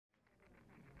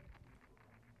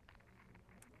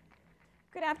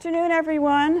Good afternoon,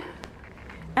 everyone,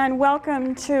 and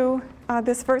welcome to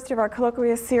this first of our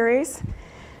Colloquia series.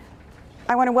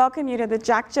 I want to welcome you to the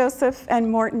Jack Joseph and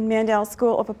Morton Mandel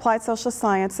School of Applied Social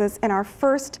Sciences and our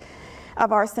first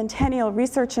of our Centennial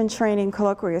Research and Training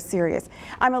Colloquia series.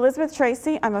 I'm Elizabeth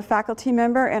Tracy. I'm a faculty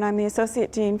member, and I'm the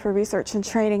Associate Dean for Research and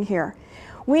Training here.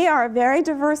 We are a very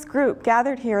diverse group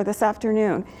gathered here this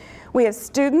afternoon. We have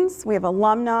students, we have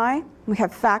alumni, we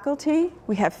have faculty,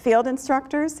 we have field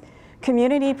instructors,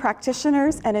 community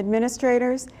practitioners and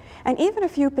administrators, and even a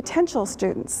few potential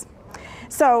students.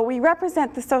 So we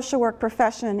represent the social work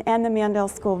profession and the Mandel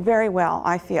School very well,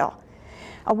 I feel.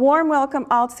 A warm welcome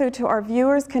also to our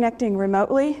viewers connecting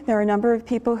remotely. There are a number of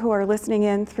people who are listening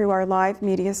in through our live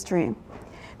media stream.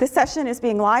 This session is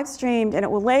being live streamed and it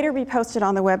will later be posted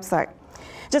on the website.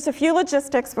 Just a few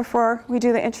logistics before we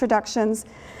do the introductions.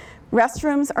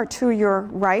 Restrooms are to your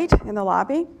right in the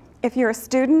lobby. If you're a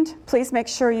student, please make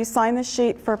sure you sign the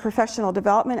sheet for professional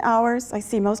development hours. I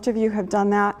see most of you have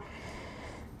done that.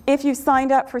 If you've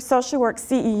signed up for social work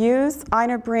CEUs,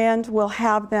 Ina Brand will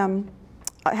have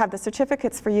the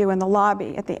certificates for you in the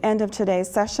lobby at the end of today's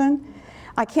session.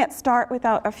 I can't start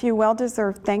without a few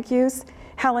well-deserved thank yous.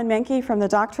 Helen Menke from the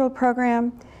doctoral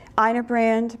program, Ina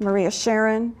Brand, Maria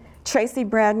Sharon, Tracy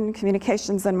Braden,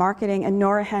 Communications and Marketing, and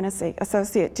Nora Hennessy,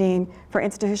 Associate Dean for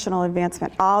Institutional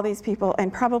Advancement. All these people,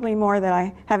 and probably more that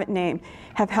I haven't named,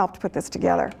 have helped put this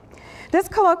together. This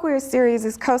Colloquia series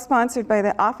is co-sponsored by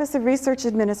the Office of Research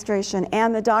Administration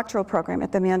and the doctoral program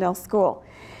at the Mandel School.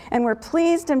 And we're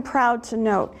pleased and proud to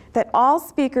note that all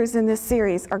speakers in this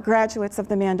series are graduates of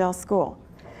the Mandel School.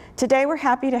 Today we're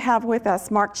happy to have with us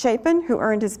Mark Chapin, who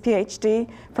earned his PhD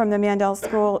from the Mandel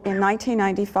School in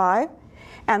 1995.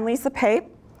 And Lisa Pape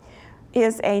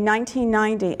is a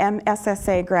 1990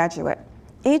 MSSA graduate.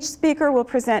 Each speaker will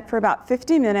present for about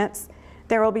 50 minutes.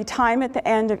 There will be time at the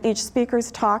end of each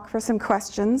speaker's talk for some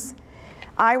questions.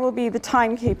 I will be the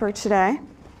timekeeper today.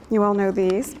 You all know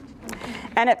these.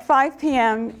 And at 5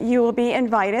 p.m., you will be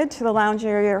invited to the lounge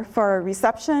area for a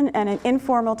reception and an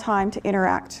informal time to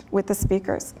interact with the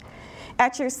speakers.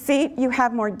 At your seat, you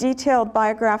have more detailed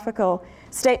biographical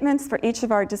statements for each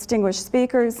of our distinguished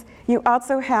speakers. You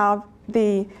also have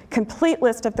the complete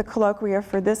list of the colloquia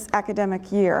for this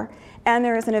academic year, and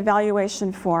there is an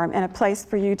evaluation form and a place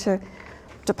for you to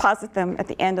deposit them at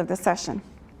the end of the session.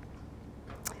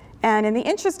 And in the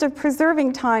interest of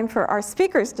preserving time for our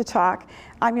speakers to talk,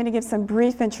 I'm going to give some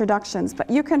brief introductions, but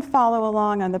you can follow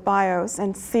along on the bios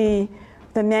and see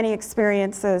the many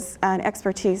experiences and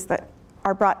expertise that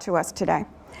are brought to us today.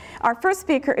 Our first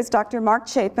speaker is Dr. Mark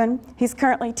Chapin. He's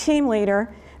currently team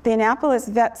leader, the Annapolis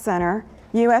Vet Center,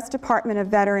 U.S. Department of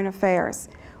Veteran Affairs,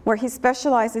 where he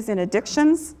specializes in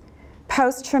addictions,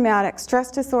 post-traumatic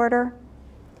stress disorder,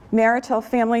 marital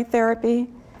family therapy,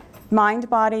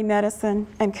 mind-body medicine,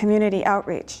 and community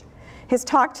outreach. His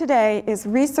talk today is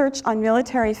Research on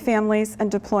Military Families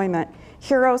and Deployment,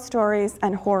 Hero Stories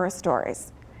and Horror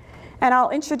Stories. And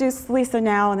I'll introduce Lisa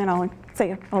now, and then I'll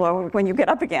say hello when you get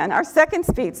up again. Our second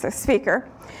speaker,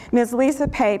 Ms. Lisa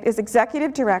Pape, is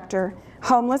Executive Director,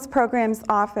 Homeless Programs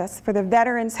Office for the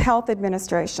Veterans Health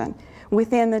Administration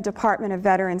within the Department of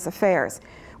Veterans Affairs,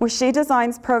 where she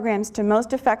designs programs to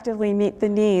most effectively meet the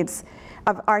needs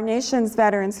of our nation's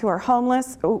veterans who are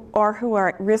homeless or who are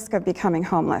at risk of becoming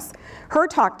homeless. Her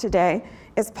talk today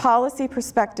is Policy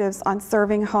Perspectives on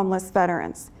Serving Homeless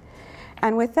Veterans.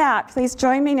 And with that, please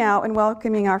join me now in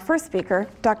welcoming our first speaker,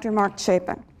 Dr. Mark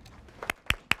Chapin.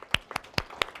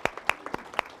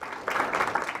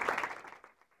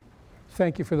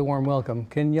 Thank you for the warm welcome.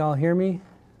 Can y'all hear me?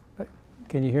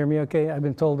 Can you hear me okay? I've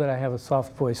been told that I have a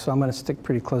soft voice, so I'm going to stick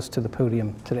pretty close to the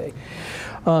podium today.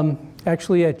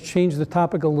 Actually, I changed the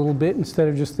topic a little bit. Instead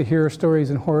of just the hero stories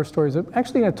and horror stories, I'm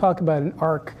actually going to talk about an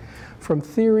arc from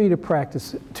theory to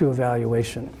practice to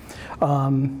evaluation.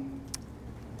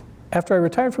 After I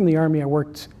retired from the Army, I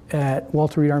worked at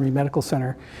Walter Reed Army Medical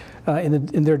Center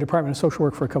in their Department of Social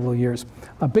Work for a couple of years.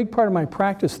 A big part of my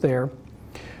practice there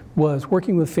was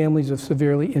working with families of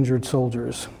severely injured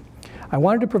soldiers. I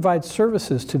wanted to provide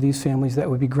services to these families that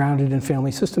would be grounded in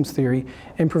family systems theory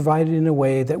and provided in a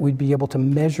way that we'd be able to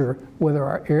measure whether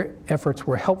our efforts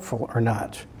were helpful or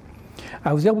not.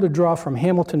 I was able to draw from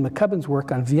Hamilton McCubbin's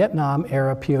work on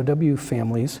Vietnam-era POW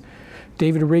families,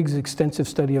 David Riggs' extensive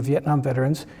study of Vietnam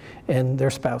veterans and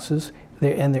their spouses,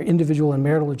 and their individual and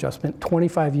marital adjustment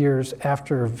 25 years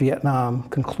after Vietnam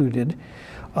concluded,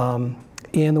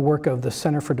 and the work of the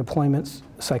Center for Deployment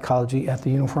Psychology at the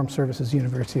Uniformed Services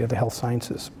University of the Health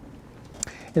Sciences.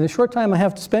 In the short time I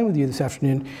have to spend with you this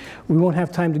afternoon, we won't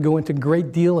have time to go into a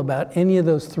great deal about any of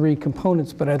those three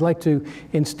components, but I'd like to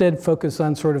instead focus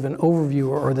on sort of an overview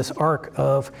or this arc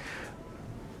of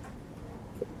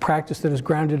practice that is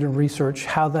grounded in research,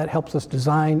 how that helps us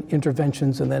design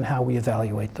interventions, and then how we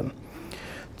evaluate them.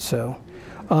 So,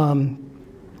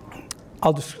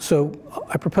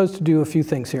 I propose to do a few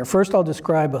things here. First, I'll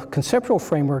describe a conceptual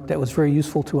framework that was very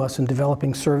useful to us in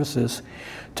developing services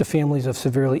to families of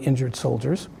severely injured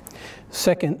soldiers.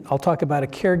 Second, I'll talk about a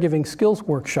caregiving skills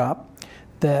workshop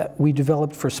that we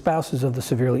developed for spouses of the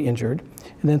severely injured.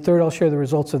 And then third, I'll share the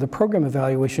results of the program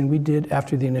evaluation we did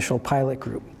after the initial pilot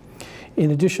group.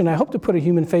 In addition, I hope to put a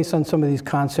human face on some of these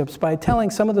concepts by telling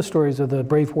some of the stories of the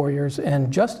brave warriors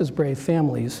and just as brave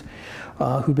families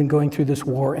who've been going through this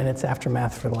war and its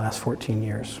aftermath for the last 14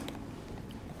 years.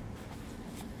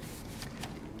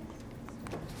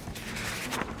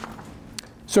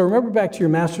 So remember back to your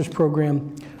master's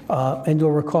program, and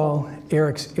you'll recall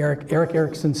Erik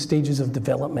Erikson's stages of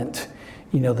development.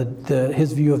 You know,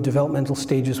 his view of developmental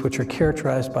stages, which are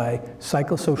characterized by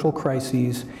psychosocial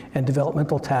crises and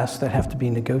developmental tasks that have to be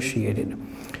negotiated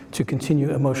to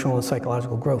continue emotional and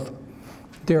psychological growth.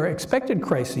 There are expected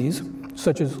crises,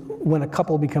 such as when a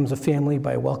couple becomes a family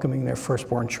by welcoming their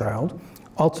firstborn child.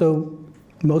 Also,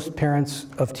 most parents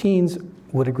of teens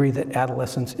would agree that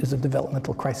adolescence is a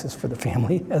developmental crisis for the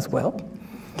family as well.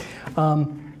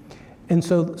 And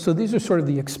so these are sort of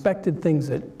the expected things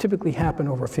that typically happen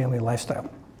over a family lifestyle.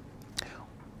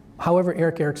 However,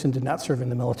 Erik Erikson did not serve in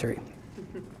the military.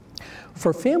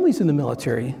 For families in the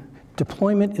military,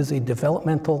 deployment is a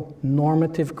developmental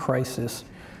normative crisis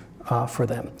for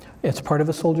them. It's part of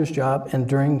a soldier's job, and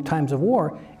during times of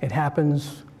war, it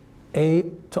happens, A,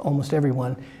 to almost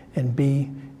everyone, and B,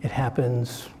 it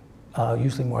happens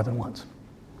usually more than once.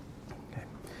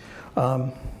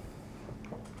 Okay.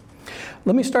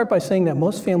 Let me start by saying that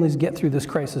most families get through this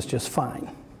crisis just fine.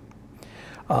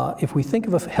 If we think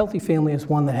of a healthy family as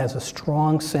one that has a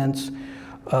strong sense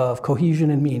of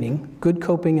cohesion and meaning, good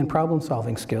coping and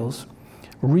problem-solving skills,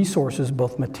 resources,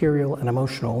 both material and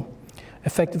emotional,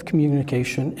 effective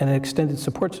communication, and an extended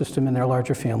support system in their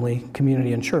larger family,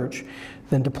 community, and church,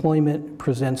 then deployment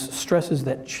presents stresses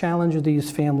that challenge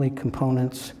these family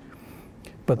components,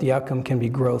 but the outcome can be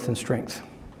growth and strength.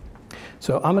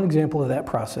 So I'm an example of that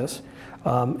process.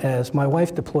 As my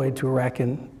wife deployed to Iraq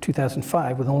in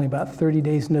 2005 with only about 30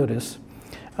 days notice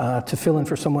to fill in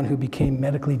for someone who became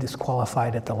medically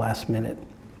disqualified at the last minute.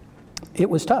 It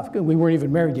was tough. We weren't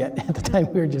even married yet at the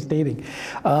time, we were just dating.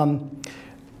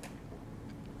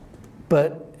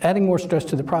 But adding more stress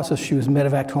to the process, she was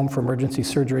medevaced home for emergency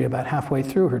surgery about halfway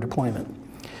through her deployment.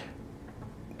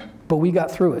 But we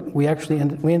got through it. We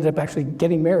ended up actually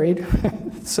getting married.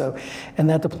 And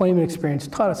that deployment experience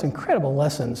taught us incredible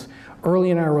lessons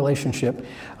early in our relationship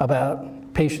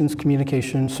about patience,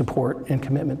 communication, support, and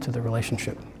commitment to the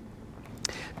relationship.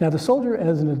 Now, the soldier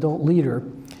as an adult leader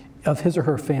of his or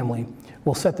her family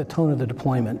will set the tone of the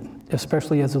deployment,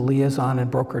 especially as a liaison and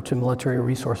broker to military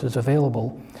resources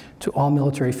available to all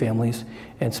military families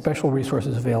and special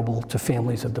resources available to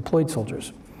families of deployed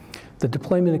soldiers. The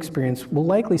deployment experience will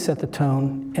likely set the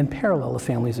tone and parallel the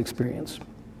family's experience.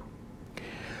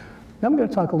 Now I'm going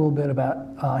to talk a little bit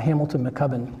about Hamilton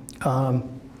McCubbin.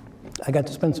 I got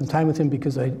to spend some time with him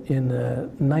because in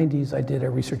the 90s I did a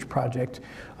research project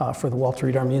for the Walter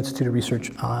Reed Army Institute of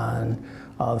Research on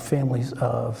the families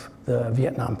of the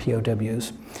Vietnam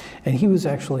POWs. And he was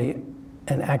actually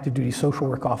an active duty social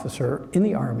work officer in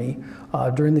the Army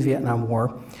during the Vietnam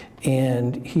War.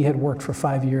 And he had worked for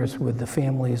 5 years with the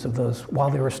families of those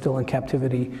while they were still in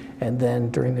captivity and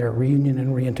then during their reunion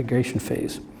and reintegration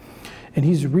phase. And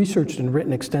he's researched and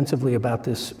written extensively about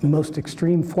this most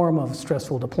extreme form of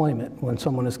stressful deployment when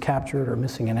someone is captured or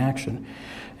missing in action.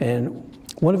 And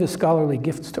one of his scholarly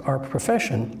gifts to our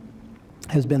profession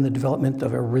has been the development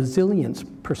of a resilience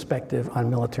perspective on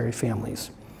military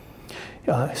families.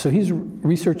 So he's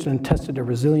researched and tested a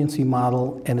resiliency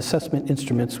model and assessment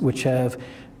instruments which have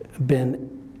been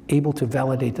able to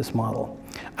validate this model.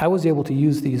 I was able to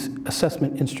use these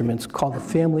assessment instruments called the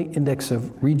Family Index of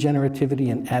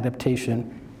Regenerativity and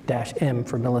Adaptation, -M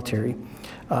for military,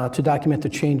 to document the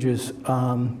changes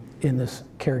in this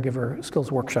caregiver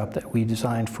skills workshop that we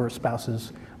designed for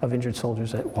spouses of injured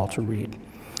soldiers at Walter Reed.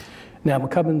 Now,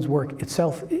 McCubbin's work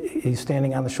itself, he's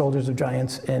standing on the shoulders of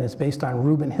giants, and it's based on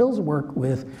Reuben Hill's work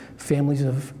with families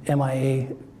of MIA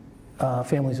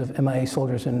families of MIA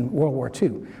soldiers in World War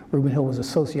II. Reuben Hill was a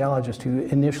sociologist who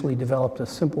initially developed a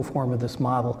simple form of this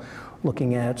model,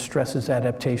 looking at stresses,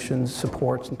 adaptations,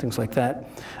 supports, and things like that.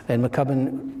 And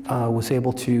McCubbin was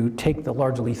able to take the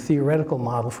largely theoretical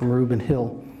model from Reuben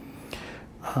Hill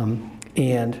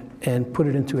and put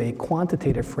it into a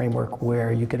quantitative framework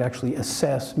where you could actually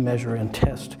assess, measure, and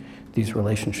test these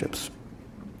relationships.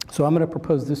 So I'm going to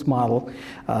propose this model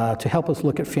to help us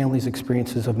look at families'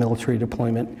 experiences of military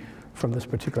deployment from this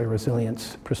particular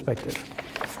resilience perspective.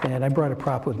 And I brought a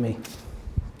prop with me.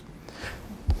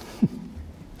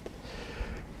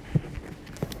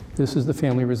 This is the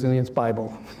Family Resilience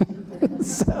Bible.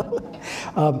 So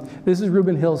this is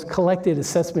Reuben Hill's collected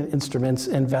assessment instruments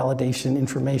and validation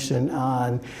information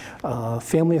on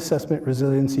family assessment,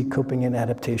 resiliency, coping, and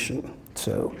adaptation.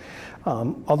 So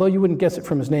although you wouldn't guess it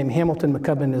from his name, Hamilton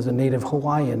McCubbin is a native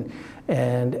Hawaiian,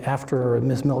 and after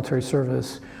his military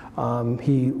service,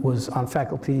 he was on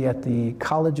faculty at the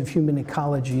College of Human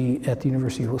Ecology at the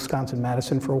University of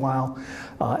Wisconsin-Madison for a while,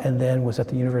 and then was at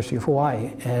the University of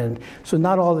Hawaii. And so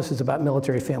not all this is about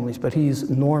military families, but he's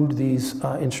normed these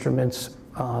instruments,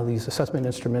 these assessment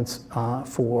instruments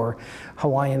for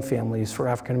Hawaiian families, for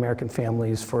African-American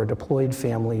families, for deployed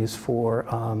families,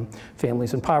 for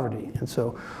families in poverty. And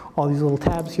so all these little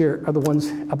tabs here are the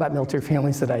ones about military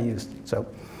families that I used. So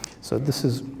this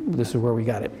is where we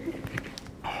got it.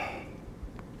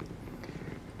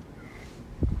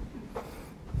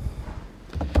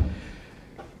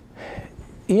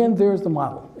 And there's the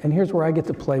model. And here's where I get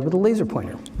to play with a laser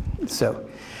pointer. So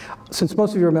since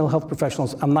most of you are mental health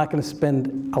professionals, I'm not going to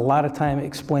spend a lot of time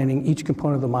explaining each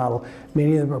component of the model.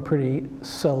 Many of them are pretty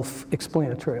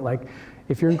self-explanatory. Like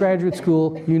if you're in graduate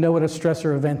school, you know what a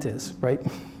stressor event is, right?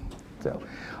 So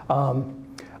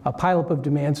a pileup of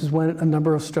demands is when a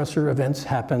number of stressor events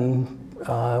happen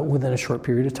within a short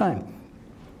period of time.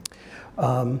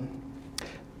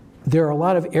 There are a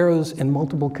lot of arrows and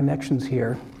multiple connections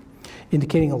here,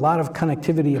 indicating a lot of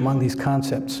connectivity among these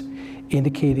concepts,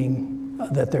 indicating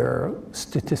that there are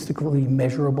statistically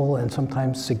measurable and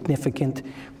sometimes significant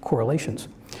correlations.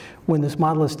 When this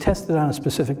model is tested on a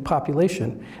specific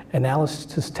population,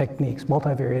 analysis techniques,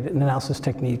 multivariate analysis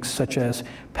techniques such as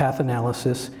path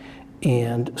analysis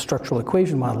and structural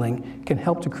equation modeling can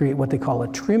help to create what they call a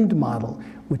trimmed model,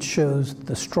 which shows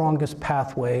the strongest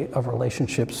pathway of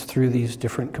relationships through these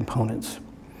different components.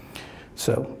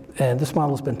 And this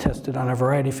model has been tested on a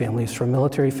variety of families, from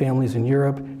military families in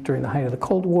Europe during the height of the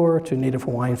Cold War to Native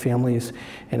Hawaiian families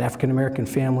and African-American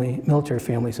military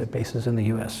families at bases in the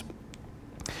US.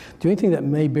 The only thing that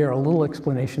may bear a little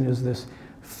explanation is this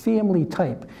family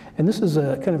type. And this is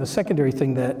a kind of a secondary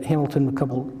thing that Hamilton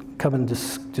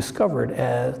McCubbin discovered,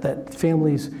 as that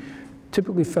families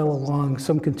typically fell along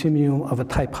some continuum of a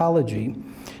typology,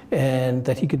 and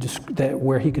that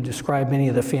where he could describe many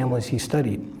of the families he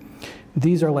studied.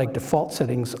 These are like default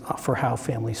settings for how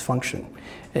families function.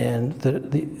 And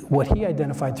what he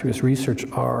identified through his research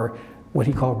are what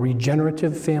he called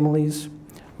regenerative families,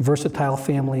 versatile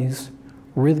families,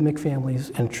 rhythmic families,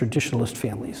 and traditionalist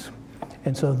families.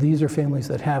 And so these are families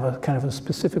that have a kind of a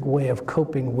specific way of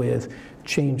coping with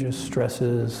changes,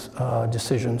 stresses,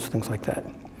 decisions, things like that.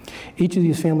 Each of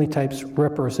these family types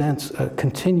represents a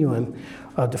continuum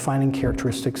of defining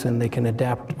characteristics, and they can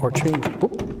adapt or change.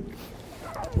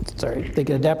 They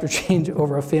can adapt or change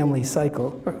over a family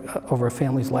cycle, over a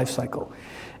family's life cycle,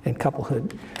 and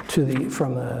couplehood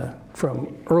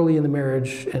from early in the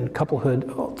marriage and couplehood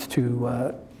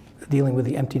to dealing with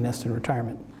the empty nest and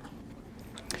retirement.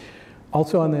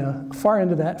 Also on the far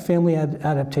end of that, family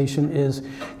adaptation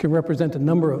can represent a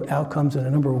number of outcomes and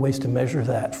a number of ways to measure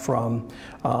that, from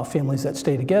families that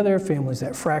stay together, families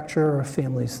that fracture,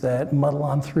 families that muddle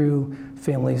on through,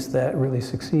 families that really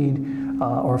succeed,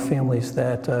 or families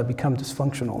that become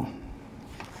dysfunctional.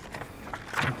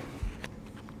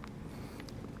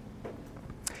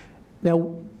 Now,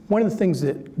 one of the things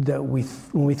that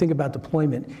when we think about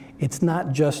deployment, it's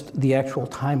not just the actual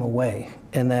time away,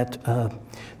 and that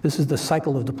this is the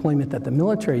cycle of deployment that the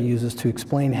military uses to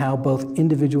explain how both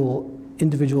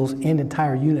individuals and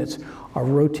entire units are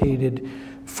rotated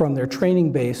from their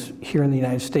training base here in the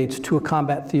United States to a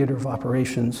combat theater of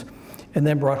operations, and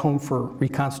then brought home for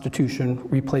reconstitution,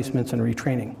 replacements, and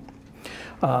retraining.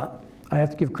 I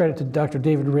have to give credit to Dr.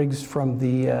 David Riggs from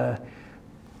the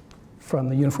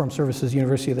Uniformed Services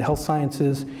University of the Health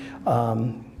Sciences.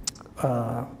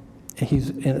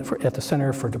 He's at the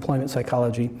Center for Deployment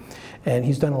Psychology, and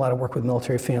he's done a lot of work with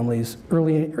military families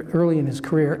early in his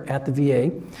career at the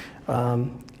VA,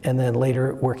 and then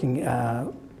later working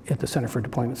at the Center for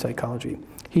Deployment Psychology.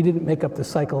 He didn't make up the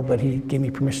cycle, but he gave me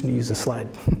permission to use the slide.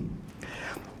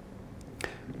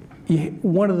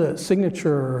 One of the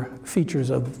signature features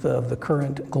of the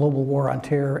current global war on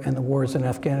terror and the wars in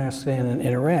Afghanistan and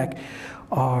in Iraq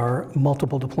are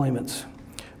multiple deployments.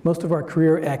 Most of our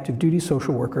career active duty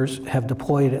social workers have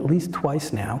deployed at least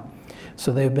twice now,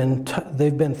 so they've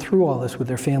been through all this with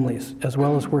their families, as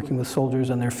well as working with soldiers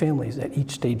and their families at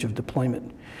each stage of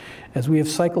deployment. As we have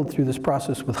cycled through this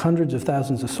process with hundreds of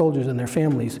thousands of soldiers and their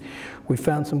families, we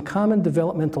found some common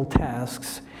developmental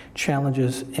tasks,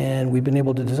 challenges, and we've been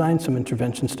able to design some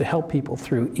interventions to help people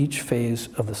through each phase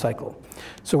of the cycle.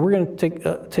 So we're going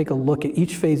to take a look at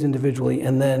each phase individually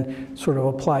and then sort of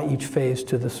apply each phase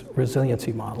to this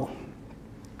resiliency model.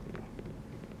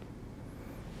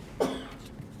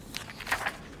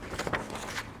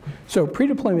 So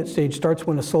pre-deployment stage starts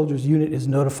when a soldier's unit is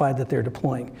notified that they're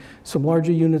deploying. Some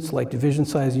larger units, like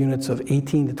division-sized units of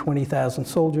 18 to 20,000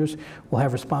 soldiers, will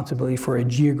have responsibility for a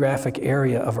geographic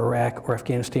area of Iraq or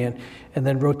Afghanistan, and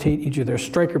then rotate each of their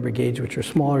striker brigades, which are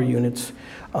smaller units,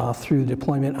 through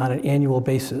deployment on an annual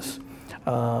basis,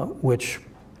 which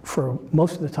for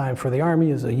most of the time for the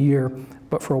Army is a year,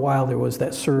 but for a while there was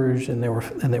that surge, and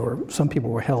some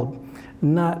people were held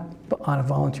not on a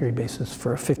voluntary basis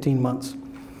for 15 months.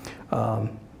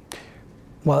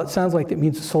 While it sounds like that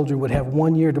means a soldier would have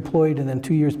 1 year deployed and then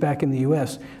 2 years back in the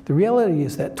US, the reality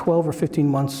is that 12 or 15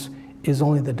 months is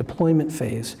only the deployment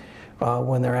phase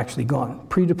when they're actually gone.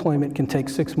 Pre-deployment can take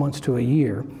 6 months to a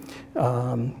year,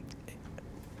 and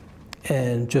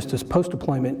just as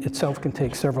post-deployment itself can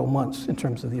take several months in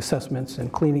terms of the assessments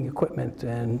and cleaning equipment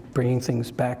and bringing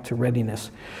things back to readiness.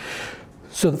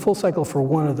 So the full cycle for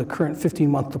one of the current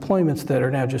 15-month deployments that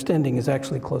are now just ending is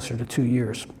actually closer to 2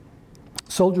 years.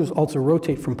 Soldiers also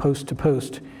rotate from post to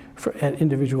post at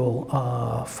individual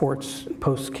forts,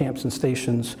 posts, camps, and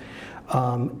stations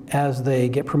as they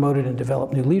get promoted and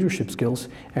develop new leadership skills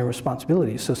and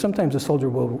responsibilities. So sometimes a soldier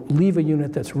will leave a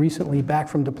unit that's recently back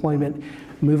from deployment,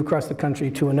 move across the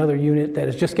country to another unit that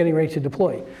is just getting ready to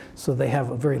deploy. So they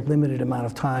have a very limited amount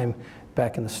of time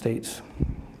back in the States.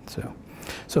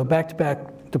 So back-to-back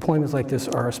deployments like this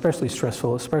are especially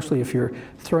stressful, especially if you're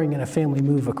throwing in a family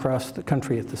move across the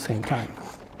country at the same time.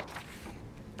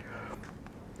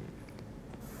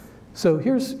 So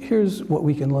here's what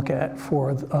we can look at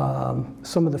for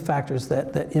some of the factors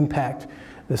that impact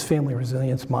this family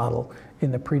resilience model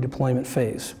in the pre-deployment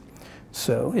phase.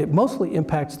 So it mostly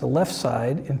impacts the left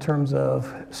side in terms of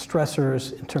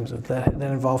stressors, in terms of that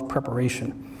involve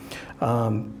preparation.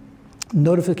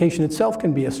 Notification itself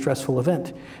can be a stressful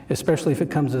event, especially if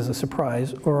it comes as a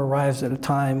surprise or arrives at a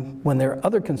time when there are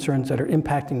other concerns that are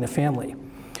impacting the family.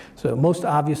 So most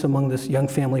obvious among this young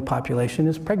family population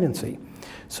is pregnancy.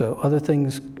 So other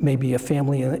things may be a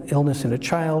family illness in a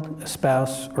child, a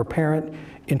spouse or parent,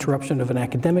 interruption of an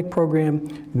academic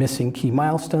program, missing key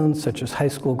milestones such as high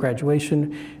school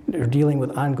graduation, or dealing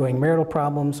with ongoing marital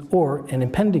problems, or an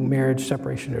impending marriage,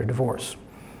 separation, or divorce.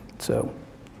 So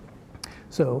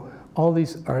all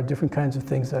these are different kinds of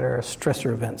things that are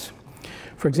stressor events.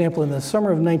 For example, in the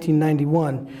summer of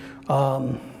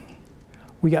 1991,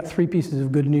 we got 3 pieces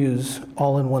of good news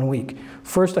all in 1 week.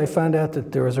 First, I found out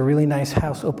that there was a really nice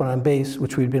house open on base,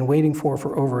 which we'd been waiting for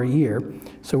over a year.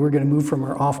 So we're going to move from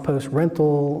our off-post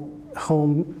rental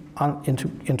home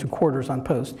into quarters on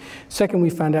post. Second, we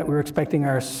found out we were expecting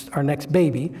our next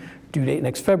baby, due date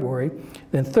next February.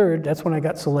 Then third, that's when I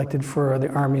got selected for the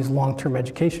Army's long-term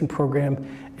education program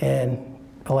and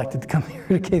elected to come here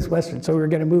to Case Western. So we were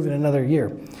going to move in another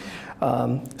year.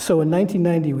 So in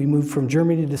 1990, we moved from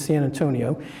Germany to San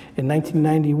Antonio. In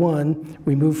 1991,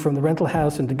 we moved from the rental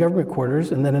house into government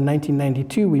quarters. And then in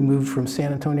 1992, we moved from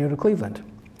San Antonio to Cleveland.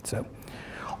 So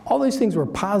all these things were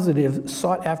positive,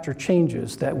 sought-after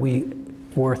changes that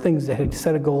were things that had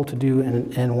set a goal to do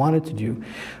and wanted to do.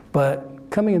 But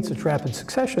coming in such rapid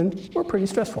succession were pretty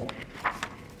stressful.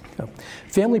 So,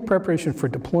 family preparation for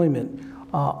deployment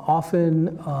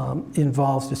often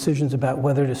involves decisions about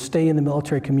whether to stay in the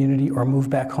military community or move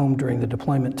back home during the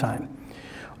deployment time.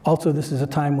 Also, this is a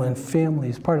time when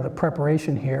families, part of the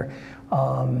preparation here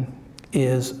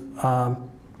is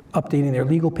updating their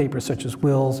legal papers such as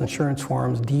wills, insurance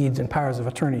forms, deeds, and powers of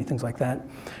attorney, things like that.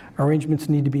 Arrangements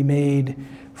need to be made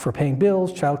for paying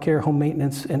bills, childcare, home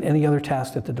maintenance, and any other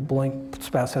tasks that the deploying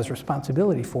spouse has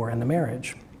responsibility for in the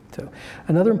marriage. So,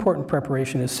 another important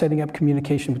preparation is setting up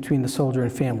communication between the soldier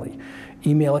and family.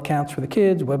 Email accounts for the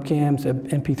kids, webcams,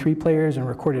 MP3 players, and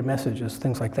recorded messages,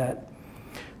 things like that.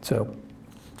 So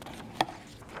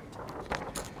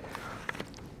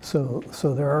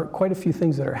there are quite a few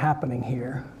things that are happening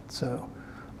here. So,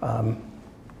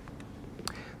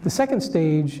 the second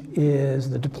stage is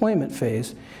the deployment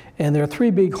phase, And there are three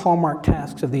big hallmark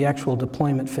tasks of the actual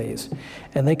deployment phase.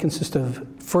 And they consist of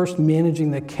first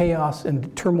managing the chaos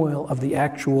and turmoil of the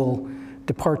actual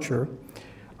departure,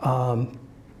 and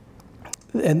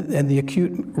the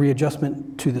acute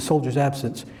readjustment to the soldier's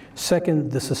absence.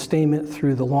 Second, the sustainment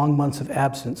through the long months of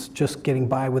absence, just getting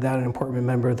by without an important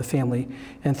member of the family.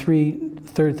 And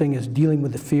third thing is dealing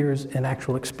with the fears and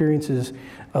actual experiences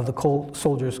of the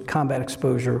soldier's combat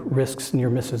exposure, risks,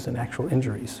 near misses, and actual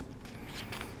injuries.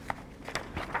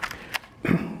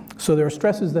 So there are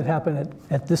stresses that happen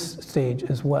at this stage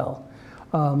as well.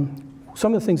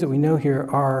 Some of the things that we know here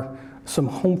are some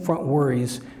home front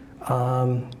worries.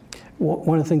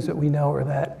 One of the things that we know are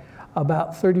that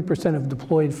about 30% of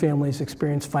deployed families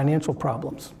experience financial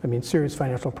problems. I mean, serious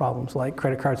financial problems like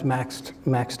credit cards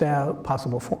maxed out,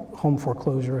 possible home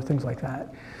foreclosure, things like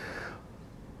that.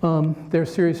 There are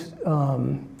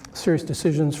serious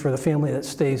decisions for the family that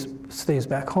stays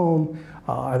back home.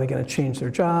 Are they going to change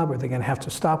their job? Are they going to have to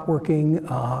stop working?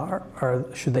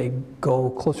 Should they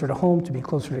go closer to home to be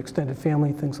closer to extended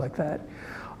family? Things like that.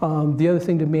 The other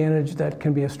thing to manage that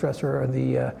can be a stressor, or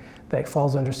that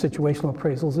falls under situational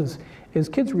appraisals, is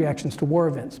kids' reactions to war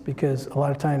events, because a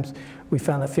lot of times we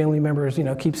found that family members,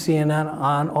 keep CNN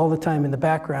on all the time in the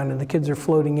background, and the kids are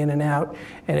floating in and out,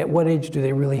 and at what age do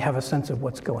they really have a sense of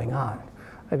what's going on?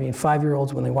 I mean,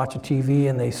 5-year-olds, when they watch a TV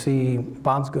and they see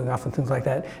bombs going off and things like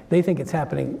that, they think it's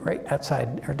happening right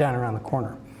outside or down around the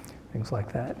corner, things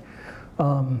like that.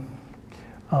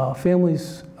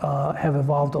 Families have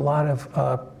evolved a lot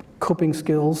of coping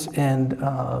skills and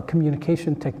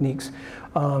communication techniques.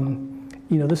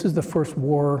 This is the first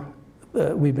war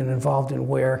we've been involved in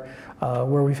where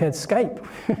we've had Skype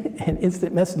and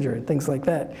instant messenger and things like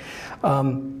that.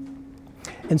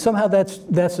 And somehow that's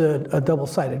a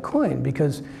double-sided coin,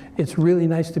 because it's really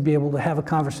nice to be able to have a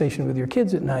conversation with your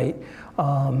kids at night.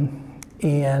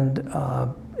 And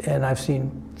I've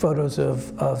seen photos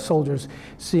of soldiers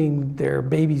seeing their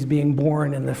babies being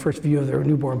born and the first view of their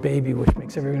newborn baby, which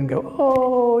makes everyone go,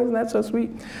 oh, isn't that so sweet?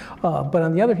 But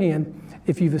on the other hand,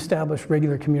 if you've established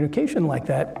regular communication like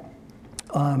that,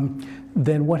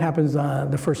 then what happens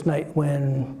on the first night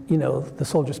when the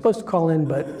soldier's supposed to call in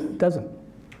but doesn't,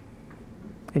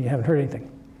 and you haven't heard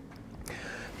anything?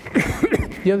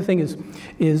 The other thing is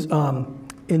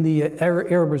in the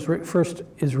Arab first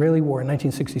Israeli war in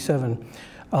 1967,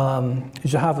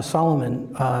 Zahava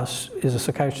Solomon is a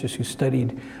psychiatrist who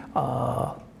studied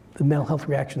the mental health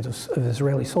reactions of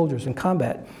Israeli soldiers in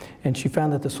combat, and she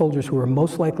found that the soldiers who were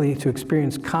most likely to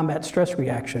experience combat stress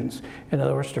reactions, in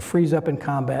other words, to freeze up in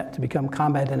combat, to become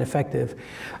combat ineffective,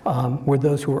 were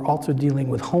those who were also dealing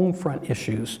with home front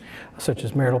issues, such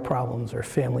as marital problems or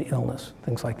family illness,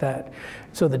 things like that.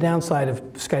 So the downside of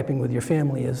Skyping with your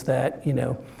family is that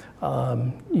your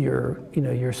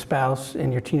spouse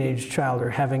and your teenage child are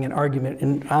having an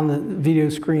argument on the video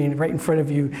screen right in front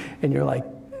of you, and you're like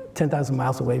 10,000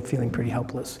 miles away feeling pretty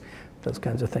helpless, those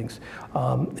kinds of things.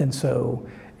 And so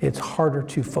it's harder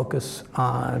to focus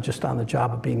just on the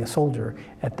job of being a soldier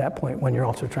at that point, when you're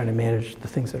also trying to manage the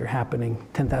things that are happening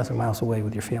 10,000 miles away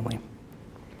with your family.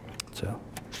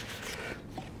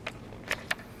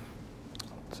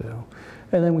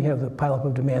 And then we have the pileup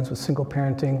of demands with single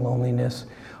parenting, loneliness.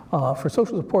 For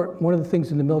social support, one of the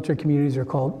things in the military communities are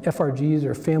called FRGs,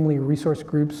 or family resource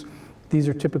groups. These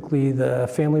are typically the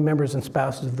family members and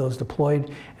spouses of those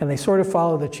deployed, and they sort of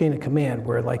follow the chain of command,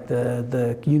 where like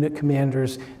the unit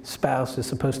commander's spouse is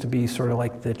supposed to be sort of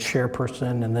like the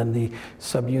chairperson, and then the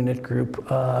subunit group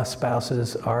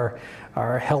spouses are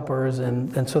helpers,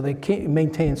 and so they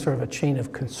maintain sort of a chain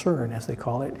of concern, as they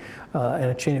call it, and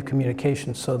a chain of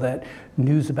communication, so that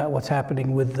news about what's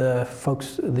happening with the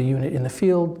folks, the unit in the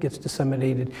field, gets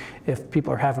disseminated. If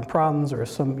people are having problems, or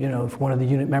if one of the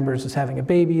unit members is having a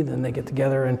baby, then they get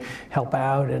together and help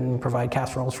out and provide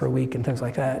casseroles for a week and things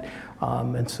like that.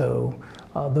 And so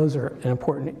those are an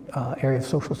important area of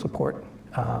social support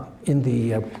during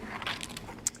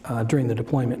the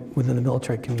deployment within the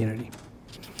military community.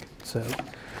 So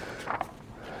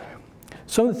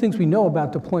some of the things we know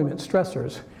about deployment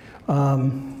stressors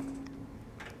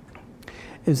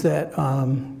is that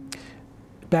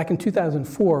back in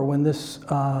 2004, when this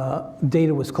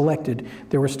data was collected,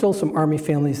 there were still some Army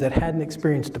families that hadn't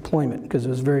experienced deployment, because it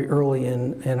was very early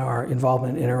in our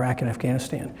involvement in Iraq and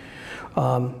Afghanistan.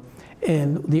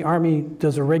 And the Army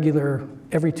does a regular,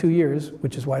 every 2 years,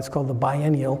 which is why it's called the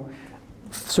biennial,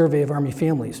 survey of Army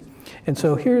families. And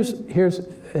so here's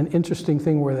an interesting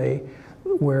thing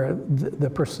where the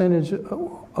percentage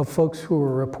of folks who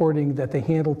are reporting that they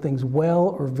handled things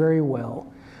well or very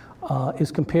well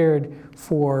is compared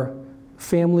for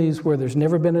families where there's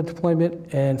never been a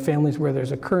deployment, and families where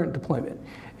there's a current deployment.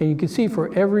 And you can see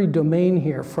for every domain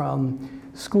here, from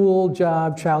school,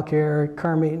 job, childcare,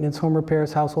 car maintenance, home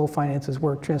repairs, household finances,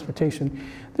 work, transportation,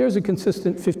 there's a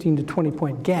consistent 15 to 20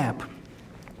 point gap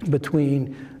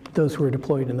between those who are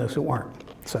deployed and those who aren't.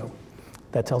 So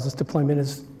that tells us deployment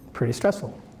is pretty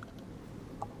stressful.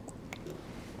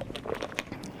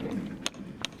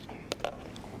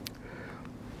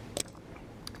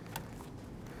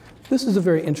 This is a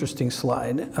very interesting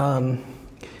slide.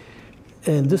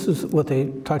 And this is what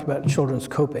they talked about in children's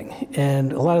coping.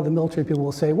 And a lot of the military people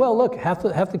will say, well, look, half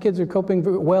the kids are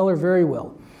coping well or very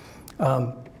well.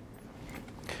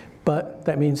 But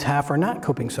that means half are not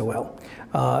coping so well.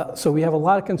 So we have a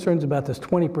lot of concerns about this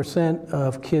 20%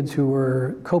 of kids who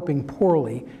are coping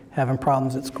poorly, having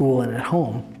problems at school and at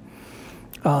home.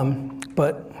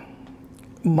 But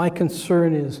my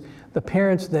concern is the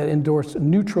parents that endorse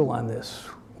neutral on this,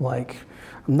 like,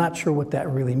 I'm not sure what that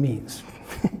really means.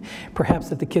 Perhaps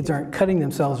that the kids aren't cutting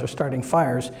themselves or starting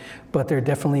fires, but they're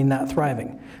definitely not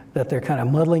thriving. That they're kind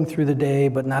of muddling through the day,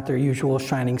 but not their usual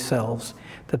shining selves.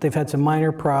 That they've had some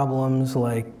minor problems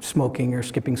like smoking or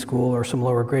skipping school or some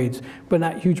lower grades, but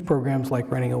not huge programs like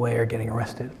running away or getting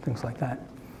arrested, things like that.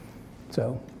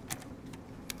 So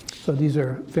these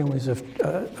are families of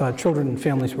children and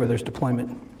families where there's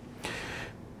deployment.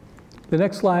 The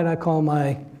next slide I call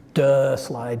my duh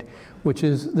slide, which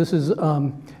is, this is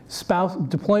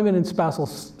deployment and spousal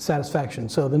satisfaction.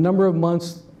 So the number of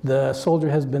months the soldier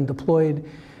has been deployed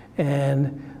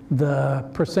and the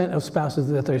percent of spouses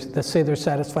that say they're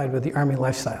satisfied with the Army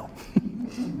lifestyle.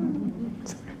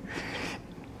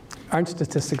 Aren't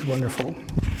statistics wonderful?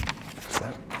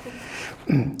 So,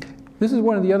 this is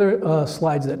one of the other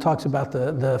slides that talks about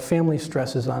the family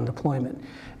stresses on deployment.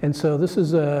 And so this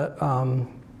is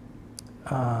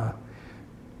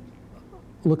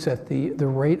looks at the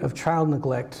rate of child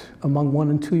neglect among 1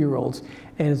 and 2-year-olds,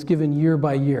 and it's given year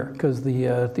by year because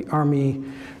the Army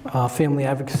Family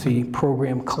Advocacy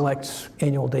Program collects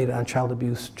annual data on child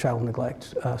abuse, child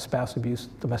neglect, spouse abuse,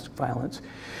 domestic violence.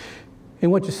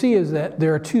 And what you see is that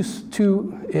there are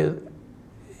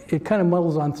it kind of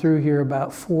muddles on through here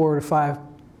about 4 to 5,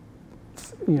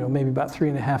 maybe about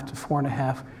 3.5 to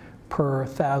 4.5 per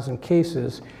 1,000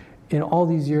 cases in all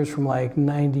these years from like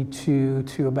 92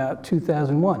 to about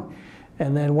 2001.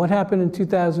 And then what happened in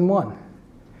 2001?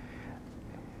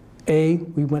 A,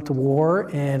 we went to war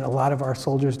and a lot of our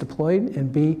soldiers deployed,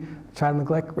 and B, child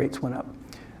neglect rates went up.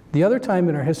 The other time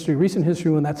in our history, recent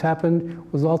history, when that's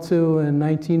happened was also in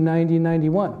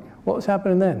 1990-91. What was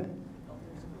happening then?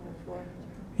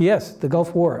 Yes, the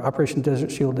Gulf War, Operation Desert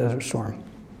Shield, Desert Storm.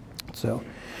 So,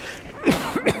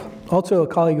 also a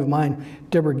colleague of mine,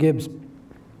 Deborah Gibbs,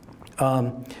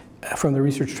 from the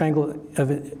Research Triangle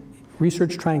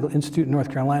Institute in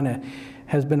North Carolina,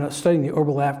 has been studying the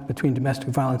overlap between domestic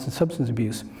violence and substance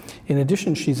abuse. In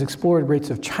addition, she's explored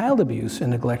rates of child abuse and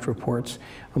neglect reports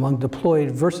among deployed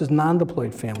versus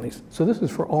non-deployed families. So this is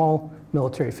for all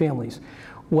military families.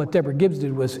 What Deborah Gibbs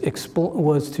did was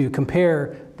to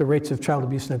compare the rates of child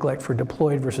abuse and neglect for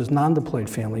deployed versus non-deployed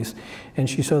families, and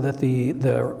she saw that the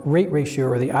rate ratio,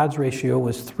 or the odds ratio,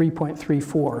 was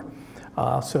 3.34.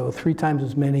 So 3 times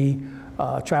as many,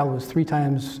 child was 3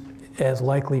 times as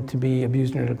likely to be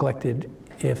abused or neglected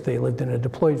if they lived in a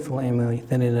deployed family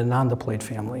than in a non-deployed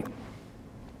family.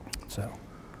 So,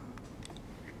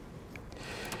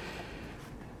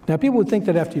 now people would think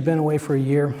that after you've been away for a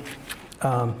year,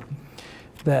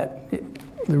 that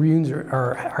the reunions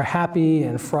are happy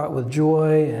and fraught with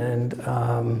joy and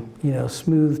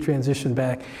smooth transition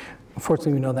back.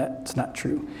 Unfortunately, we know that's not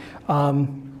true.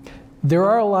 There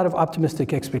are a lot of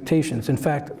optimistic expectations. In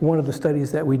fact, one of the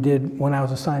studies that we did when I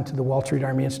was assigned to the Walter Reed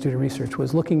Army Institute of Research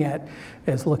was looking at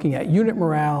unit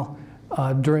morale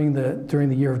during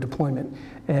the year of deployment.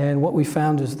 And what we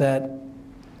found is that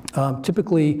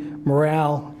typically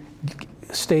morale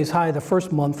stays high the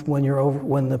first month when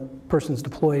the person's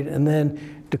deployed, and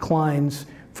then declines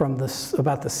from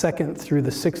about the 2nd through the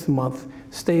 6th month,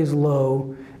 stays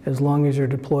low as long as you're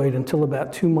deployed until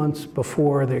about 2 months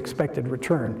before the expected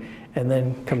return, and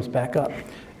then comes back up.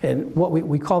 And what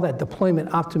we call that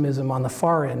deployment optimism on the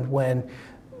far end, when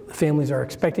families are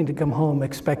expecting to come home,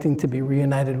 expecting to be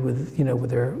reunited with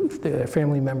their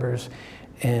family members,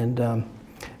 and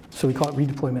so we call it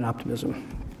redeployment optimism.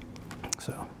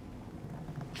 So,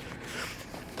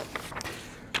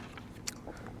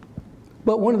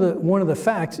 but one of the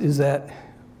facts is that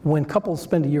when couples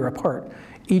spend a year apart,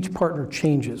 each partner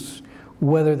changes,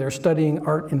 whether they're studying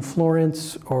art in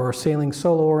Florence or sailing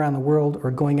solo around the world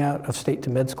or going out of state to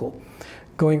med school.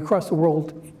 Going across the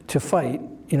world to fight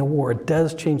in a war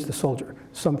does change the soldier.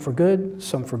 Some for good,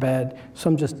 some for bad,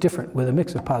 some just different with a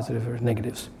mix of positive or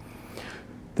negatives.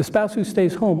 The spouse who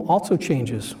stays home also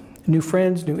changes. New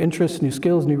friends, new interests, new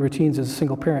skills, new routines as a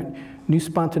single parent, new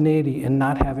spontaneity in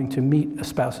not having to meet a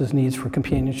spouse's needs for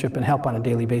companionship and help on a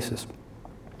daily basis.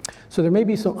 So there may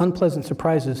be some unpleasant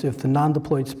surprises if the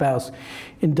non-deployed spouse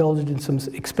indulged in some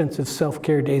expensive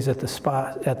self-care days at the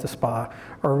spa,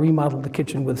 or remodeled the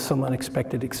kitchen with some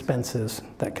unexpected expenses,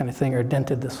 that kind of thing, or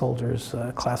dented the soldier's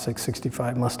classic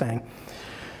 65 Mustang.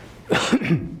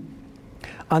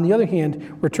 On the other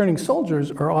hand, returning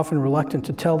soldiers are often reluctant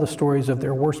to tell the stories of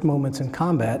their worst moments in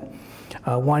combat,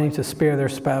 wanting to spare their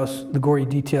spouse the gory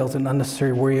details and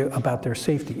unnecessary worry about their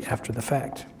safety after the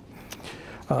fact.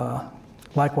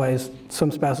 Likewise, some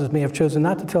spouses may have chosen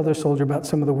not to tell their soldier about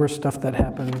some of the worst stuff that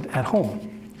happened at home.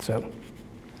 So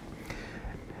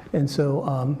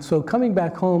coming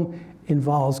back home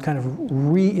involves kind of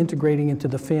reintegrating into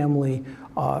the family,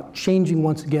 changing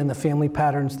once again the family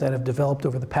patterns that have developed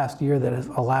over the past year that have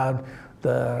allowed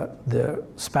the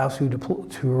spouse who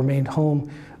remained home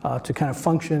to kind of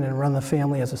function and run the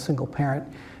family as a single parent.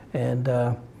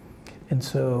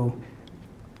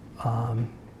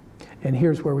 And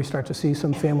here's where we start to see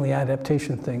some family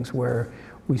adaptation things where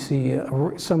we see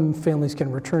some families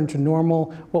can return to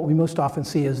normal. What we most often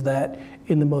see is that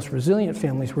in the most resilient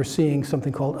families, we're seeing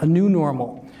something called a new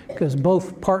normal, because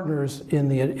both partners in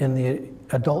the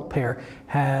adult pair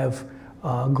have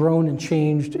grown and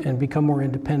changed and become more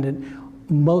independent.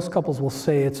 Most couples will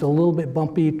say it's a little bit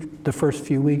bumpy the first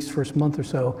few weeks, first month or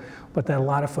so, but that a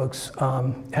lot of folks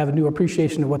have a new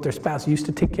appreciation of what their spouse used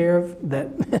to take care of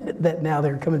that, that now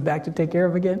they're coming back to take care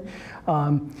of again.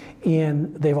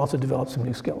 And they've also developed some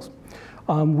new skills.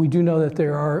 We do know that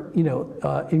there are,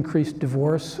 increased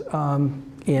divorce and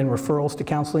referrals to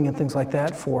counseling and things like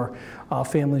that for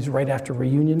families right after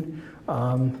reunion.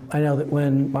 I know that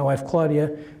when my wife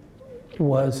Claudia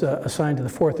was assigned to the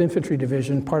 4th Infantry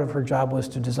Division, part of her job was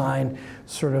to design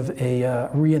sort of a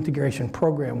reintegration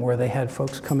program where they had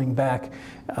folks coming back,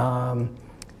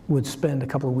 would spend a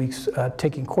couple of weeks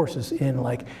taking courses in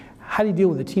like, how do you deal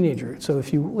with a teenager? So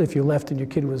if you left and your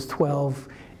kid was 12,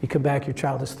 you come back, your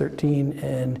child is 13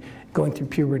 and going through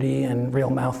puberty and real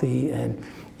mouthy and,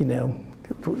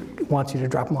 wants you to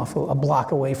drop them off a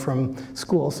block away from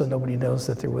school so nobody knows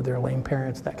that they're with their lame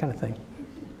parents, that kind of thing.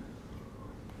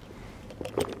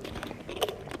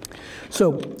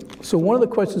 So one of the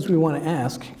questions we want to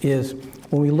ask is,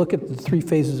 when we look at the 3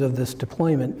 phases of this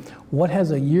deployment, what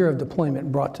has a year of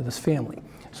deployment brought to this family?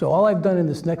 So all I've done in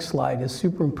this next slide is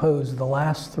superimpose the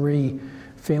last 3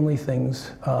 family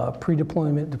things,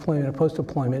 pre-deployment, deployment, and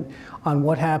post-deployment, on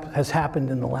what has happened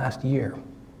in the last year.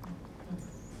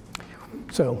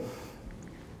 So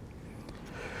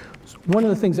one of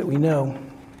the things that we know,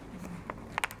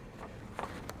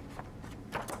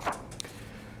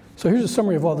 so here's a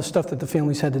summary of all the stuff that the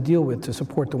families had to deal with to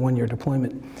support the 1-year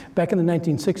deployment. Back in the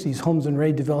 1960s, Holmes and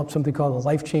Ray developed something called the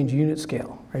life change unit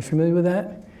scale. Are you familiar with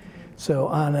that? So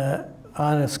on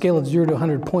a scale of 0 to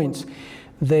 100 points,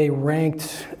 they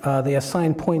ranked, they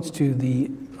assigned points to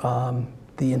the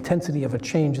intensity of a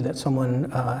change that someone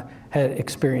had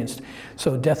experienced.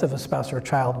 So death of a spouse or a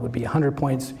child would be 100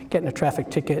 points, getting a traffic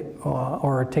ticket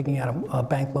or taking out a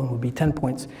bank loan would be 10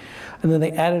 points. And then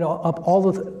they added up all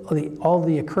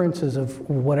the occurrences of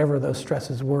whatever those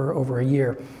stresses were over a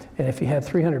year. And if you had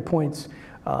 300 points,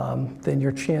 then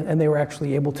your chance, and they were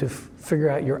actually able to figure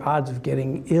out your odds of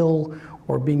getting ill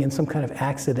or being in some kind of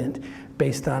accident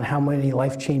based on how many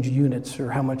life change units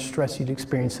or how much stress you'd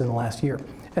experienced in the last year.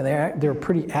 And they're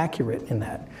pretty accurate in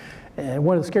that. And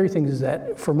one of the scary things is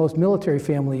that for most military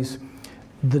families,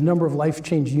 the number of life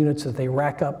change units that they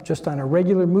rack up just on a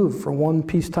regular move from one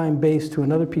peacetime base to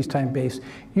another peacetime base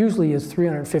usually is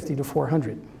 350 to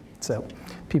 400. So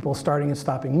people starting and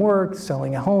stopping work,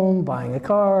 selling a home, buying a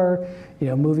car,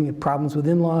 moving, problems with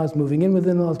in-laws, moving in with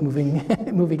in-laws, moving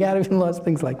out of in-laws,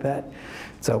 things like that.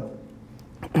 So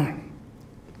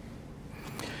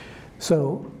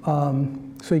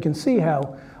you can see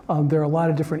how there are a lot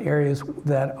of different areas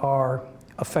that are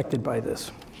affected by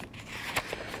this.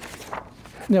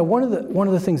 Now, one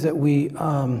of the things that we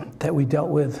dealt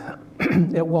with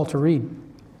at Walter Reed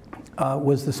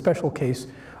was the special case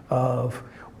of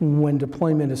when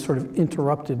deployment is sort of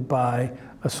interrupted by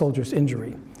a soldier's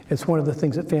injury. It's one of the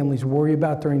things that families worry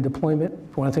about during deployment.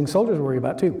 One of the things soldiers worry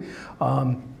about too.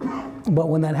 But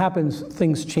when that happens,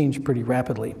 things change pretty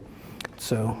rapidly.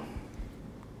 So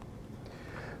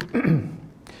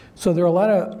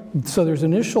there's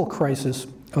an initial crisis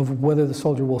of whether the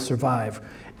soldier will survive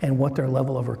and what their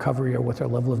level of recovery or what their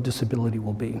level of disability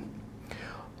will be.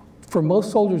 For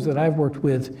most soldiers that I've worked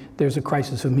with, there's a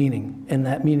crisis of meaning, and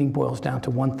that meaning boils down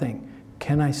to one thing: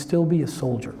 can I still be a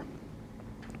soldier?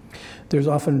 There's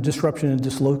often disruption and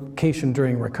dislocation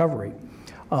during recovery.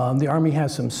 The Army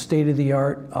has some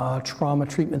state-of-the-art trauma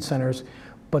treatment centers,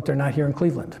 but they're not here in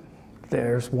Cleveland.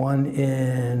 There's one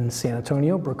in San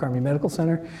Antonio, Brooke Army Medical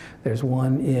Center. There's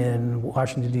one in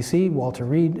Washington, D.C., Walter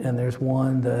Reed, and there's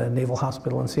one, the Naval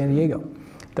Hospital in San Diego,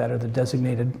 that are the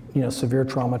designated, severe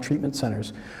trauma treatment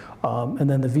centers. And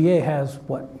then the VA has,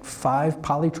 5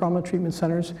 polytrauma treatment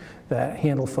centers that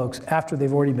handle folks after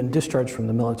they've already been discharged from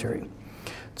the military.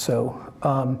 So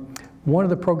one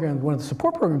of the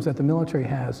support programs that the military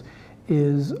has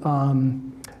is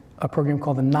a program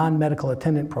called the Non-Medical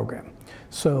Attendant Program.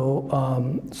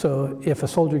 So if a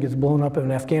soldier gets blown up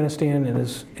in Afghanistan and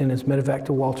is medevac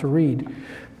to Walter Reed,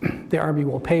 the Army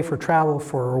will pay for travel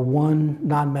for one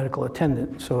non-medical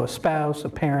attendant. So a spouse, a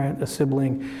parent, a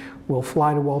sibling will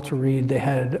fly to Walter Reed. They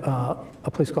had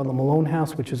a place called the Malone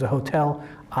House, which is a hotel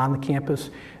on the campus.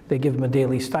 They give them a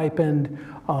daily stipend.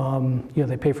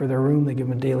 They pay for their room. They give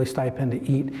them a daily stipend to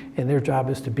eat, and their job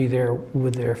is to be there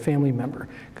with their family member,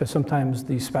 because sometimes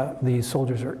these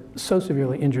soldiers are so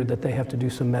severely injured that they have to do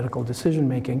some medical decision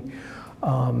making.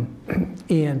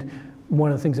 And one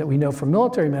of the things that we know from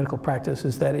military medical practice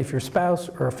is that if your spouse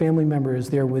or a family member is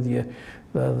there with you,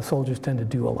 the soldiers tend to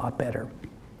do a lot better.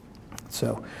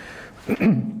 So,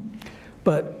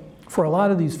 but for a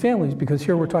lot of these families, because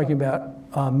here we're talking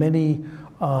about many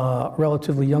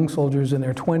relatively young soldiers in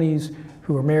their 20s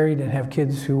who are married and have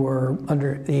kids who are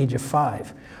under the age of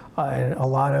 5. And a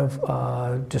lot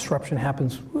of disruption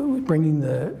happens bringing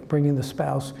the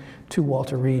spouse to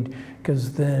Walter Reed,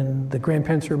 because then the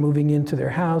grandparents are moving into their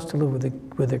house to live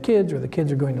with their kids, or the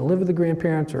kids are going to live with the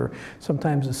grandparents, or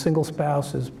sometimes a single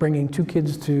spouse is bringing two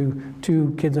kids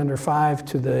under 5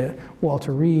 to the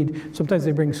Walter Reed. Sometimes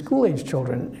they bring school-age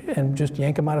children and just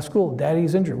yank them out of school.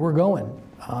 Daddy's injured, we're going.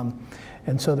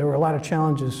 And so there were a lot of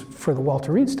challenges for the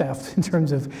Walter Reed staff in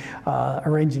terms of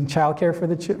arranging childcare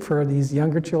for these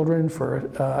younger children,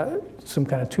 for some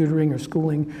kind of tutoring or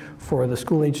schooling for the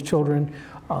school-age children,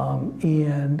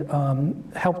 and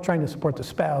help trying to support the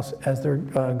spouse as they're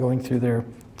going through their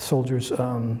soldiers'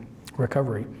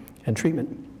 recovery and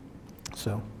treatment.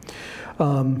 So.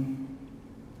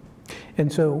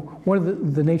 And so one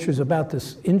of the natures about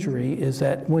this injury is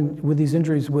that with these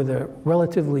injuries with a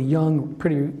relatively young,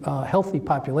 pretty healthy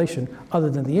population, other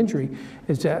than the injury,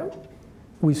 is that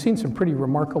we've seen some pretty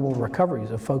remarkable recoveries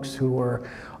of folks who were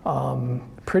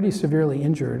pretty severely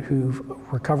injured, who've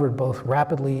recovered both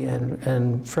rapidly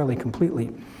and fairly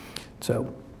completely.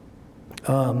 So,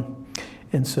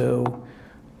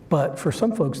 but for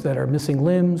some folks that are missing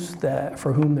limbs,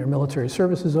 for whom their military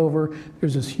service is over,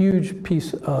 there's this huge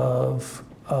piece of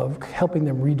helping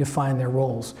them redefine their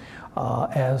roles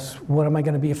as, what am I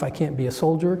going to be if I can't be a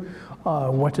soldier?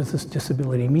 What does this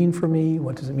disability mean for me?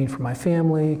 What does it mean for my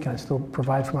family? Can I still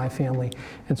provide for my family?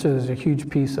 And so there's a huge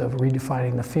piece of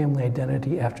redefining the family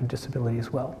identity after disability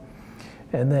as well.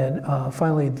 And then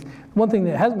finally, one thing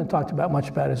that hasn't been talked about much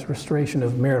about is restoration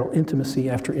of marital intimacy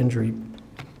after injury.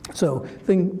 So the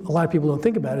thing a lot of people don't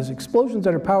think about is explosions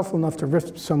that are powerful enough to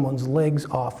rip someone's legs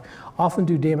off often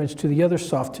do damage to the other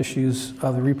soft tissues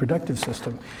of the reproductive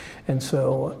system. And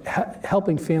so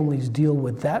helping families deal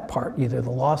with that part, either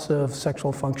the loss of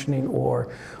sexual functioning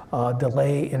or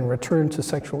delay in return to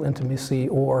sexual intimacy,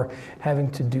 or having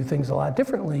to do things a lot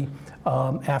differently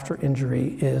after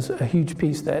injury, is a huge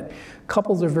piece that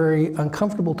couples are very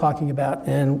uncomfortable talking about.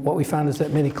 And what we found is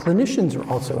that many clinicians are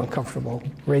also uncomfortable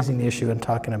raising the issue and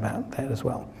talking about that as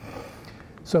well.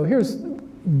 So here's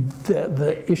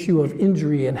the issue of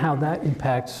injury and how that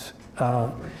impacts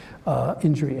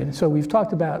injury. And so we've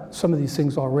talked about some of these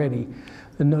things already.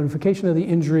 The notification of the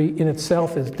injury in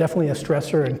itself is definitely a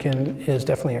stressor and is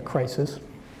definitely a crisis.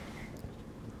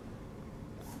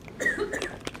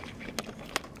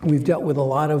 We've dealt with a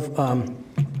lot of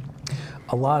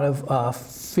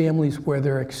families where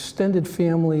their extended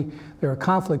family, there are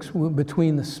conflicts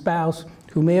between the spouse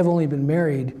who may have only been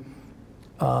married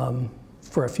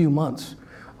for a few months.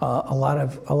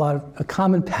 A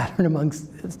common pattern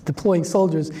amongst deploying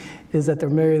soldiers is that they're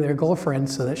marrying their girlfriend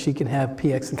so that she can have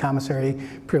PX and commissary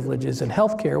privileges and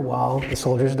health care while the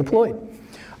soldier's deployed.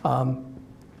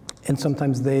 And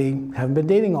sometimes they haven't been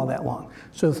dating all that long.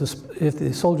 So if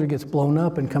the soldier gets blown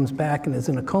up and comes back and is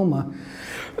in a coma,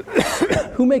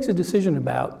 who makes a decision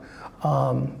about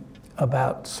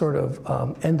sort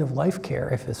of end-of-life care,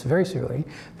 if it's very severely,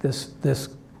 this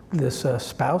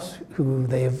spouse who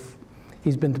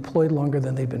he's been deployed longer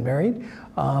than they've been married,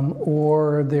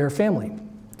 or their family?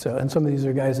 So, and some of these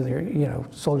are guys in their,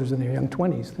 soldiers in their young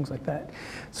 20s, things like that.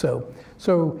 So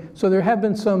there have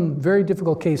been some very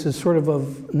difficult cases, sort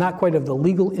of not quite of the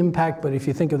legal impact, but if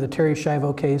you think of the Terry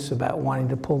Schiavo case about wanting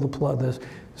to pull the plug, the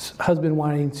husband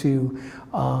wanting to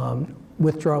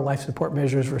withdraw life support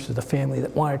measures versus the family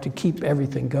that wanted to keep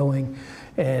everything going,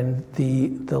 and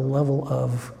the level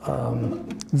of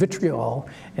vitriol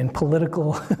and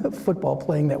political football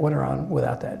playing that went around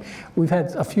without that. We've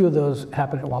had a few of those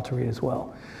happen at Walter Reed as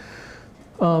well.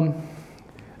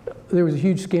 There was a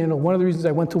huge scandal. One of the reasons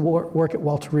I went to work at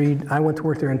Walter Reed, I went to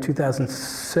work there in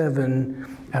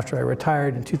 2007 after I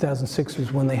retired. In 2006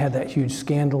 was when they had that huge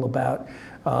scandal about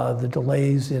the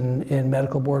delays in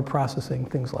medical board processing,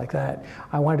 things like that.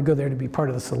 I wanted to go there to be part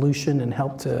of the solution and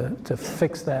help to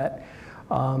fix that.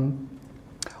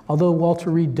 Although Walter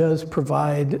Reed does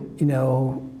provide,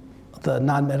 the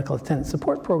non-medical attendant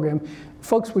support program,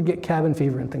 folks would get cabin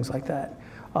fever and things like that.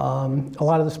 A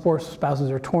lot of the spouses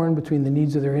are torn between the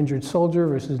needs of their injured soldier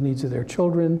versus needs of their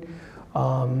children.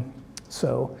 Family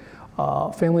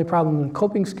problems and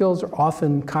coping skills are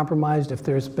often compromised if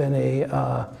there's been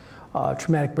a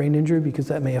traumatic brain injury, because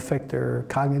that may affect their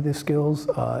cognitive skills,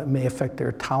 it may affect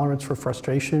their tolerance for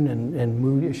frustration and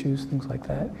mood issues, things like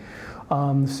that.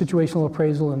 Situational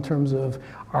appraisal in terms of,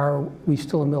 are we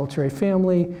still a military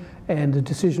family, and the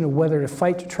decision of whether to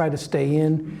fight to try to stay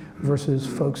in versus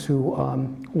folks who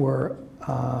were,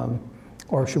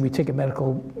 or should we take a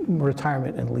medical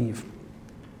retirement and leave.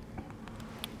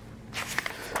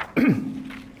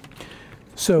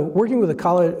 So working with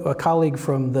a colleague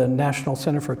from the National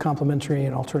Center for Complementary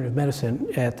and Alternative Medicine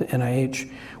at the NIH,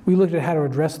 we looked at how to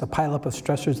address the pileup of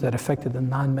stressors that affected the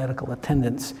non-medical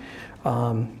attendants,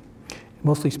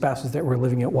 mostly spouses that were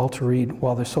living at Walter Reed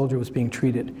while their soldier was being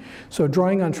treated. So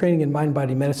drawing on training in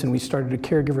mind-body medicine, we started a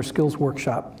caregiver skills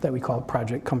workshop that we called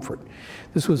Project Comfort.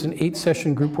 This was an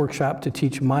 8-session group workshop to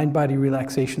teach mind-body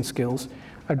relaxation skills,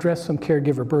 address some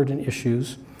caregiver burden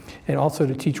issues, and also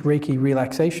to teach Reiki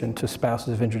relaxation to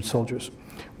spouses of injured soldiers.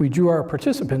 We drew our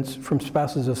participants from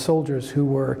spouses of soldiers who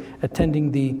were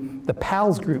attending the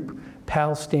PALS group.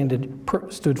 PALS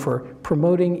stood for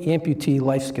Promoting Amputee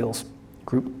Life Skills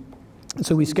group. And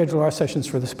so we scheduled our sessions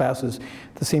for the spouses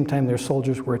at the same time their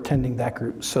soldiers were attending that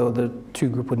group, so the two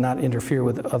groups would not interfere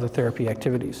with other therapy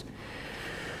activities.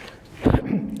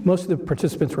 Most of the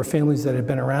participants were families that had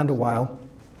been around a while.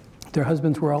 Their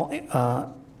husbands were all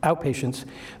outpatients.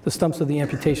 The stumps of the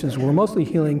amputations were mostly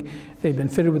healing. They'd been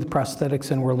fitted with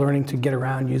prosthetics and were learning to get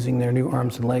around using their new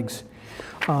arms and legs.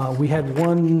 We had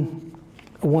one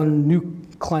new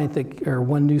client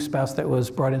one new spouse that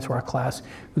was brought into our class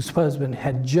whose husband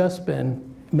had just been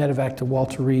medevaced to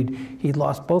Walter Reed. He'd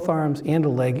lost both arms and a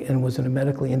leg and was in a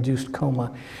medically induced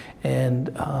coma. And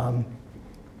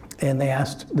they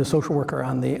asked, the social worker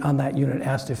on that unit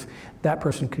asked if that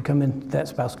person could come in, that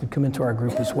spouse could come into our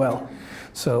group as well.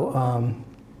 So,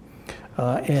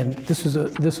 and this was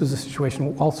a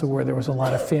situation also where there was a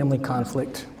lot of family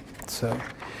conflict. So,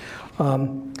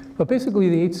 but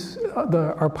basically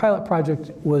our pilot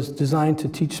project was designed to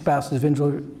teach spouses of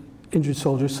injured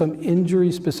soldiers some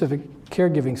injury-specific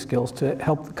caregiving skills to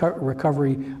help the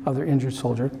recovery of their injured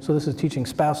soldier. So this is teaching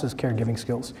spouses caregiving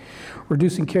skills.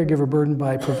 Reducing caregiver burden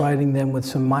by providing them with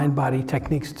some mind-body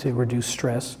techniques to reduce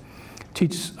stress.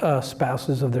 Teach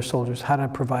spouses of their soldiers how to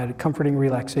provide a comforting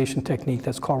relaxation technique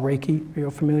that's called Reiki. Are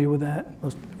you familiar with that?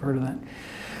 Most have heard of that.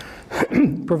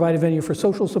 Provide a venue for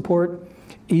social support,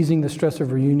 easing the stress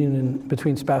of reunion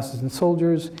between spouses and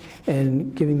soldiers,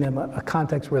 and giving them a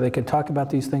context where they could talk about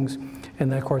these things.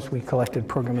 And then, of course, we collected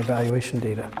program evaluation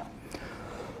data.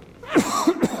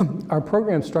 Our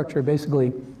program structure,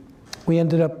 basically, we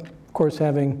ended up, of course,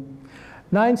 having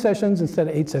 9 sessions instead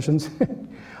of 8 sessions.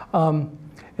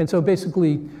 And so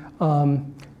basically,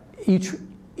 each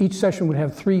session would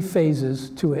have 3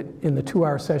 phases to it in the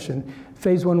 2-hour session.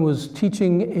 Phase 1 was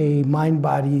teaching a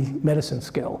mind-body medicine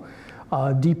skill.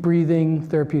 Deep breathing,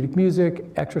 therapeutic music,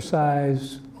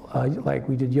 exercise, like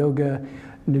we did yoga,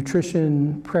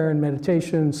 nutrition, prayer and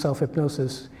meditation,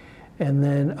 self-hypnosis, and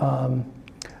then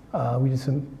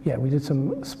we did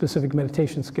some specific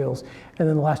meditation skills. And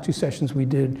then the last 2 sessions we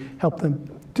did help them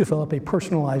develop a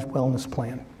personalized wellness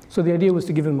plan. So the idea was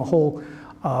to give them a whole,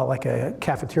 like a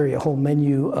cafeteria, a whole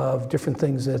menu of different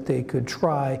things that they could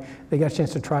try. They got a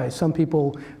chance to try. Some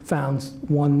people found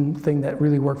one thing that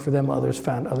really worked for them, others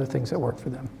found other things that worked for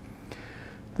them.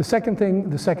 The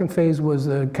second phase was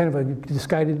a kind of a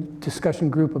guided discussion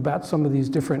group about some of these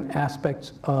different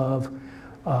aspects of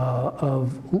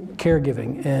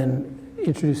caregiving and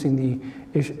introducing the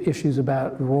issues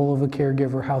about the role of a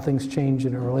caregiver, how things change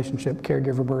in a relationship,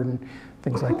 caregiver burden,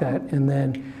 things like that. And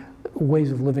then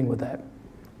ways of living with that.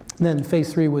 And then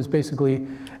phase 3 was basically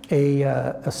a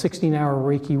 16-hour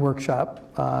Reiki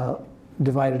workshop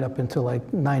divided up into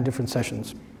like 9 different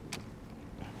sessions.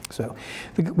 So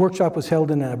the workshop was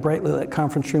held in a brightly lit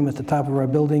conference room at the top of our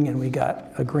building, and we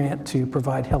got a grant to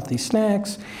provide healthy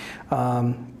snacks.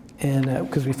 And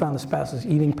because we found the spouses'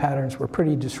 eating patterns were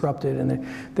pretty disrupted, and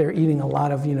they're eating a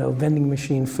lot of, vending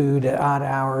machine food at odd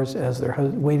hours as they're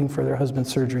waiting for their husband's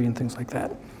surgery and things like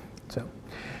that. So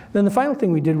then the final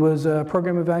thing we did was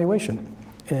program evaluation.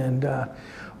 And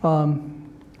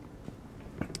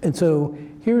so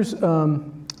here's,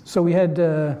 so we had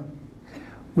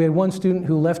one student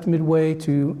who left midway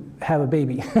to have a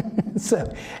baby.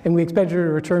 And we expected her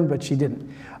to return, but she didn't.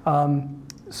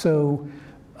 So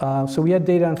we had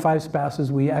data on 5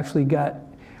 spouses. We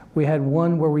had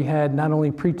one where we had not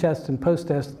only pre-test and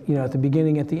post-test, at the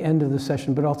beginning, at the end of the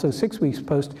session, but also 6 weeks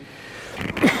post,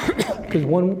 because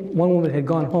one woman had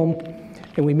gone home,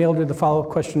 and we mailed her the follow-up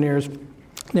questionnaires,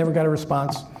 never got a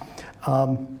response,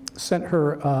 sent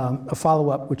her a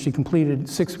follow-up, which she completed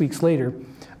 6 weeks later,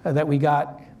 that we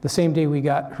got the same day we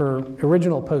got her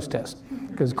original post-test.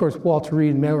 Because, of course, Walter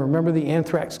Reed, remember the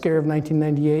anthrax scare of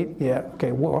 1998? Yeah,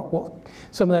 okay, well,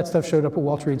 some of that stuff showed up at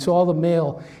Walter Reed. So all the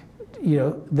mail,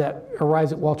 that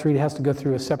arrives at Walter Reed has to go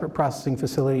through a separate processing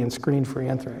facility and screen for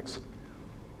anthrax.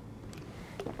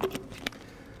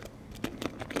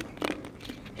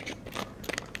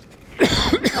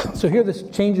 So here are the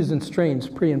changes in strains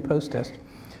pre and post-test.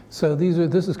 So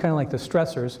this is kind of like the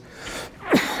stressors.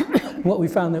 What we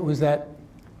found was that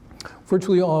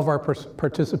virtually all of our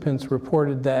participants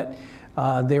reported that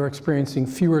they were experiencing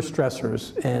fewer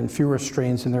stressors and fewer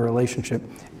strains in their relationship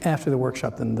after the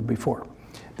workshop than the before.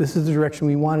 This is the direction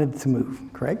we wanted to move,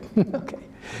 correct? Okay.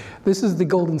 This is the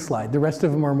golden slide. The rest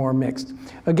of them are more mixed.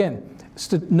 Again,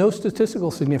 no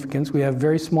statistical significance. We have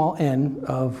very small n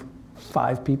of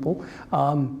 5 people.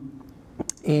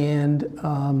 And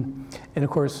of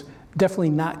course, definitely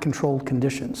not controlled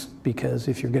conditions, because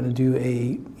if you're going to do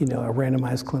a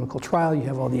randomized clinical trial, you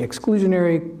have all the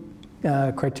exclusionary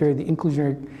criteria, the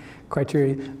inclusionary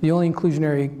criteria. The only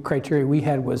inclusionary criteria we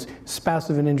had was spouse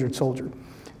of an injured soldier.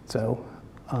 So,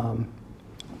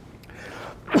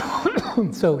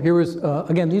 so here was,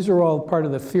 again, these are all part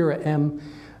of the FIRA-M,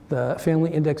 the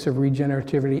Family Index of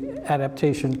Regenerativity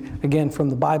Adaptation, again, from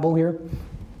the Bible here,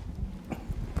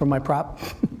 from my prop.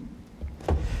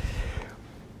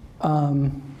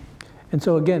 And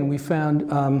so again, we found,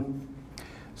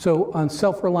 so on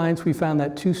self-reliance, we found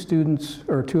that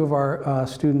 2 of our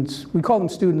students, we call them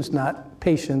students, not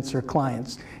patients or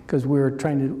clients, because we were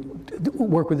trying to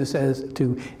work with this as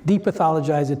to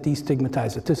depathologize it,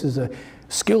 destigmatize it. This is a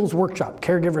skills workshop,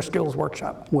 caregiver skills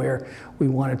workshop, where we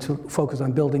wanted to focus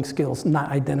on building skills, not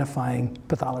identifying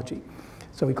pathology.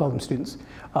 So we call them students.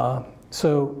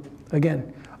 So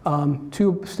again,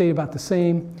 2 stayed about the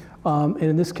same. And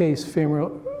in this case,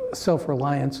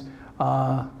 self-reliance,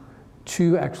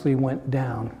 2 actually went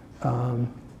down.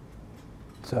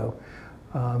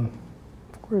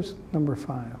 Where's number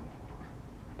 5?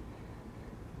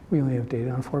 We only have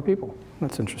data on 4 people.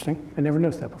 That's interesting. I never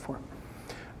noticed that before.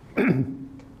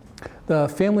 The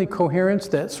family coherence,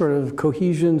 that sort of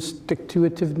cohesion,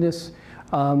 stick-to-itiveness,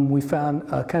 we found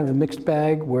kind of a mixed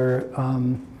bag where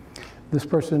this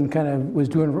person kind of was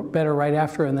doing better right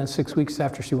after, and then 6 weeks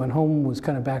after she went home was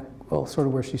kind of back, well, sort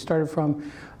of where she started from.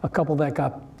 A couple that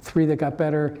got, 3 that got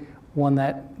better, 1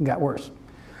 that got worse.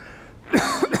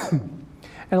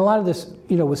 And a lot of this,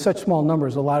 with such small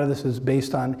numbers, a lot of this is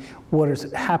based on what is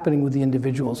happening with the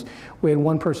individuals. We had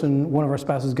one of our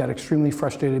spouses got extremely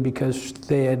frustrated because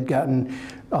they had gotten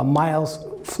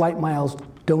flight miles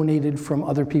donated from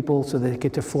other people so they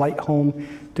get to flight home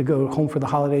to go home for the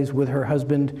holidays with her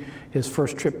husband, his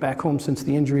first trip back home since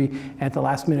the injury. At the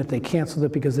last minute, they canceled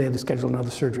it because they had to schedule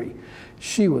another surgery.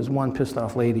 She was one pissed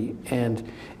off lady,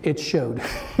 and it showed.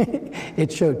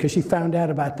 It showed, because she found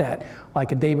out about that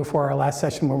like a day before our last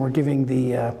session when we're giving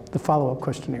the follow-up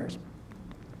questionnaires.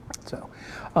 So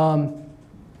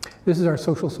this is our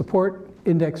social support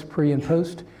index pre and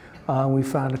post. We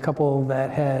found a couple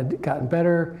that had gotten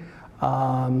better,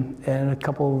 and a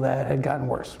couple that had gotten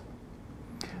worse.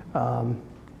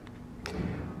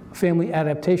 Family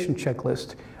adaptation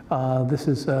checklist. This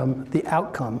is the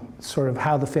outcome, sort of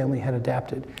how the family had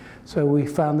adapted. So we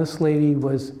found this lady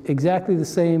was exactly the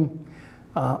same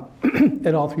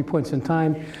at all 3 points in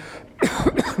time.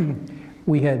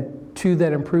 We had 2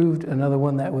 that improved, another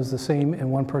one that was the same,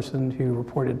 and 1 person who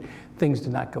reported things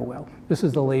did not go well. This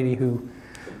is the lady who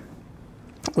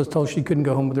was told she couldn't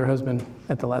go home with her husband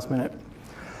at the last minute.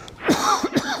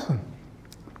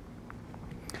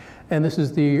 and this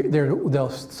is their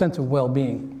sense of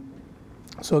well-being.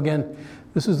 So again,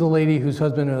 this is the lady whose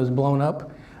husband was blown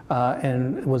up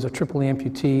and was a triple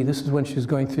amputee. This is when she was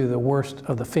going through the worst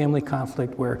of the family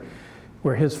conflict where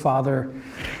his father,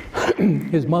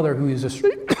 his mother, who he's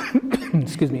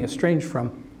estranged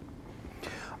from,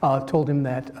 told him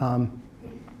that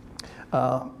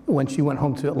when she went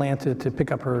home to Atlanta to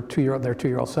pick up their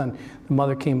two-year-old son, the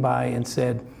mother came by and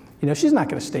said, you know, she's not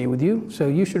going to stay with you, so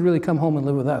you should really come home and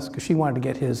live with us, because she wanted to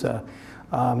get his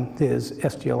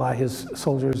SGLI, his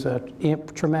soldier's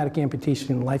traumatic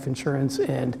amputation life insurance,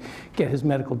 and get his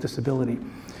medical disability.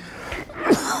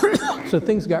 So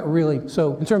things got really,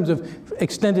 so in terms of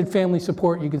extended family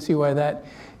support, you can see why that,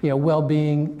 you know,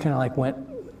 well-being kind of like went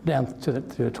down to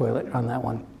the toilet on that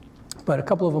one. But a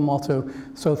couple of them also,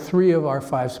 so 3 of our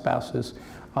 5 spouses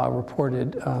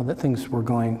reported that things were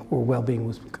going, or well-being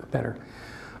was better.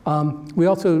 We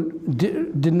also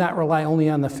did not rely only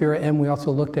on the FIRA-M. We also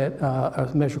looked at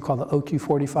a measure called the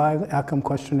OQ45 outcome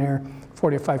questionnaire,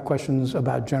 45 questions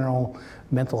about general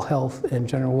mental health and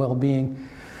general well-being.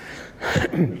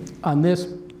 On this,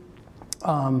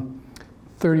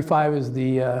 35 is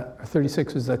the,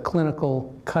 36 is the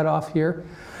clinical cutoff here.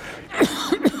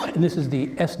 And this is the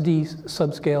SD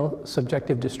subscale,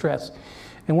 subjective distress.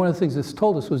 And one of the things this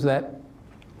told us was that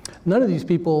none of these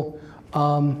people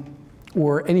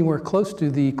were anywhere close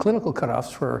to the clinical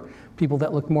cutoffs for people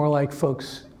that look more like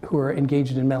folks who are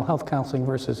engaged in mental health counseling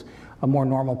versus a more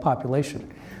normal population.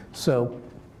 So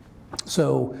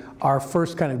our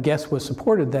first kind of guess was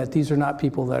supported that these are not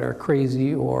people that are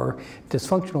crazy or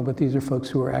dysfunctional, but these are folks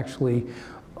who are actually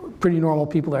pretty normal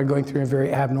people that are going through a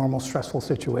very abnormal, stressful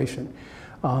situation.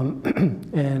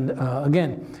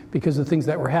 Again, because of things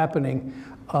that were happening,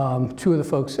 2 of the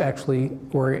folks actually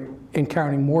were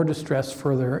encountering more distress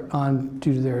further on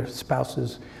due to their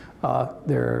spouses,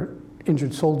 their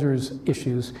injured soldiers'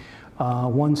 issues.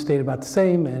 1 stayed about the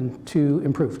same and 2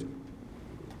 improved.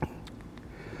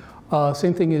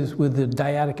 Same thing is with the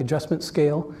dyadic adjustment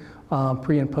scale,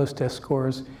 pre and post-test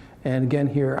scores. And again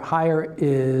here, higher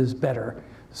is better.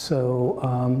 So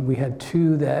we had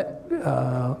 2 that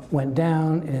went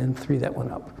down and 3 that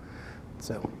went up.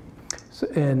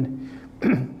 And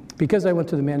because I went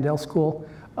to the Mandel School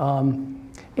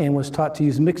and was taught to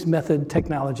use mixed method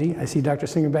technology, I see Dr.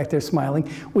 Singer back there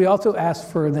smiling, we also asked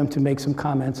for them to make some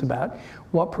comments about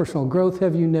what personal growth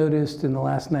have you noticed in the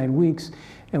last 9 weeks,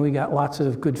 and we got lots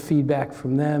of good feedback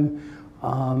from them.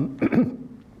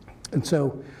 And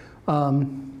so,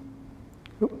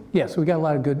 yeah, so we got a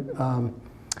lot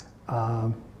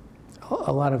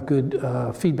of good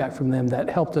feedback from them that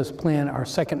helped us plan our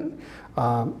second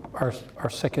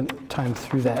second time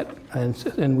through that,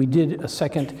 and we did a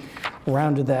second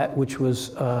round of that, which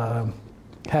was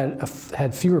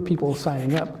had fewer people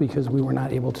signing up because we were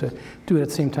not able to do it at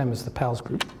the same time as the PALS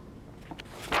group.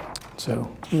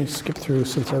 So let me skip through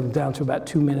since I'm down to about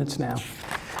 2 minutes now.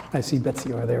 I see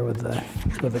Betsy over there with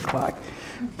the clock.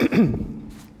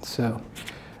 So.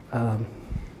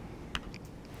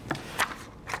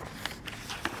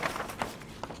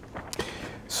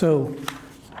 So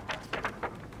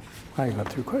I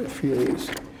got through quite a few of these.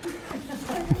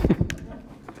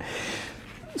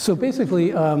 So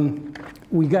basically,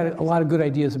 we got a lot of good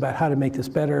ideas about how to make this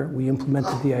better. We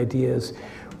implemented the ideas.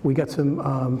 We got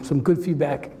some good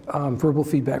feedback, verbal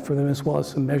feedback from them, as well as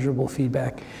some measurable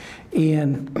feedback.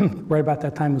 And right about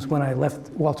that time was when I left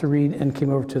Walter Reed and came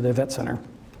over to the vet center.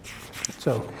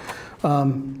 So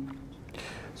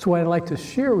what I'd like to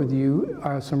share with you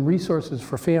are some resources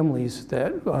for families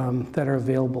that, that are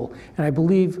available. And I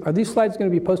believe, are these slides going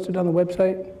to be posted on the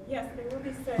website? Yes, they will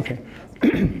be set. Okay.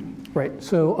 Right.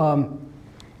 So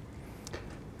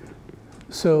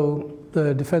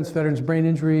the Defense Veterans Brain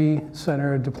Injury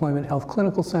Center, Deployment Health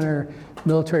Clinical Center,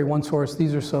 Military OneSource,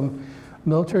 these are some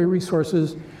military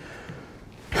resources.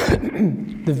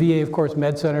 The VA, of course,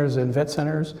 med centers and vet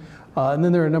centers. And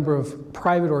then there are a number of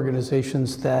private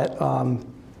organizations that,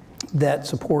 that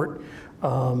support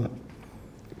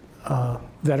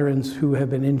veterans who have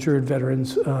been injured,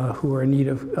 veterans who are in need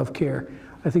of care.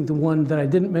 I think the one that I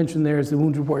didn't mention there is the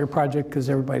Wounded Warrior Project, because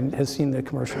everybody has seen the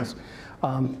commercials.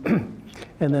 And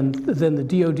then the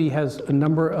DoD has a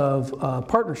number of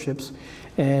partnerships.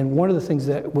 And one of the things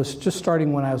that was just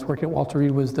starting when I was working at Walter Reed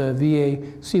was the VA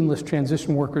seamless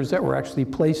transition workers that were actually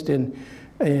placed in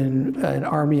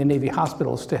Army and Navy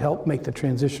hospitals to help make the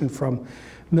transition from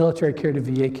military care to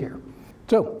VA care.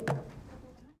 So.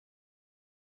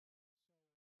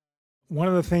 One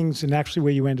of the things, and actually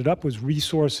where you ended up, was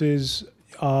resources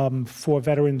for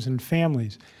veterans and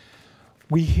families.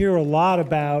 We hear a lot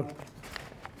about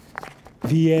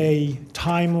VA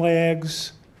time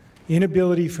lags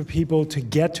inability for people to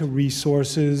get to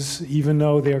resources, even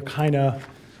though they're kind of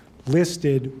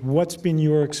listed. What's been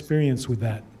your experience with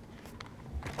that?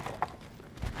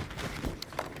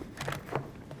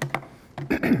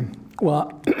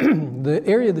 Well, the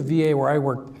area of the VA where I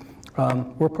work,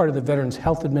 we're part of the Veterans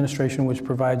Health Administration, which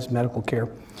provides medical care.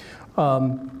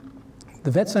 The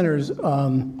vet centers,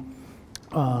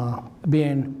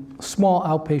 being small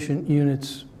outpatient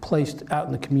units placed out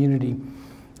in the community,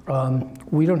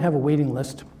 we don't have a waiting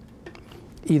list,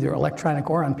 either electronic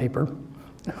or on paper.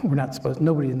 We're not supposed,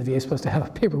 nobody in the VA is supposed to have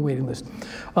a paper waiting list.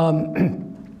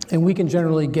 And we can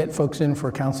generally get folks in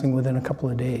for counseling within a couple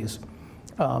of days.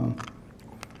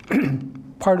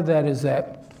 Part of that is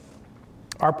that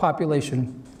our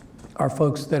population are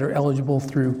folks that are eligible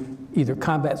through either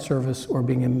combat service or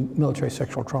being a military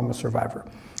sexual trauma survivor.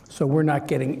 So we're not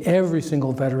getting every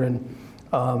single veteran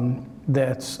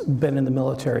that's been in the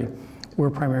military. We're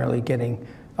primarily getting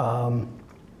combat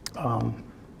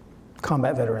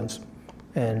veterans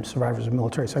and survivors of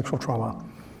military sexual trauma.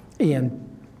 And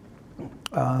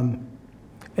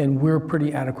we're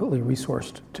pretty adequately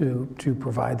resourced to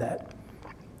provide that.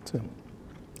 So,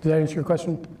 does that answer your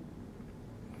question?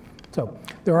 So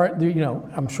there are, you know,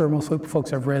 I'm sure most folks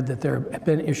have read that there have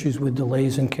been issues with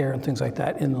delays in care and things like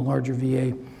that in the larger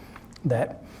VA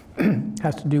that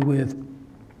has to do with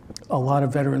a lot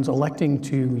of veterans electing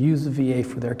to use the VA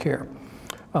for their care.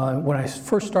 When I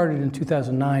first started in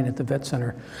 2009 at the Vet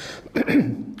Center,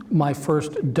 my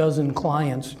first dozen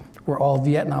clients were all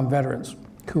Vietnam veterans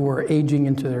who were aging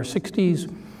into their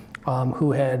 60s,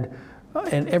 who had,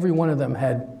 and every one of them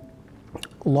had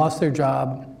lost their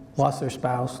job, lost their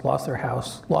spouse, lost their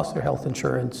house, lost their health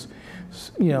insurance.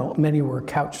 You know, many were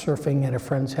couch surfing at a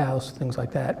friend's house, things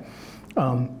like that.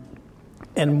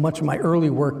 And much of my early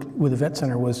work with the Vet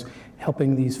Center was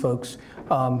helping these folks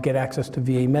get access to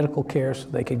VA medical care so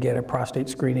they could get a prostate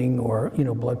screening or, you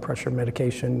know, blood pressure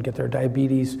medication, get their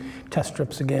diabetes test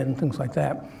strips again, things like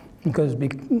that.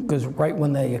 Because right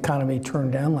when the economy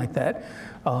turned down like that,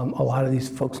 a lot of these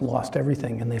folks lost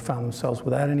everything and they found themselves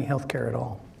without any health care at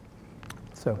all.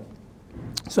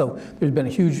 So there's been a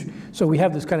huge, so we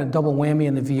have this kind of double whammy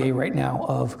in the VA right now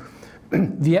of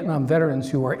Vietnam veterans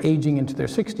who are aging into their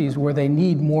 60s where they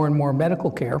need more and more medical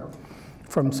care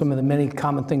from some of the many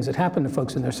common things that happen to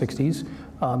folks in their 60s,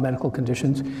 medical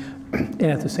conditions. And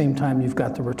at the same time, you've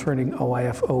got the returning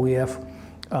OIF,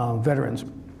 OEF veterans.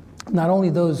 Not only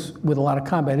those with a lot of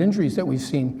combat injuries that we've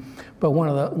seen, but one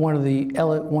of the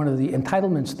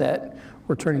entitlements that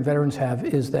returning veterans have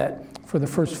is that for the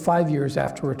first 5 years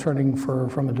after returning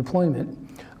from a deployment,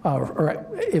 or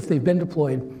if they've been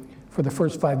deployed, for the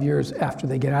first 5 years after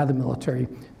they get out of the military,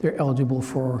 they're eligible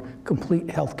for complete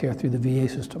health care through the VA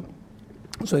system.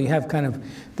 So you have kind of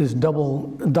this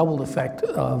doubled effect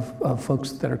of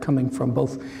folks that are coming from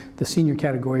both the senior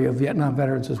category of Vietnam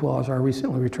veterans as well as our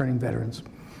recently returning veterans.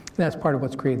 And that's part of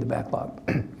what's created the backlog.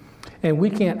 And we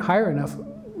can't hire enough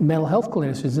mental health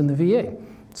clinicians in the VA.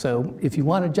 So if you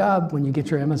want a job when you get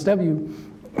your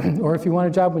MSW, or if you want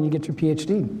a job when you get your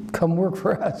PhD, come work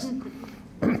for us.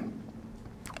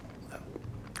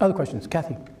 Other questions?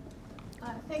 Kathy.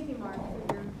 Thank you, Mark,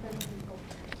 for your presentation.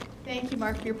 Thank you,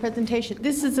 Mark, for your presentation.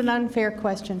 This is an unfair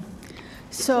question.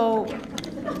 So,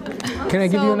 can I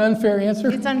give you an unfair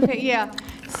answer? It's unfair, yeah.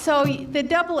 So the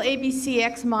double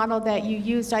ABCX model that you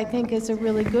used, I think, is a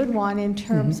really good one in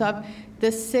terms of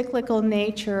the cyclical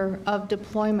nature of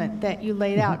deployment that you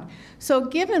laid out. So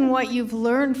given what you've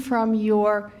learned from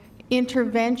your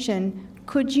intervention,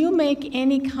 could you make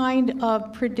any kind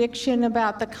of prediction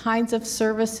about the kinds of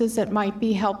services that might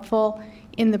be helpful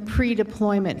in the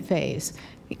pre-deployment phase?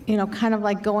 You know, kind of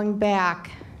like going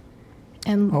back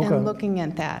and looking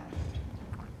at that.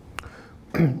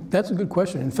 That's a good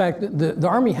question. In fact, the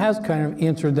Army has kind of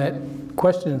answered that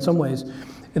question in some ways,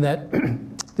 in that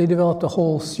they developed a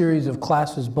whole series of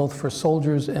classes both for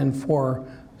soldiers and for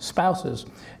spouses,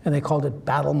 and they called it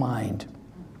Battle Mind.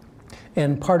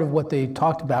 And part of what they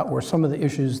talked about were some of the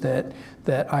issues that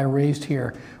I raised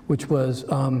here, which was,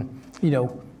 you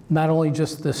know, not only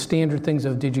just the standard things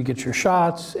of did you get your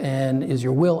shots, and is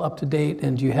your will up to date,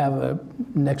 and do you have a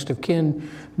next of kin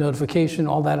notification,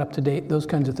 all that up to date, those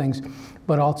kinds of things,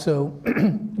 but also,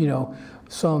 you know,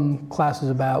 some classes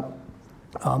about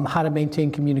how to maintain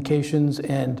communications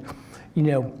and, you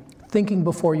know, thinking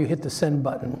before you hit the send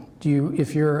button. Do you,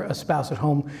 if you're a spouse at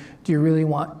home, do you really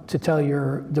want to tell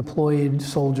your deployed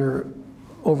soldier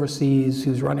overseas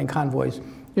who's running convoys,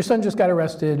 your son just got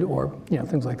arrested, or, you know,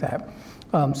 things like that.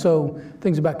 So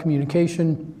things about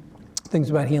communication, things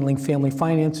about handling family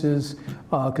finances,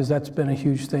 because that's been a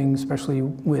huge thing, especially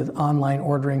with online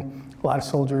ordering. A lot of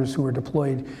soldiers who are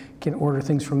deployed can order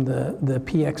things from the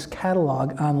PX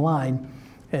catalog online.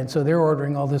 And so they're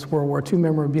ordering all this World War II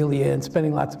memorabilia and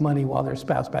spending lots of money while their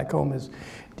spouse back home is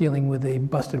dealing with a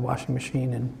busted washing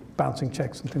machine and bouncing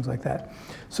checks and things like that.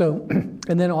 So,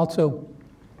 and then also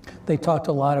they talked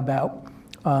a lot about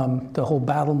the whole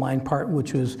battle mind part,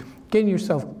 which was getting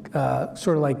yourself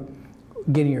sort of like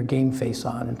getting your game face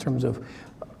on in terms of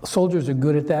soldiers are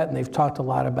good at that, and they've talked a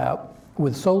lot about,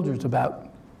 with soldiers, about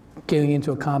getting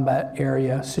into a combat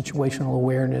area, situational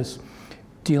awareness,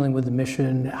 dealing with the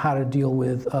mission, how to deal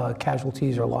with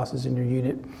casualties or losses in your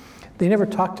unit. They never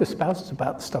talk to spouses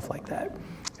about stuff like that.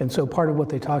 And so part of what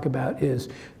they talk about is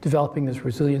developing this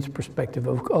resilience perspective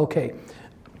of, okay,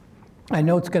 I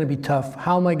know it's going to be tough.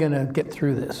 How am I going to get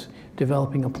through this?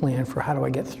 Developing a plan for how do I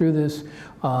get through this?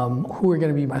 Who are going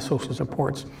to be my social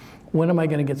supports? When am I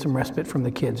going to get some respite from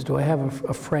the kids? Do I have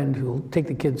a friend who will take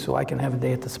the kids so I can have a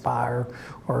day at the spa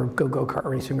or go kart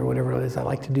racing or whatever it is I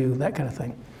like to do, that kind of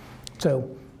thing. So,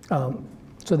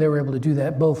 so they were able to do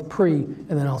that both pre and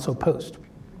then also post.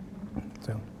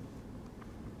 So.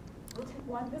 We'll take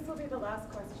one. This will be the last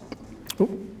question.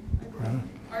 Ooh.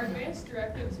 Are advanced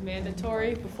directives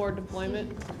mandatory before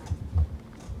deployment?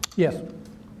 Yes.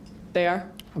 They are?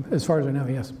 As far as I know,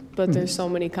 yes. But there's so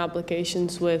many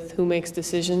complications with who makes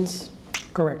decisions?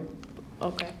 Correct.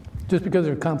 Okay. Just because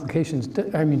there are complications,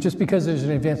 I mean, just because there's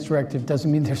an advanced directive doesn't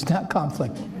mean there's not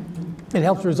conflict. It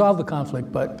helps resolve the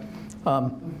conflict, but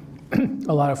a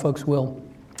lot of folks will.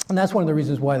 And that's one of the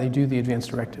reasons why they do the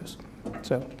advanced directives.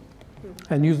 So,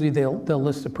 and usually they'll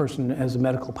list a person as a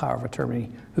medical power of attorney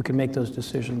who can make those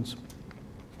decisions.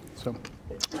 So,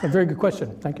 a very good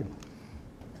question. Thank you.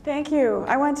 Thank you.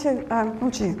 I want to, oh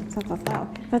gee, that's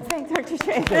loud. Let's thank Dr.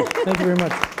 Chapin. Yes, thank you very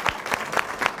much.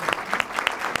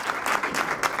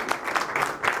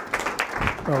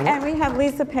 And we have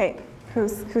Lisa Pape,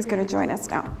 who's going to join us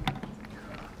now.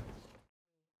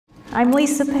 I'm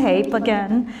Lisa Pape,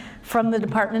 again, from the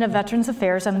Department of Veterans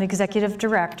Affairs. I'm the Executive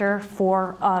Director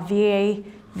for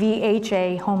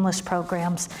VHA homeless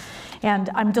programs.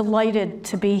 And I'm delighted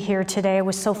to be here today. I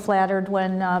was so flattered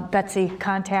when Betsy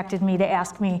contacted me to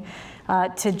ask me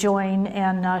to join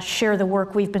and share the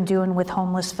work we've been doing with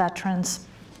homeless veterans.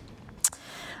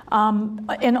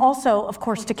 And also, of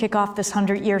course, to kick off this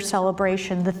 100-year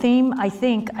celebration. The theme, I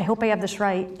hope I have this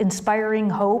right,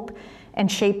 inspiring hope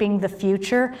and shaping the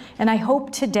future. And I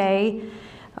hope today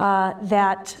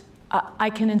that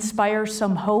I can inspire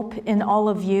some hope in all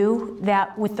of you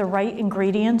that with the right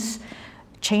ingredients,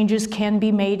 changes can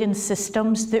be made in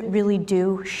systems that really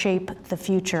do shape the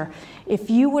future. If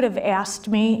you would have asked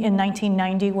me in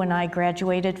 1990 when I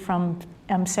graduated from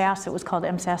MSAS, it was called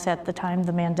MSAS at the time,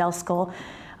 the Mandel School,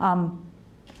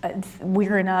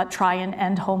 we're gonna try and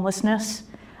end homelessness,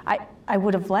 I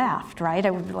would have laughed, right?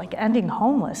 I would be like, ending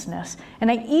homelessness.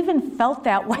 And I even felt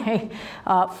that way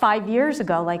 5 years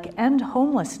ago, like end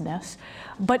homelessness.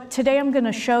 But today I'm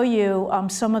gonna show you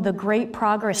some of the great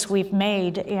progress we've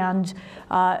made and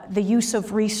the use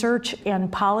of research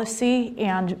and policy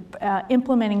and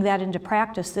implementing that into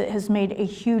practice that has made a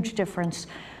huge difference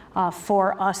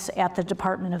for us at the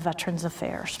Department of Veterans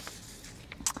Affairs.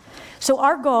 So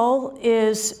our goal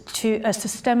is a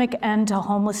systemic end to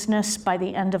homelessness by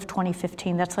the end of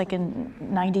 2015. That's like in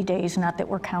 90 days, not that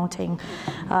we're counting,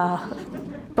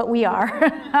 but we are.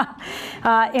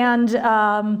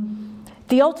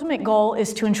 The ultimate goal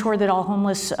is to ensure that all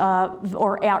homeless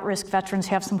or at-risk veterans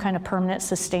have some kind of permanent,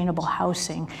 sustainable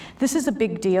housing. This is a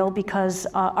big deal because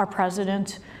our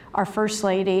president, our First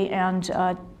Lady, and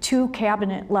two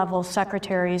cabinet-level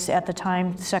secretaries at the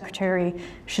time, Secretary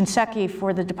Shinseki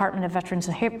for the Department of Veterans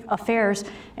Affairs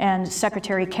and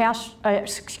Secretary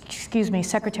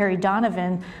Secretary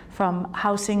Donovan from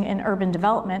Housing and Urban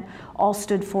Development, all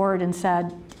stood forward and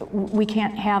said, we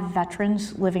can't have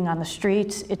veterans living on the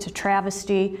streets. It's a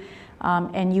travesty,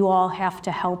 and you all have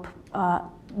to help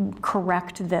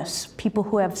correct this. People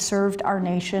who have served our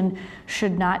nation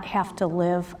should not have to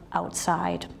live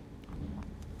outside.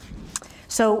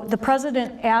 So the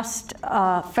president asked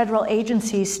federal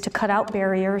agencies to cut out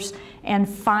barriers and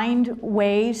find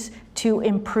ways to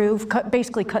improve,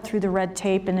 basically cut through the red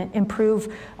tape and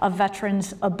improve a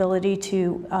veteran's ability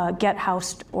to get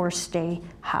housed or stay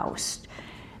housed.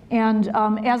 And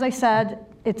as I said,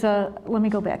 it's let me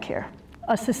go back here,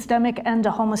 a systemic end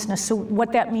to homelessness. So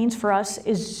what that means for us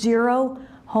is 0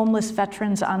 homeless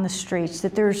veterans on the streets,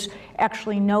 that there's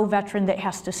actually no veteran that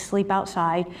has to sleep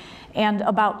outside, and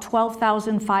about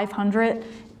 12,500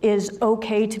 is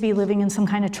okay to be living in some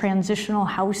kind of transitional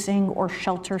housing or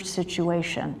shelter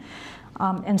situation.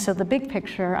 And so the big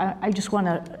picture, I just want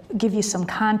to give you some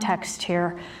context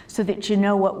here so that you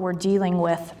know what we're dealing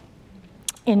with.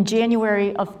 In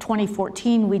January of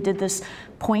 2014, we did this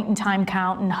point-in-time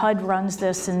count, and HUD runs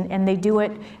this, and they do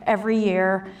it every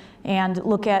year, and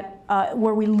look at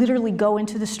where we literally go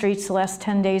into the streets the last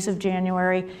 10 days of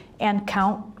January and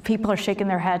count, people are shaking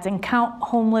their heads, and count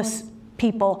homeless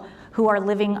people who are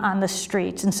living on the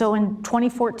streets. And so in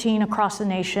 2014, across the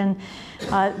nation,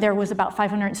 there was about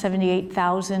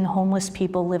 578,000 homeless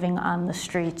people living on the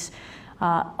streets.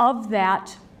 Of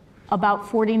that, about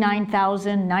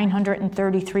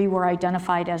 49,933 were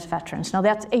identified as veterans. Now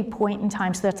that's a point in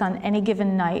time, so that's on any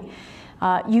given night.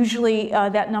 Usually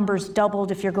that number's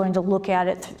doubled if you're going to look at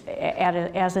it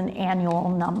as an annual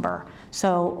number.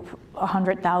 So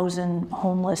 100,000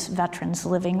 homeless veterans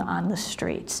living on the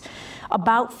streets.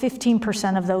 About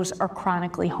 15% of those are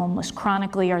chronically homeless.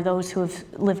 Chronically are those who have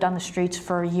lived on the streets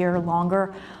for a year or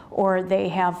longer, or they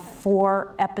have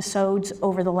 4 episodes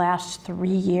over the last 3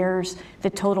 years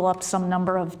that total up some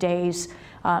number of days,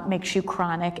 makes you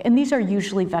chronic. And these are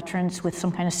usually veterans with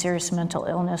some kind of serious mental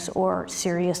illness or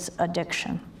serious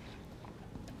addiction.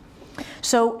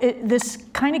 So this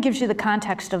kind of gives you the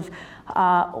context of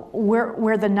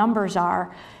where the numbers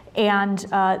are. And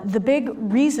the big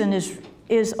reason is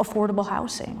affordable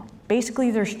housing.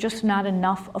 Basically, there's just not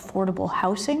enough affordable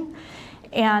housing.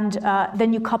 And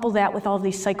then you couple that with all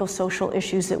these psychosocial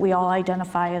issues that we all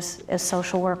identify as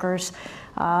social workers,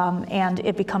 and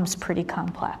it becomes pretty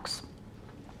complex.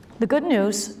 The good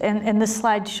news, and this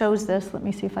slide shows this, let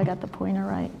me see if I got the pointer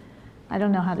right. I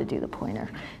don't know how to do the pointer.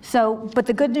 But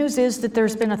the good news is that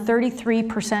there's been a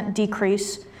 33%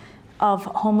 decrease of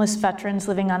homeless veterans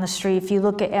living on the street. If you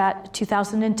look at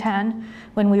 2010,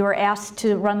 when we were asked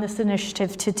to run this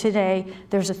initiative, to today,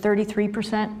 there's a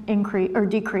 33% increase or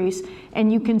decrease.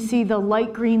 And you can see the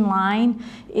light green line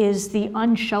is the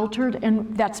unsheltered,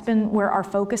 and that's been where our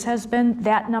focus has been.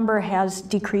 That number has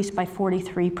decreased by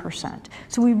 43%.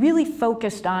 So we really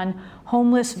focused on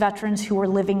homeless veterans who were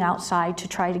living outside to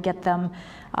try to get them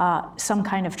some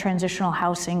kind of transitional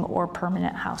housing or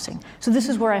permanent housing. So this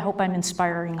is where I hope I'm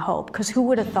inspiring hope, because who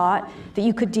would have thought that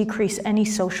you could decrease any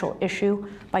social issue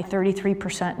by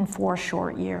 33% in 4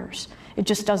 short years? It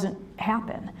just doesn't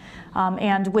happen.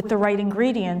 And with the right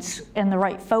ingredients and the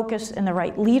right focus and the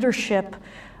right leadership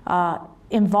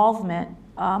involvement,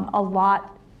 a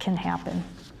lot can happen.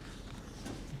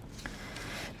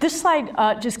 This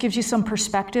slide just gives you some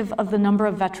perspective of the number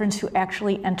of veterans who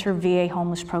actually enter VA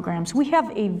homeless programs. We have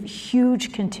a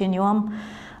huge continuum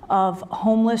of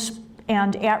homeless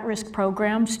and at-risk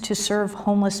programs to serve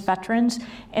homeless veterans,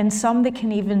 and some that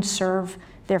can even serve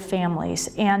their families.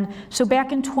 And so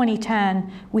back in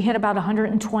 2010, we had about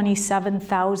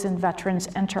 127,000 veterans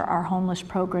enter our homeless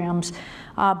programs.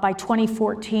 By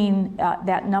 2014,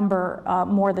 that number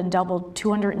more than doubled.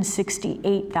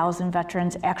 268,000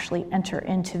 veterans actually enter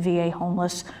into VA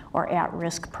homeless or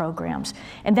at-risk programs.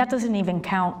 And that doesn't even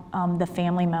count the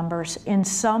family members. In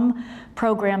some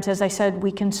programs, as I said,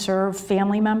 we can serve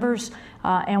family members,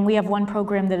 and we have one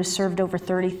program that has served over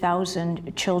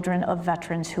 30,000 children of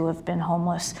veterans who have been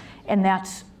homeless. And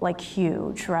that's like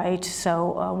huge, right?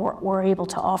 So we're able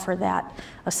to offer that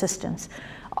assistance.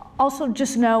 Also,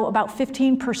 just know about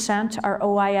 15% are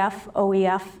OIF,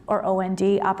 OEF, or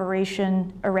OND,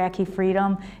 Operation Iraqi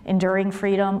Freedom, Enduring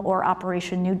Freedom, or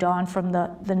Operation New Dawn from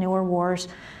the newer wars.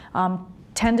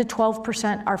 10 to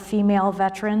 12% are female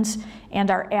veterans, and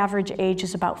our average age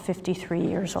is about 53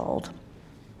 years old.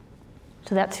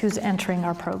 So that's who's entering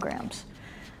our programs.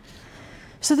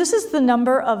 So this is the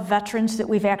number of veterans that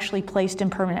we've actually placed in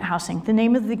permanent housing. The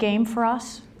name of the game for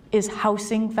us is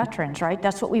housing veterans, right?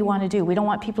 That's what we want to do. We don't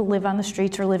want people to live on the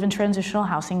streets or live in transitional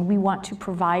housing. We want to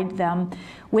provide them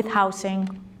with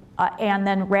housing and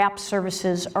then wrap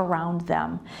services around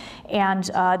them. And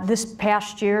this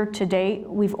past year to date,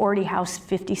 we've already housed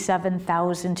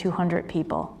 57,200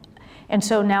 people. And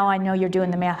so now I know you're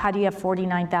doing the math. How do you have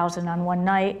 49,000 on one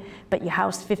night, but you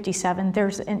house 57?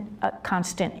 There's a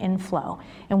constant inflow.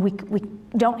 And we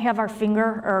don't have our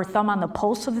finger or thumb on the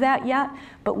pulse of that yet,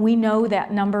 but we know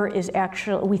that number is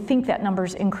actually, we think that number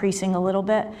is increasing a little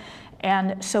bit.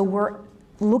 And so we're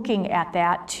looking at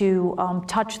that to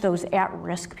touch those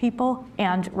at-risk people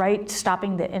and, right,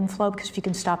 stopping the inflow, because if you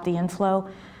can stop the inflow,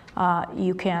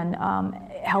 you can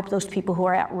help those people who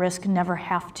are at risk never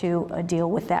have to deal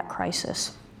with that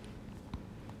crisis.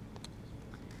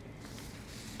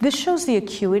 This shows the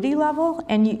acuity level,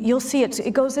 and you'll see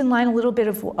it goes in line a little bit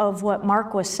of what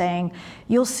Mark was saying.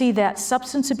 You'll see that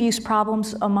substance abuse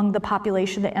problems among the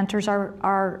population that enters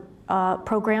our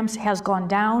programs has gone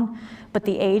down, but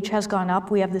the age has gone up.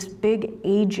 We have this big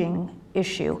aging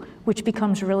issue, which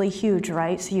becomes really huge,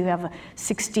 right? So you have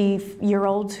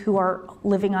 60-year-olds who are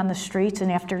living on the streets,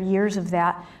 and after years of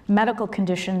that, medical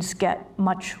conditions get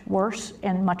much worse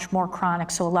and much more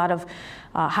chronic. So a lot of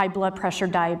high blood pressure,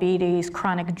 diabetes,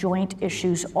 chronic joint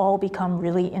issues all become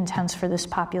really intense for this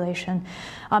population.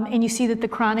 And you see that the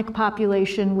chronic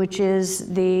population, which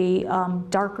is the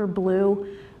darker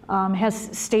blue,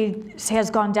 has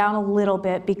gone down a little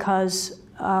bit because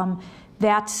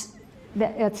that's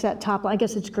that top, I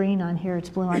guess it's green on here, it's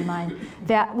blue on mine,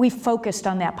 that we focused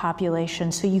on that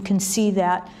population. So you can see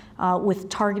that with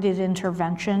targeted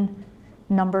intervention,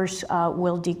 numbers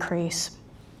will decrease.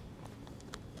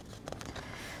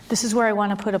 This is where I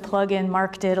want to put a plug in.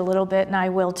 Mark did a little bit, and I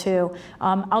will too.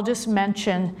 I'll just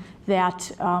mention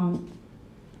that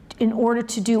in order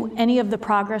to do any of the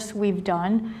progress we've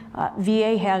done,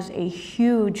 VA has a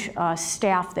huge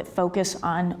staff that focus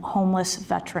on homeless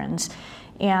veterans.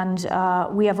 And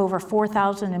we have over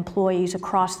 4,000 employees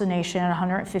across the nation at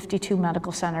 152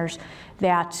 medical centers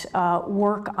that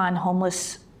work on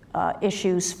homeless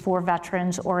issues for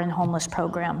veterans or in homeless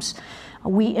programs.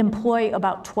 We employ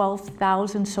about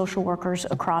 12,000 social workers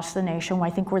across the nation. I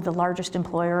think we're the largest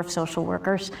employer of social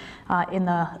workers in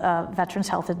the Veterans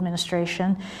Health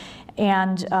Administration.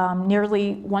 And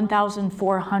nearly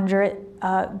 1,400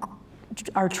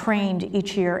 are trained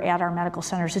each year at our medical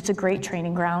centers. It's a great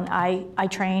training ground. I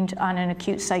trained on an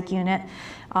acute psych unit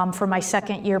for my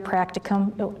second year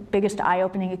practicum, biggest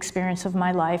eye-opening experience of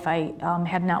my life. I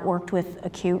had not worked with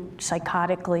acute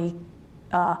psychotically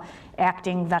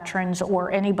acting veterans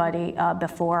or anybody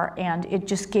before, and it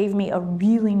just gave me a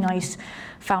really nice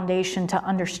foundation to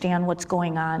understand what's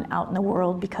going on out in the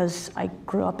world, because I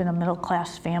grew up in a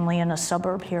middle-class family in a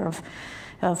suburb here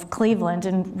of Cleveland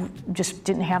and just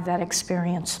didn't have that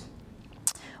experience.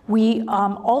 We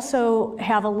also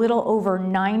have a little over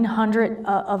 900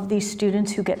 of these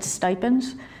students who get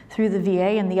stipends through the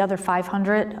VA, and the other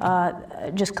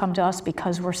 500 just come to us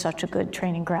because we're such a good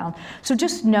training ground. So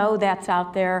just know that's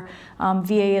out there.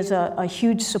 VA is a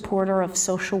huge supporter of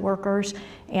social workers,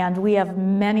 and we have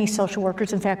many social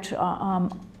workers. In fact,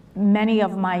 many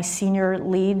of my senior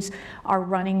leads are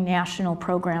running national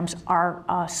programs, are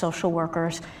social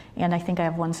workers, and I think I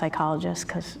have one psychologist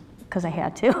because I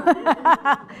had to.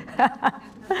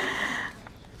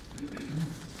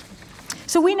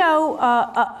 So we know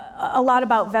a lot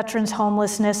about veterans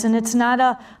homelessness, and it's not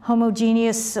a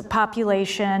homogeneous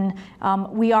population.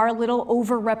 We are a little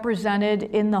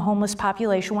overrepresented in the homeless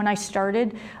population. When I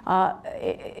started,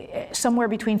 somewhere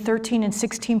between 13 and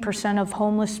 16% of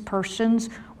homeless persons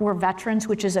were veterans,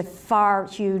 which is a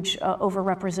huge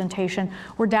overrepresentation.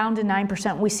 We're down to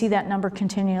 9%. We see that number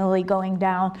continually going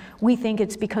down. We think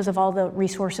it's because of all the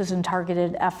resources and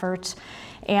targeted efforts.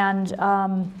 And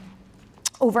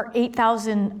over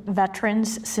 8,000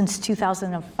 veterans since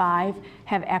 2005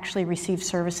 have actually received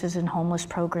services in homeless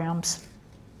programs.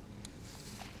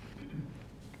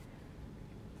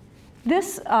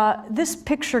 This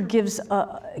picture gives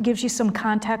you some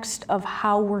context of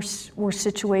how we're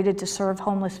situated to serve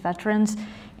homeless veterans.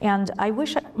 And I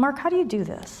wish, Mark, how do you do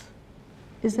this?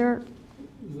 Is there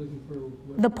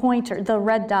the pointer, the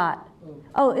red dot?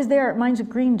 Oh, is there? Mine's a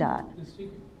green dot.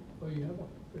 Oh, you have one.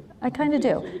 I kind of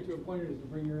do. To a pointer is to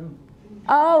bring your own.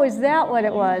 Oh, is that what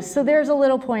it was? So there's a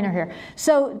little pointer here.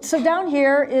 So down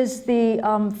here is the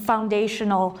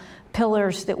foundational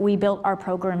pillars that we built our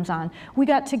programs on. We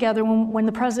got together when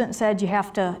the president said you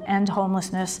have to end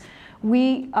homelessness.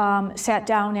 We sat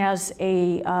down as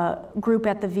a group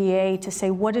at the VA to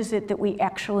say, what is it that we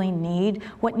actually need?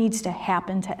 What needs to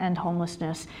happen to end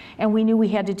homelessness? And we knew we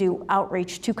had to do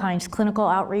outreach, two kinds, clinical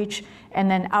outreach and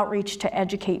then outreach to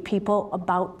educate people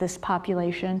about this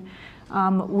population.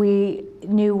 We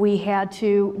knew we had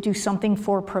to do something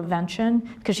for prevention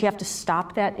because you have to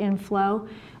stop that inflow.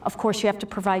 Of course, you have to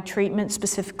provide treatment,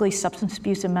 specifically substance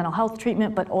abuse and mental health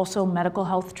treatment, but also medical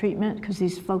health treatment because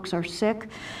these folks are sick.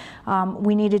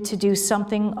 We needed to do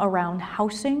something around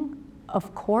housing,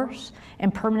 of course,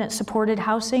 and permanent supported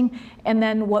housing. And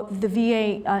then what the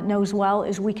VA knows well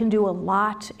is we can do a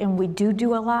lot, and we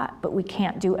do a lot, but we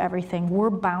can't do everything. We're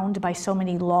bound by so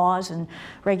many laws and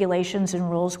regulations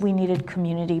and rules. We needed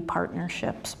community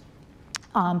partnerships.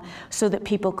 So that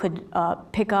people could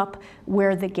pick up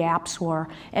where the gaps were.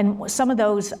 And some of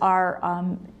those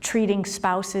are treating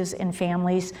spouses and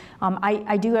families.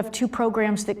 I do have two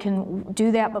programs that can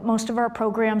do that, but most of our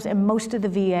programs and most of the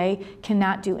VA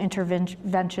cannot do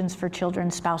interventions for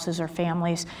children, spouses, or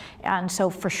families. And so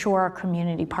for sure, our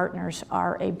community partners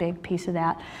are a big piece of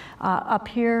that. Up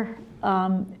here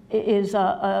is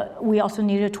we also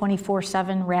need a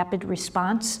 24/7 rapid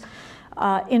response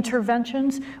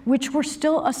interventions, which we're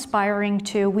still aspiring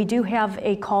to. We do have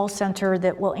a call center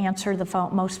that will answer the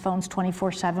phone, most phones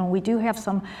 24/7. We do have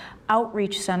some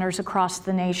outreach centers across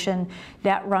the nation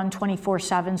that run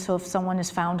 24/7, so if someone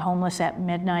is found homeless at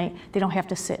midnight, they don't have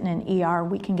to sit in an ER.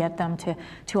 We can get them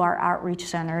to our outreach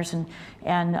centers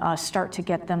and start to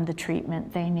get them the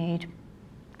treatment they need.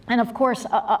 And of course,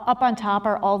 up on top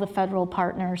are all the federal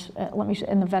partners.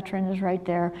 And the veteran is right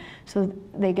there. So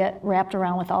they get wrapped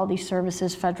around with all these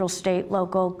services, federal, state,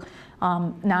 local,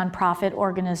 nonprofit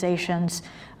organizations,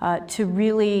 to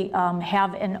really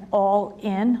have an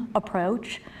all-in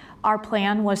approach. Our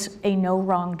plan was a no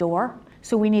wrong door.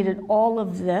 So we needed all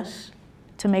of this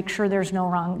to make sure there's no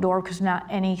wrong door, because not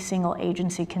any single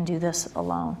agency can do this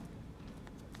alone.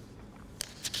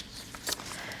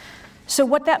 So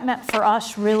what that meant for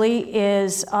us really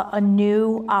is a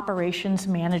new operations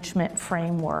management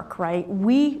framework, right?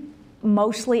 We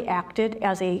mostly acted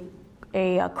as a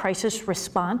crisis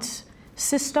response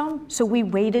system. So we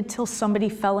waited till somebody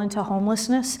fell into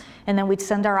homelessness, and then we'd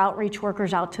send our outreach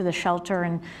workers out to the shelter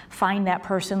and find that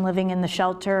person living in the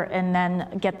shelter and then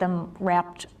get them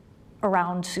wrapped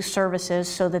around services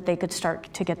so that they could start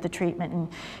to get the treatment and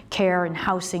care and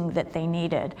housing that they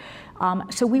needed.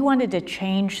 So we wanted to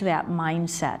change that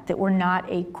mindset, that we're not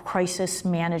a crisis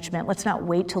management. Let's not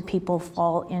wait till people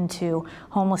fall into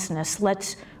homelessness.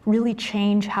 Let's really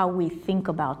change how we think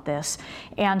about this.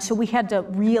 And so we had to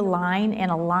realign and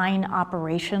align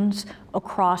operations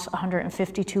across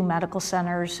 152 medical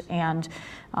centers and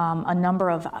a number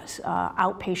of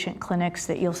outpatient clinics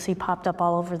that you'll see popped up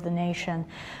all over the nation.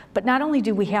 But not only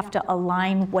do we have to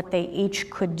align what they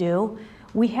each could do,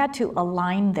 we had to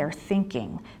align their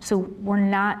thinking. So we're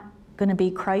not going to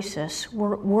be crisis.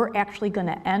 We're actually going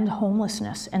to end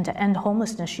homelessness. And to end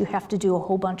homelessness, you have to do a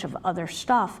whole bunch of other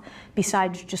stuff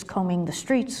besides just combing the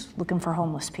streets looking for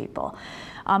homeless people.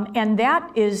 And that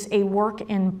is a work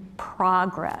in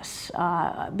progress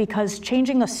because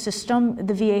changing a system,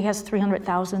 the VA has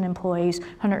 300,000 employees,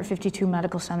 152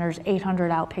 medical centers,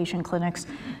 800 outpatient clinics.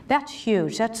 That's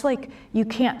huge. That's like, you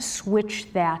can't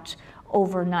switch that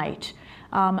overnight.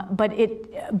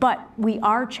 But we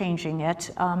are changing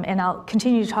it, and I'll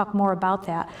continue to talk more about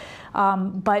that.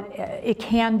 But it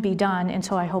can be done, and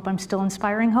so I hope I'm still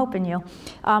inspiring hope in you.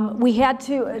 We had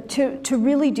to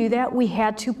really do that, we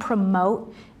had to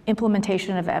promote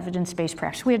implementation of evidence-based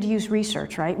practice. We had to use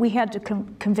research, right? We had to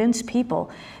convince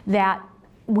people that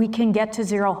we can get to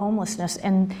zero homelessness,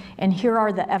 and here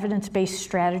are the evidence-based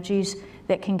strategies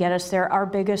that can get us there. Our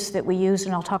biggest that we use,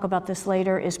 and I'll talk about this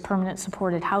later, is permanent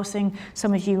supported housing.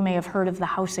 Some of you may have heard of the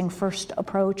housing first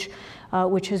approach,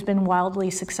 which has been wildly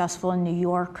successful in New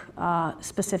York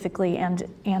specifically and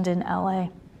in LA.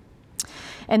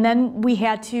 And then we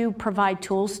had to provide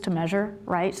tools to measure,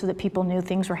 right, so that people knew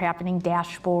things were happening,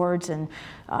 dashboards and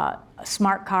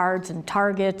smart cards and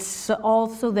targets, all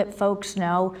so that folks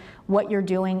know what you're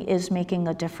doing is making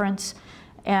a difference.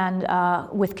 And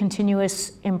with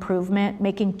continuous improvement,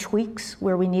 making tweaks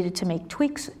where we needed to make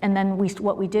tweaks. And then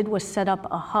what we did was set up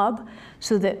a hub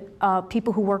so that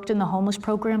people who worked in the homeless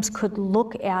programs could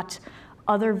look at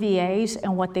other VAs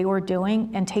and what they were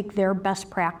doing and take their best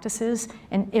practices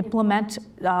and implement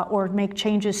or make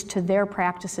changes to their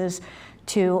practices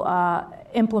to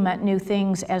implement new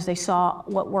things as they saw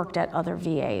what worked at other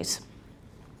VAs.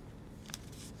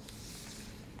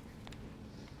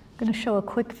 I'm going to show a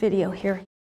quick video here.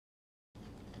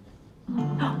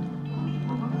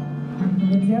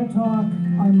 In TED Talk,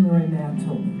 I'm Larry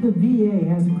Mantle. The VA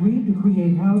has agreed to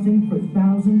create housing for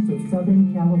thousands of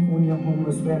Southern California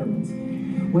homeless veterans.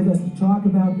 With us to talk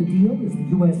about the deal is the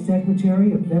U.S.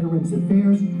 Secretary of Veterans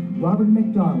Affairs, Robert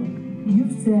McDonald.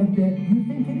 You've said that you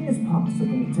think it is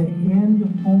possible to end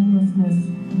homelessness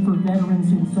for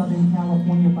veterans in Southern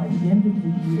California by the end of the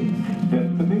year.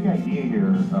 The big idea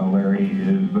here, Larry,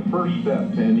 is the first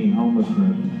step to ending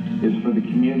homelessness is for the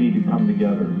community to come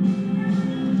together.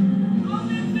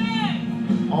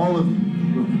 All of you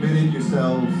who committed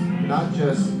yourselves, not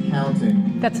just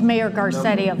counting. That's Mayor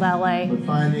Garcetti of LA. But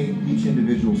finding each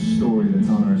individual story that's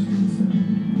on our student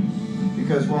center.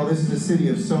 Because while this is a city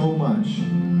of so much,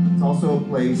 it's also a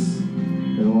place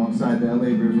that alongside the LA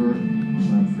River,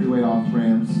 on freeway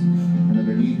off-ramps, and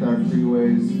underneath our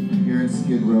freeways, here in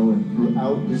Skid Row and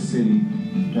throughout the city,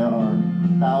 there are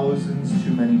thousands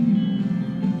too many people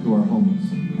who are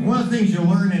homeless. One of the things you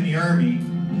learn in the Army,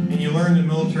 and you learn in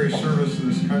military service in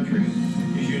this country,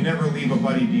 is you never leave a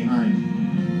buddy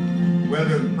behind.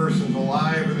 Whether the person's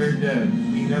alive or they're dead,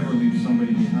 we never leave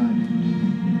somebody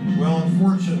behind. Well,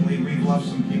 unfortunately, we've left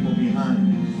some people behind,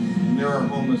 and there are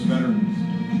homeless veterans.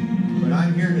 But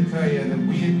I'm here to tell you that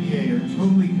we at VA are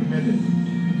totally committed committed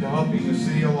to helping the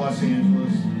city of Los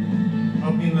Angeles,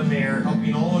 helping the mayor,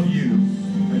 helping all of you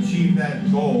achieve that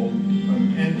goal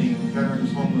of ending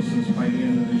veterans homelessness by the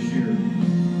end of this year.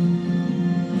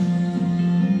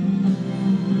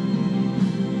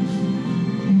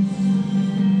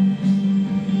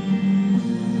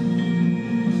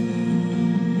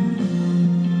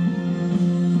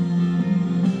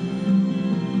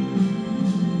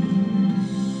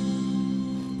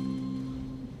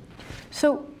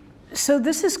 So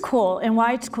this is cool, and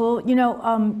why it's cool, you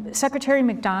know, Secretary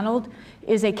McDonald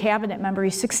is a cabinet member.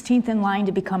 He's 16th in line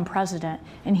to become president,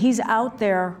 and he's out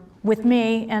there with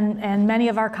me and many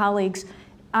of our colleagues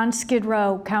on Skid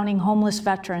Row counting homeless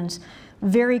veterans,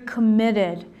 very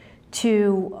committed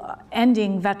to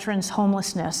ending veterans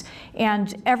homelessness.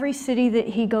 And every city that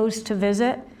he goes to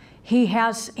visit,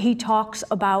 he talks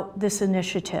about this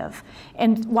initiative.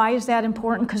 And why is that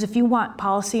important? Because if you want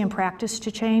policy and practice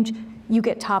to change, you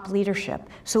get top leadership.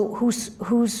 So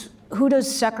who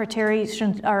does Secretary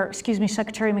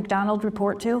McDonald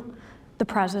report to? The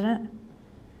president.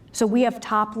 So we have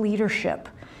top leadership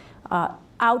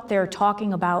out there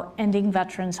talking about ending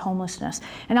veterans homelessness.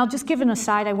 And I'll just give an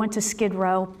aside. I went to Skid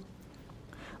Row,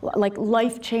 like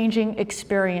life-changing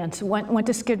experience. Went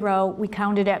to Skid Row, we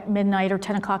counted at midnight or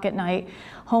 10 o'clock at night,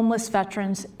 homeless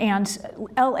veterans, and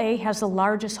LA has the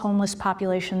largest homeless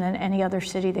population than any other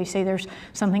city. They say there's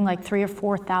something like 3,000 or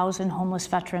 4,000 homeless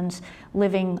veterans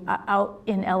living out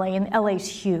in LA, and LA's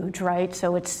huge, right?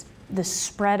 So it's this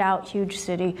spread out huge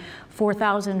city,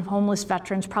 4,000 homeless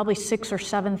veterans, probably 6,000 or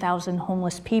 7,000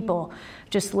 homeless people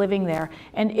just living there.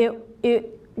 And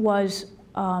it was,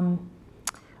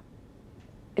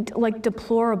 like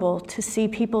deplorable to see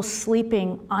people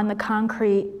sleeping on the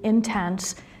concrete in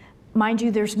tents. Mind you,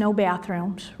 there's no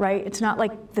bathrooms, right? It's not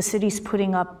like the city's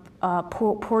putting up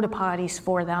porta potties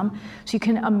for them. So you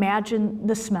can imagine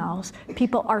the smells.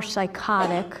 People are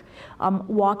psychotic,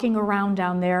 walking around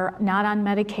down there, not on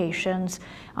medications.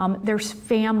 There's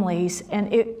families,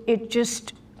 and it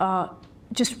just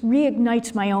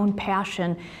reignites my own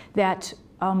passion that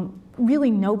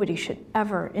really nobody should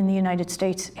ever in the United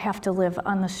States have to live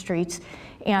on the streets.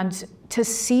 And to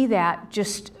see that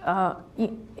just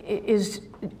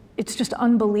it's just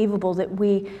unbelievable that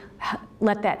we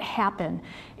let that happen.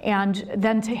 And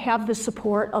then to have the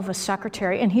support of a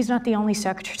secretary, and he's not the only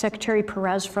secretary. Secretary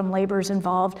Perez from Labor is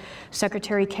involved,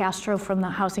 Secretary Castro from the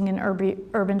Housing and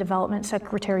Urban Development,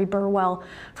 Secretary Burwell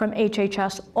from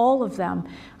HHS, all of them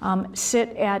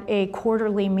sit at a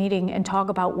quarterly meeting and talk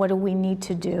about what do we need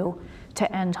to do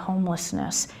to end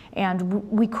homelessness. And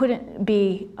we couldn't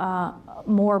be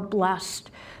more blessed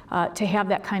to have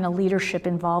that kind of leadership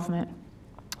involvement.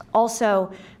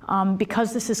 Also,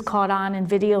 because this is caught on in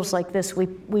videos like this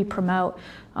we promote,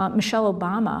 Michelle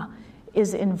Obama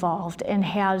is involved and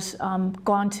has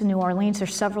gone to New Orleans.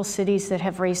 There's several cities that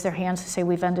have raised their hands to say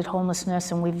we've ended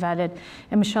homelessness and we've vetted.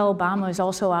 And Michelle Obama is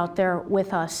also out there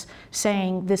with us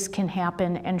saying this can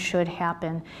happen and should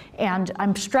happen. And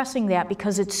I'm stressing that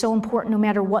because it's so important no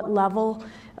matter what level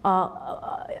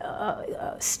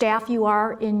staff you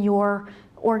are in your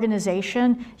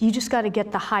organization, you just got to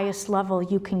get the highest level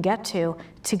you can get to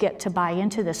buy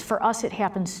into this. For us, it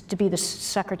happens to be the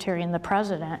secretary and the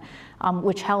president,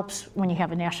 which helps when you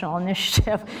have a national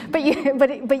initiative. But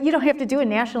you don't have to do a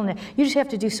national initiative. You just have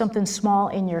to do something small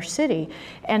in your city.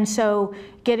 And so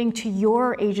getting to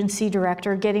your agency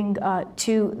director, getting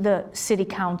to the city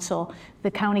council,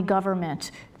 the county government,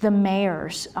 the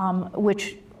mayors,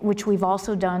 which we've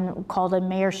also done, called a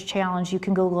Mayor's Challenge. You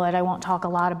can Google it, I won't talk a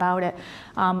lot about it.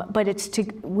 But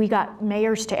we got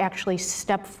mayors to actually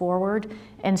step forward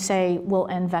and say, we'll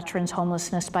end veterans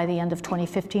homelessness by the end of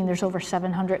 2015. There's over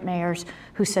 700 mayors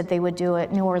who said they would do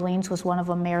it. New Orleans was one of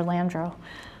them, Mayor Landrieu.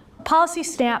 Policy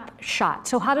snapshot.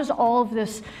 So how does all of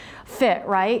this fit,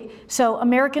 right? So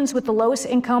Americans with the lowest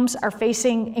incomes are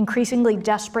facing increasingly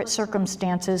desperate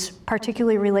circumstances,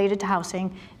 particularly related to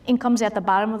housing. Incomes at the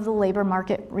bottom of the labor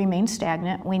market remain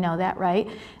stagnant. We know that, right?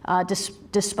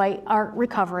 Despite our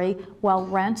recovery, while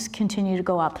rents continue to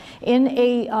go up. In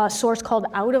a source called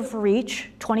Out of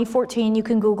Reach, 2014, you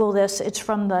can Google this. It's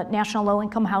from the National Low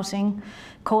Income Housing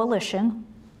Coalition.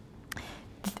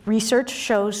 Research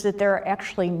shows that there are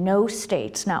actually no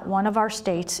states, not one of our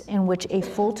states, in which a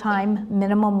full-time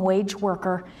minimum wage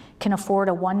worker can afford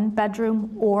a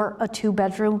 1-bedroom or a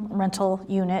 2-bedroom rental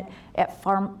unit at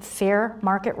fair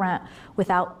market rent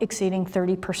without exceeding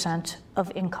 30%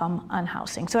 of income on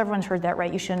housing. So everyone's heard that,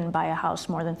 right? You shouldn't buy a house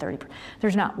more than 30%.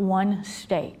 There's not one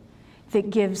state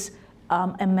that gives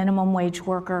a minimum wage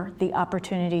worker the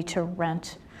opportunity to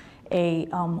rent a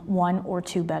 1- or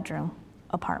 2-bedroom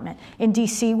apartment. In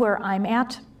DC, where I'm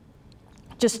at,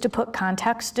 just to put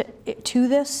context to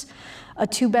this, a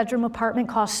 2-bedroom apartment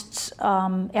costs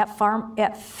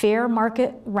at fair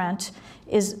market rent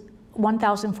is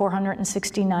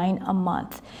 $1,469 a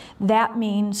month. That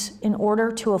means in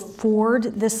order to afford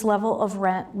this level of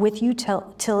rent with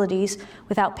utilities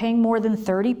without paying more than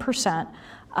 30%,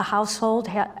 a household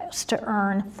has to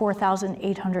earn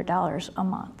 $4,800 a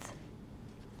month.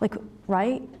 Like,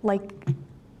 right? Like,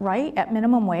 right? At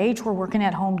minimum wage, we're working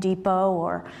at Home Depot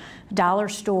or Dollar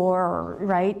Store, or,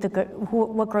 right?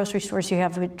 What grocery stores do you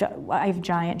have? I have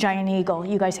Giant Eagle.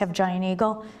 You guys have Giant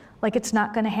Eagle? Like, it's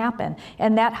not going to happen.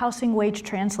 And that housing wage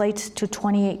translates to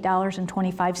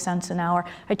 $28.25 an hour.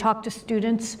 I talked to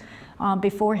students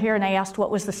before here, and I asked what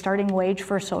was the starting wage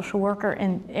for a social worker,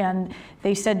 and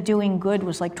they said doing good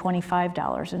was like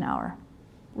 $25 an hour,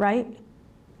 right?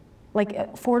 Like,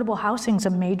 affordable housing is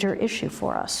a major issue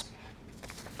for us.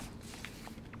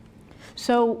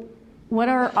 So what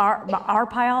are our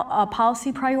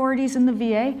policy priorities in the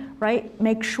VA, right?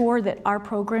 Make sure that our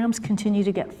programs continue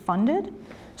to get funded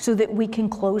so that we can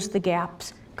close the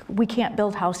gaps. We can't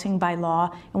build housing by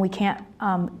law, and we can't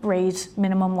raise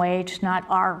minimum wage, not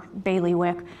our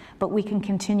bailiwick, but we can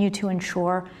continue to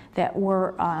ensure that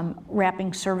we're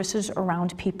wrapping services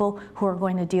around people who are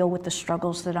going to deal with the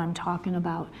struggles that I'm talking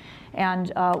about.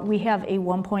 And we have a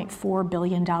 $1.4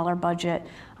 billion budget.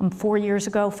 4 years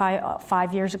ago,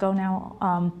 5 years ago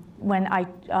now, when I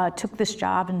took this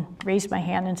job and raised my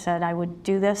hand and said I would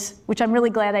do this, which I'm really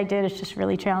glad I did, it's just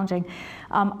really challenging,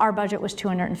 our budget was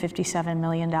 $257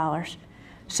 million.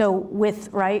 So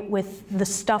with the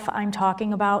stuff I'm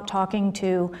talking about, talking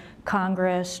to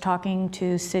Congress, talking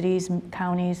to cities,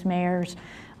 counties, mayors,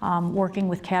 working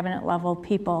with cabinet level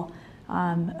people,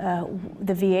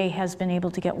 the VA has been able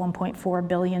to get $1.4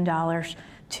 billion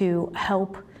to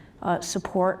help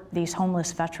support these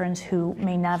homeless veterans who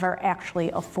may never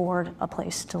actually afford a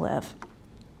place to live.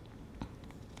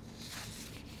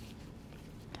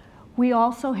 We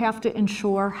also have to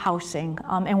ensure housing,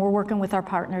 and we're working with our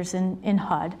partners in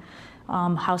HUD,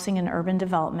 Housing and Urban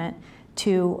Development,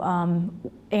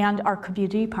 and our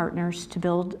community partners to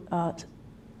build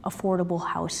affordable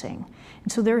housing.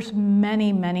 And so there's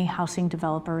many, many housing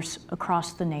developers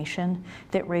across the nation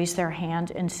that raise their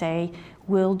hand and say,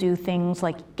 we'll do things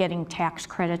like getting tax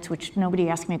credits, which nobody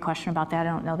asked me a question about that. I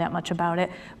don't know that much about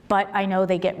it. But I know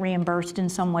they get reimbursed in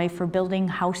some way for building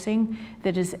housing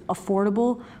that is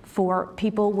affordable for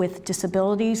people with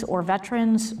disabilities or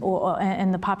veterans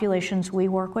and the populations we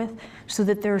work with, so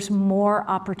that there's more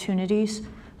opportunities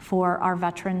for our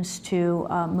veterans to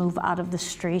move out of the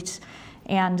streets.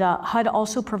 And HUD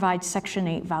also provides Section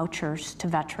 8 vouchers to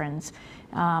veterans.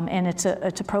 And it's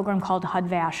a program called HUD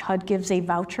VASH. HUD gives a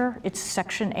voucher. It's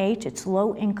Section 8. It's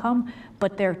low income,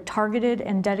 but they're targeted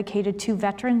and dedicated to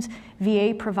veterans.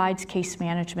 VA provides case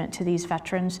management to these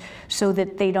veterans so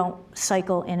that they don't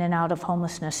cycle in and out of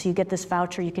homelessness. So you get this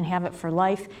voucher, you can have it for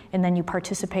life, and then you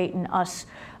participate in us,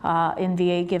 in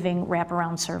VA, giving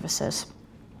wraparound services.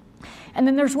 And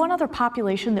then there's one other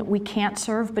population that we can't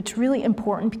serve, but it's really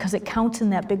important because it counts in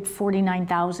that big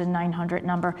 49,900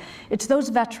 number. It's those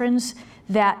veterans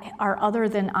that are other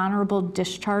than honorable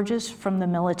discharges from the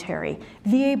military.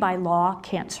 VA by law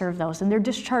can't serve those, and they're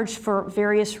discharged for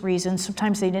various reasons.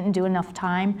 Sometimes they didn't do enough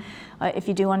time. If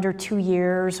you do under 2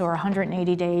 years or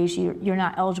 180 days, you're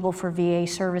not eligible for VA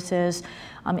services.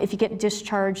 If you get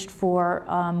discharged for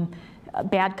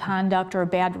bad conduct or a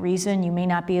bad reason, you may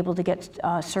not be able to get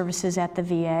services at the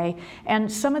VA.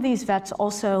 And some of these vets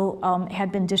also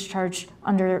had been discharged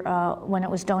under when it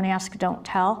was Don't Ask, Don't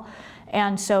Tell.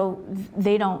 And so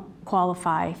they don't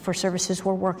qualify for services.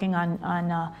 We're working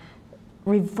on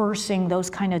reversing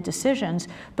those kind of decisions.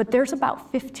 But there's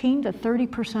about 15 to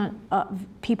 30% of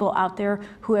people out there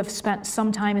who have spent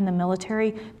some time in the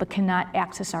military but cannot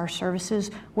access our services.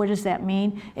 What does that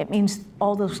mean? It means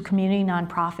all those community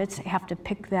nonprofits have to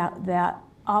pick that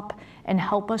up and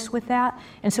help us with that.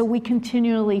 And so we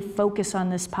continually focus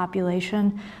on this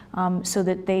population so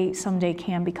that they someday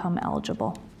can become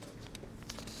eligible.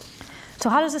 So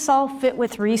how does this all fit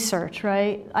with research,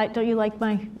 right? Don't you like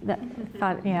my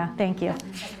thought? Yeah, thank you.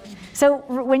 So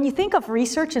when you think of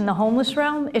research in the homeless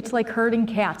realm, it's like herding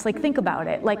cats. Like, think about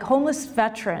it. Like homeless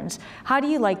veterans, how do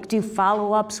you do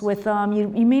follow-ups with them?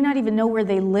 You may not even know where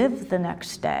they live the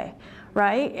next day,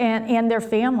 right? And their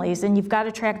families, and you've got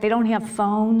to track. They don't have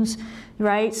phones,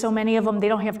 right? So many of them, they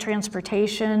don't have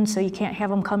transportation, so you can't have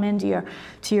them come into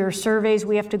your surveys.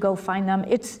 We have to go find them.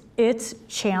 It's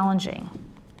challenging.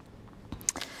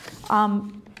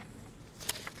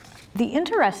 The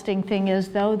interesting thing is,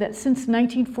 though, that since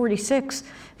 1946,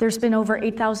 There's been over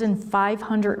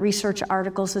 8,500 research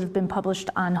articles that have been published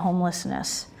on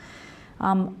homelessness.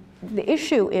 The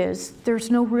issue is there's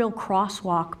no real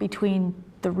crosswalk between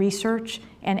the research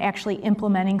and actually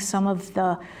implementing some of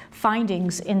the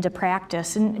findings into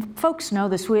practice. And folks know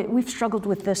this, we've struggled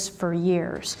with this for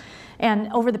years.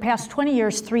 And over the past 20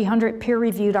 years, 300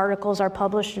 peer-reviewed articles are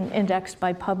published and indexed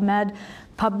by PubMed.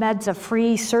 PubMed's a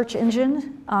free search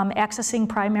engine, accessing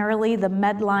primarily the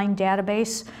Medline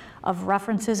database of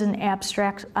references and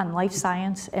abstracts on life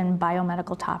science and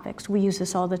biomedical topics. We use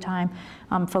this all the time.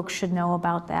 Folks should know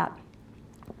about that.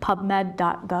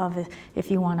 PubMed.gov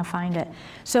if you want to find it.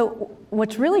 So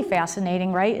what's really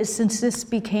fascinating, right, is since this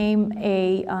became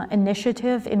a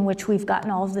initiative in which we've gotten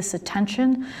all of this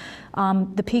attention,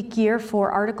 the peak year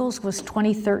for articles was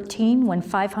 2013 when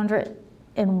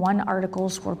 501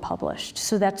 articles were published.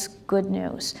 So that's good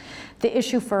news. The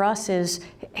issue for us is,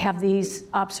 have these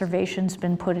observations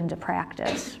been put into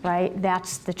practice, right?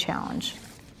 That's the challenge.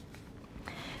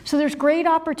 So there's great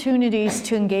opportunities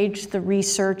to engage the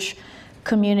research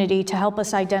community to help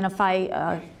us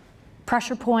identify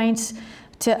pressure points,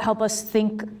 to help us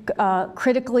think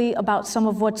critically about some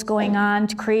of what's going on,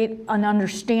 to create an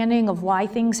understanding of why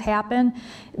things happen.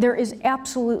 There is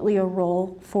absolutely a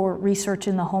role for research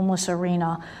in the homeless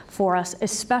arena for us,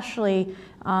 especially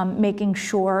making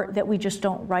sure that we just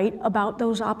don't write about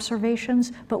those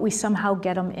observations, but we somehow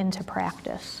get them into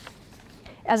practice.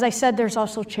 As I said, there's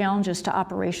also challenges to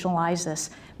operationalize this.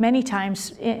 Many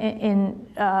times,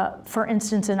 for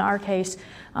instance, in our case,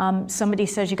 somebody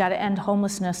says you got to end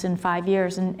homelessness in 5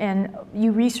 years, and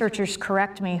you researchers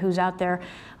correct me who's out there.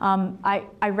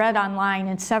 I read online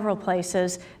in several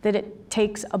places that it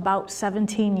takes about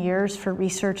 17 years for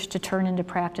research to turn into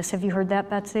practice. Have you heard that,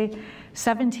 Betsy?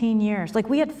 17 years. Like,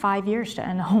 we had 5 years to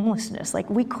end homelessness. Like,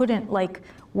 we couldn't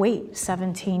wait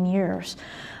 17 years.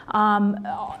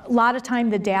 A lot of time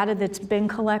the data that's been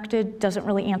collected doesn't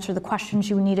really answer the questions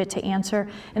you need it to answer.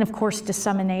 And of course,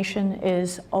 dissemination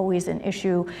is always an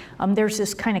issue. There's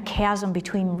this kind of chasm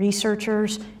between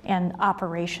researchers and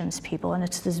operations people, and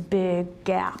it's this big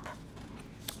gap.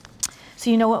 So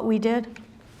you know what we did?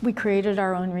 We created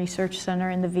our own research center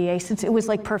in the VA. Since it was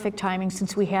like perfect timing,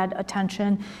 since we had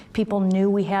attention, people knew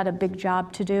we had a big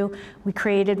job to do. We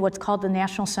created what's called the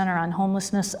National Center on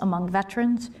Homelessness Among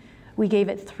Veterans. We gave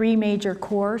it 3 major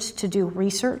cores to do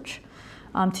research,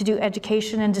 to do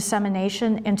education and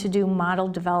dissemination, and to do model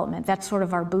development. That's sort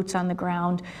of our boots on the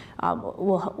ground.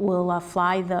 We'll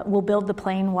build the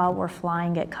plane while we're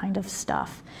flying it kind of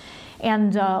stuff.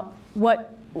 And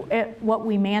what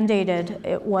we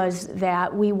mandated was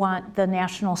that we want the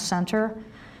National Center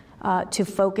to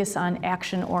focus on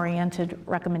action-oriented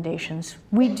recommendations.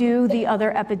 We do the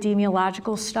other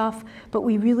epidemiological stuff, but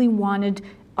we really wanted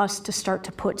us to start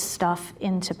to put stuff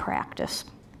into practice.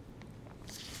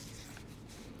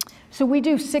 So we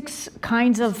do 6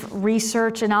 kinds of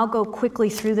research, and I'll go quickly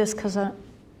through this because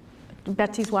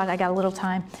Betsy's what, I got a little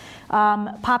time.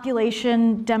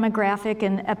 Population, demographic,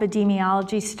 and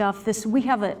epidemiology stuff. We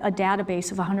have a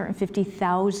database of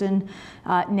 150,000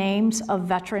 names of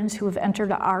veterans who have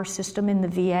entered our system in the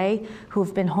VA, who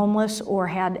have been homeless or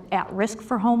had at risk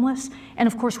for homeless. And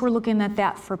of course, we're looking at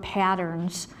that for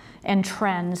patterns and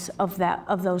trends of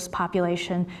those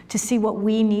population to see what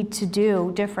we need to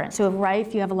do different. So right,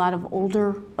 if you have a lot of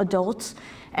older adults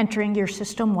entering your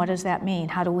system, what does that mean?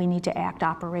 How do we need to act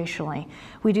operationally?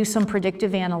 We do some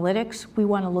predictive analytics. We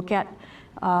want to look at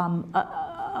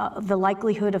the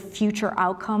likelihood of future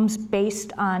outcomes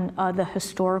based on the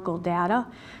historical data.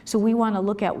 So we want to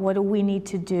look at what do we need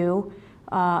to do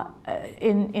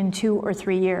in 2 or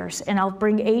 3 years. And I'll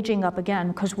bring aging up again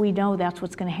because we know that's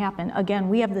what's going to happen. Again,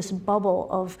 we have this bubble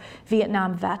of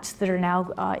Vietnam vets that are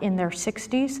now in their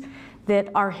 60s that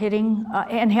are hitting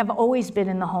and have always been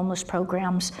in the homeless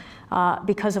programs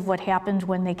because of what happened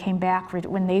when they came back,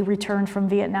 when they returned from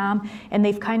Vietnam, and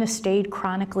they've kind of stayed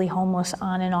chronically homeless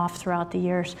on and off throughout the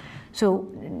years. So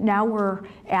now we're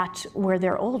at where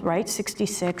they're old, right?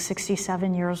 66,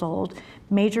 67 years old,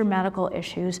 major medical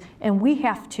issues, and we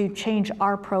have to change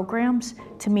our programs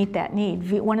to meet that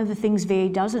need. One of the things VA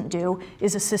doesn't do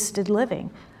is assisted living.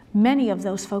 Many of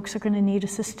those folks are going to need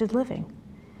assisted living.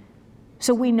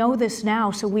 So we know this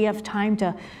now, so we have time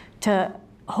to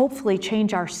hopefully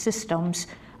change our systems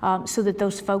so that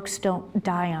those folks don't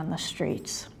die on the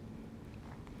streets.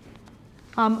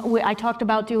 I talked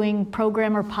about doing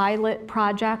program or pilot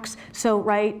projects. So,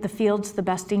 right, the field's the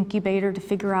best incubator to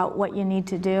figure out what you need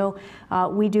to do.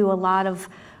 We do a lot of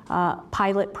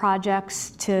pilot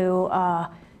projects to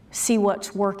see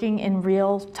what's working in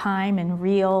real time and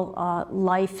real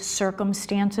life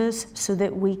circumstances so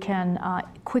that we can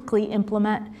quickly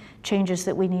implement changes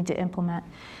that we need to implement.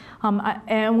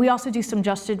 And we also do some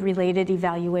justice-related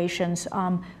evaluations.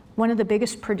 One of the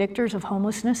biggest predictors of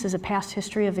homelessness is a past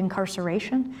history of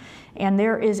incarceration. And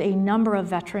there is a number of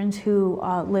veterans who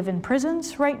live in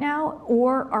prisons right now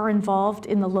or are involved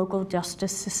in the local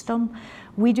justice system.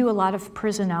 We do a lot of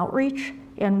prison outreach,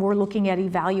 and we're looking at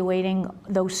evaluating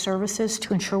those services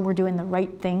to ensure we're doing the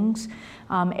right things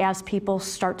as people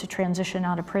start to transition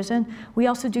out of prison. We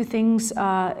also do things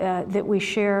that we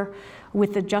share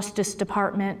with the Justice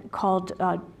Department called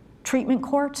treatment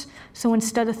courts. So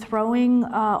instead of throwing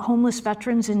homeless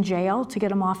veterans in jail to get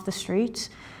them off the streets,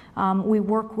 we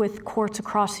work with courts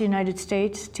across the United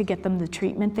States to get them the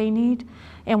treatment they need.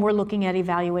 And we're looking at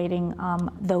evaluating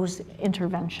those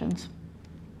interventions.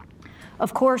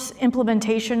 Of course,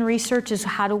 implementation research is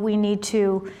how do we need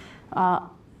to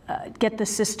get the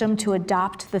system to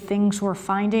adopt the things we're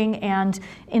finding, and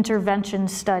intervention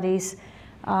studies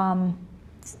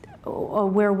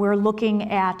where we're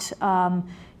looking at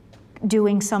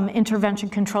doing some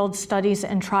intervention-controlled studies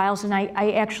and trials. And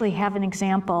I actually have an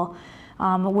example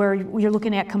where you're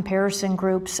looking at comparison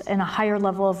groups and a higher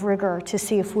level of rigor to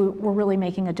see if we're really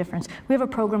making a difference. We have a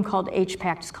program called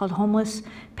HPACT. It's called Homeless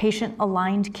Patient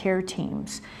Aligned Care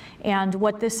Teams. And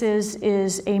what this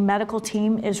is a medical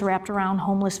team is wrapped around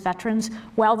homeless veterans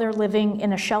while they're living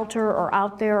in a shelter or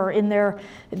out there or in their,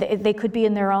 they could be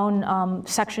in their own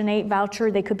Section 8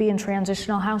 voucher, they could be in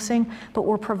transitional housing, but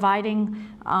we're providing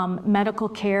medical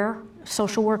care,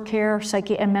 social work care,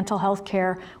 psyche and mental health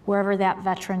care wherever that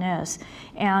veteran is.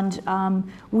 And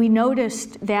we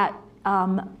noticed that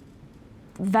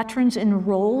veterans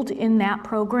enrolled in that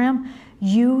program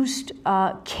used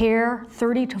care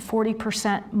 30 to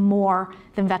 40% more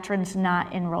than veterans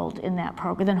not enrolled in that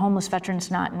program, than homeless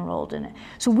veterans not enrolled in it.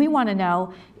 So we want to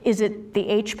know, is it the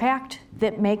HPACT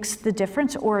that makes the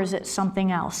difference, or is it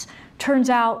something else? Turns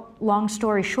out, long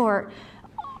story short,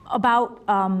 about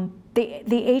the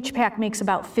HPACT makes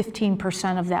about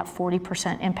 15% of that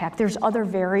 40% impact. There's other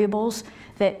variables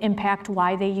that impact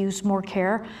why they use more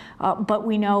care, but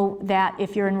we know that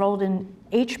if you're enrolled in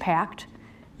HPACT,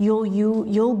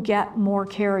 you'll get more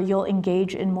care, you'll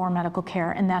engage in more medical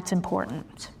care, and that's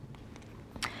important.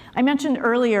 I mentioned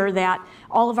earlier that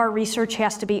all of our research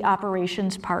has to be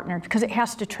operations partnered because it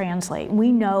has to translate.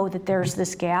 We know that there's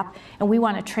this gap, and we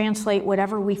want to translate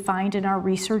whatever we find in our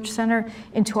research center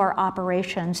into our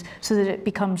operations so that it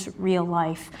becomes real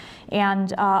life.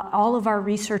 And all of our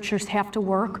researchers have to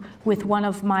work with one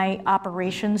of my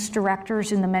operations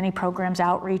directors in the many programs,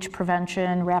 outreach,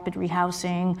 prevention, rapid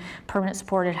rehousing, permanent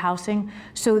supported housing,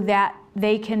 so that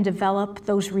they can develop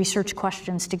those research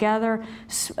questions together,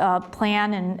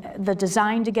 plan and the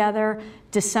design together,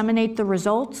 disseminate the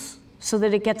results so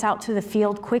that it gets out to the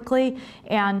field quickly,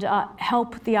 and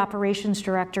help the operations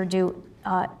director do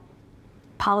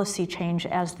policy change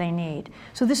as they need.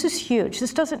 So this is huge.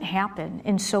 This doesn't happen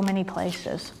in so many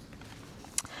places.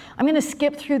 I'm going to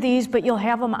skip through these, but you'll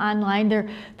have them online. There are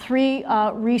 3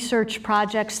 research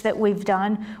projects that we've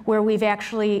done where we've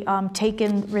actually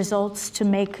taken results to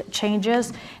make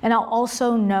changes. And I'll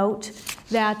also note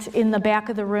that in the back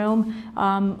of the room,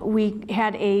 we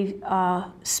had a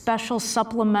special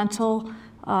supplemental,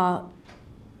 what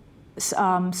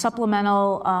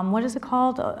is it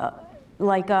called?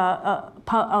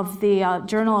 Of the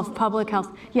Journal of Public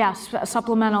Health, yes, a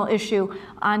supplemental issue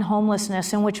on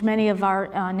homelessness, in which many of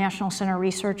our National Center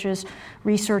researchers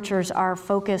are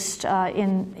focused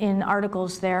in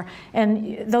articles there.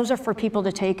 And those are for people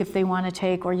to take if they want to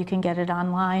take, or you can get it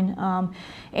online.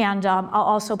 I'll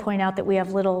also point out that we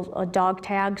have little dog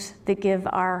tags that give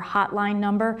our hotline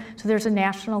number. So there's a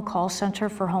national call center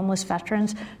for homeless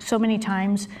veterans. So many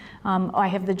times I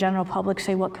have the general public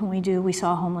say, what can we do? We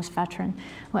saw a homeless veteran.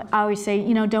 I always say,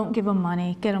 you know, don't give them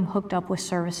money, get them hooked up with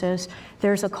services.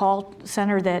 There's a call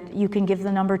center that you can give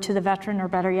the number to the veteran, or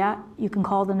better yet, you can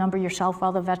call the number yourself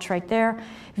while the vet's right there.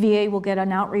 VA will get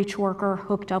an outreach worker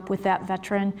hooked up with that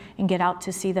veteran and get out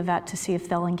to see the vet to see if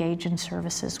they'll engage in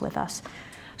services with us.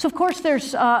 So of course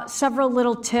there's several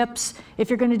little tips.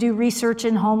 If you're going to do research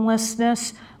in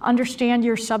homelessness, understand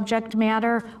your subject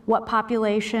matter, what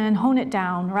population, hone it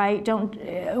down, right?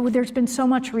 There's been so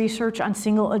much research on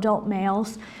single adult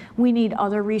males. We need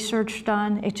other research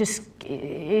done. It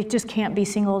just can't be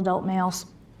single adult males.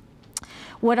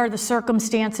 What are the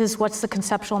circumstances? What's the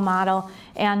conceptual model?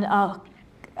 And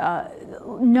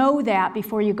know that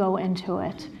before you go into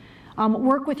it.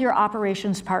 Work with your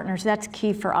operations partners. That's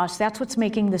key for us. That's what's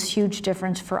making this huge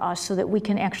difference for us so that we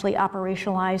can actually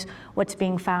operationalize what's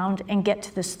being found and get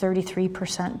to this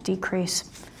 33%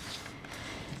 decrease.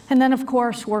 And then, of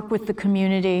course, work with the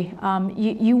community.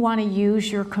 You want to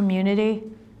use your community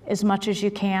as much as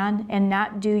you can and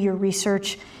not do your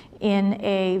research in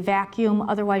a vacuum.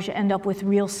 Otherwise, you end up with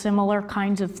real similar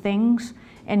kinds of things,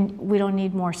 and we don't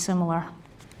need more similar.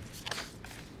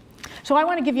 So I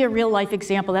want to give you a real life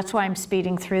example. That's why I'm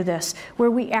speeding through this,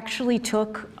 where we actually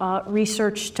took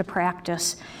research to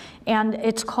practice. And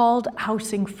it's called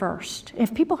Housing First.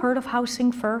 Have people heard of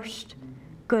Housing First?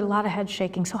 Good, a lot of head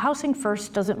shaking. So Housing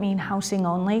First doesn't mean housing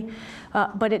only,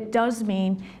 but it does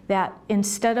mean that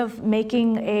instead of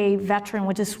making a veteran,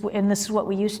 and this is what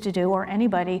we used to do, or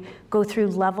anybody, go through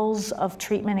levels of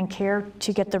treatment and care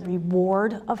to get the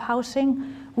reward of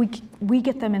housing, we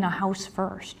get them in a house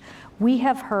first. We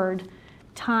have heard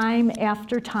time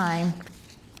after time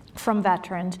from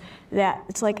veterans that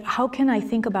it's like, how can I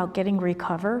think about getting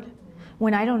recovered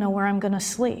when I don't know where I'm going to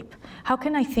sleep? How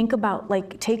can I think about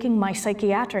like taking my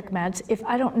psychiatric meds if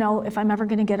I don't know if I'm ever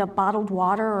going to get a bottled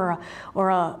water or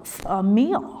a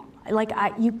meal? Like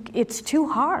it's too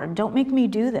hard. Don't make me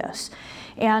do this.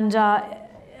 And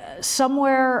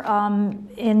somewhere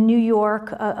in New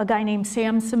York, a guy named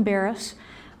Sam Simbaris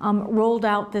rolled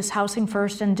out this Housing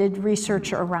First and did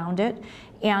research around it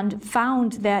and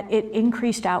found that it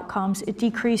increased outcomes, it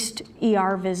decreased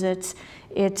ER visits,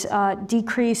 it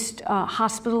decreased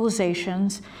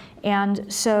hospitalizations.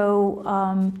 And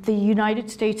so the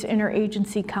United States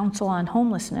Interagency Council on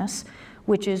Homelessness,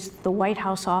 which is the White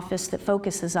House office that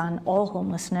focuses on all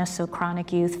homelessness, so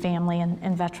chronic youth, family,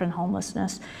 and veteran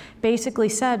homelessness, basically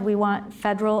said we want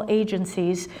federal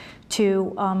agencies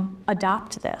to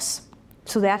adopt this.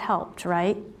 So that helped,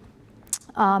 right?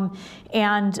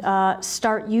 And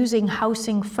start using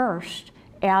Housing First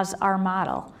as our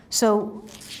model. So,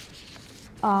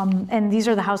 and these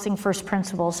are the Housing First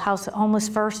principles. Homeless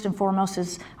first and foremost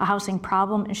is a housing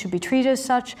problem and should be treated as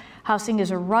such. Housing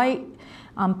is a right.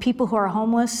 People who are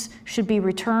homeless should be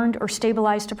returned or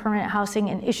stabilized to permanent housing,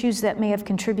 and issues that may have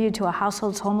contributed to a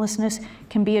household's homelessness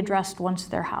can be addressed once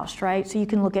they're housed, right? So you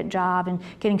can look at job and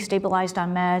getting stabilized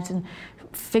on meds and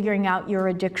figuring out your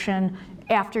addiction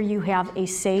after you have a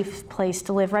safe place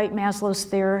to live, right? Maslow's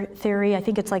theory, I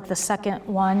think it's like the second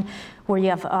one, where you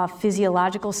have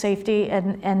physiological safety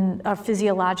and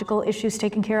physiological issues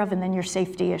taken care of, and then your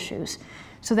safety issues.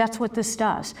 So that's what this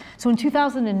does. So in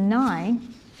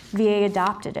 2009, VA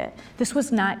adopted it. This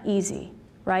was not easy,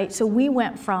 right? So we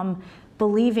went from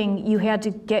believing you had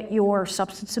to get your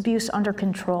substance abuse under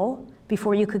control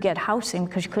before you could get housing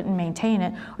because you couldn't maintain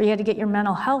it, or you had to get your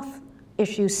mental health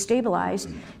issues stabilized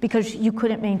because you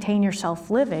couldn't maintain your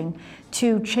self-living,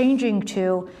 to changing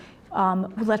to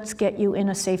let's get you in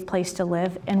a safe place to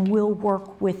live and we'll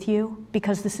work with you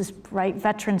because this is, right,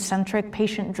 veteran-centric,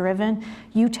 patient-driven.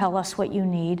 You tell us what you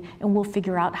need and we'll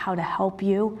figure out how to help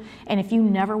you. And if you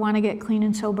never want to get clean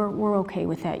and sober, we're okay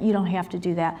with that. You don't have to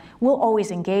do that. We'll always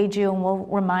engage you and we'll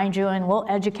remind you and we'll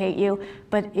educate you.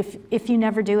 But if you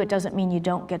never do, it doesn't mean you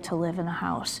don't get to live in a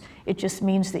house. It just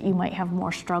means that you might have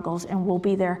more struggles and we'll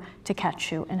be there to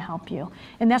catch you and help you.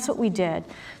 And that's what we did.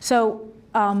 So,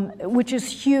 which is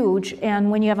huge,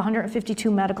 and when you have 152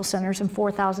 medical centers and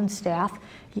 4,000 staff,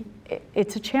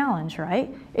 it's a challenge, right?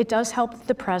 It does help that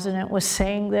the president was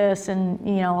saying this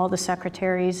and all the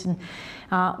secretaries, and,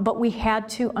 but we had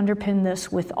to underpin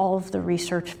this with all of the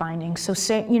research findings. So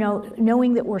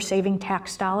knowing that we're saving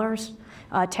tax dollars,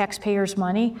 taxpayers'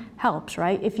 money helps,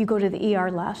 right? If you go to the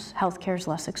ER less, healthcare is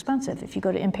less expensive. If you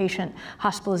go to inpatient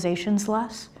hospitalizations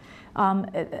less,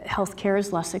 healthcare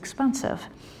is less expensive.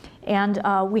 And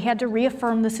we had to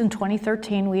reaffirm this in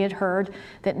 2013. We had heard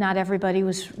that not everybody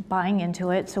was buying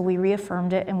into it, so we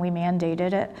reaffirmed it and we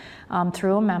mandated it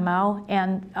through a memo,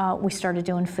 and we started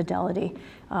doing fidelity,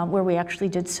 where we actually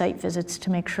did site visits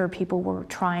to make sure people were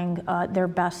trying their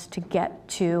best to get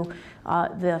to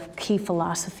the key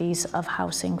philosophies of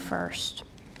Housing First.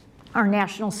 Our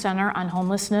National Center on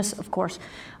Homelessness, of course,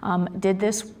 did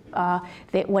this.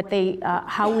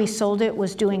 How we sold it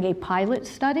was doing a pilot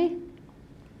study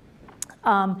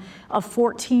of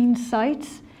 14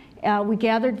 sites. We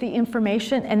gathered the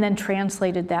information and then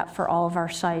translated that for all of our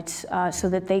sites so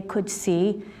that they could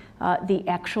see the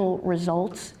actual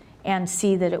results and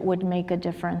see that it would make a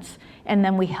difference. And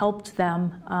then we helped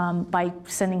them by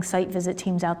sending site visit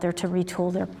teams out there to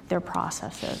retool their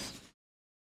processes.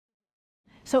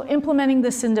 So implementing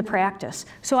this into practice.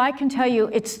 So I can tell you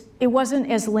it wasn't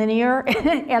as linear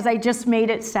as I just made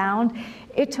it sound.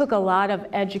 It took a lot of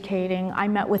educating. I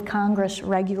met with Congress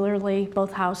regularly,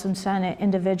 both House and Senate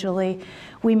individually.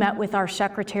 We met with our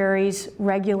secretaries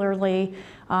regularly.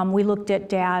 We looked at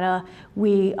data.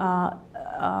 We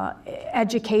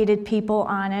educated people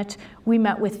on it. We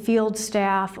met with field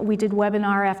staff. We did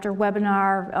webinar after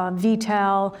webinar,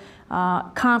 VTEL,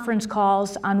 conference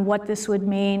calls on what this would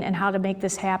mean and how to make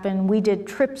this happen. We did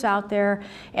trips out there,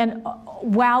 and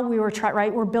while we were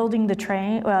we're building the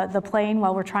plane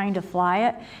while we're trying to fly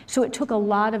it. So it took a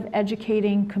lot of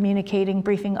educating, communicating,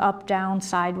 briefing up, down,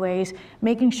 sideways,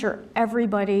 making sure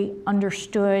everybody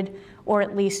understood or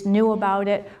at least knew about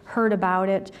it, heard about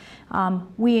it.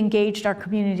 We engaged our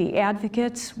community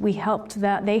advocates. They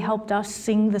helped us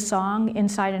sing the song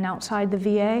inside and outside the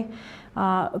VA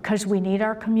because we need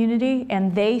our community,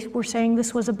 and they were saying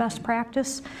this was a best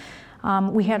practice.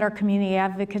 We had our community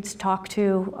advocates talk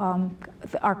to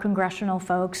our congressional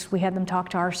folks. We had them talk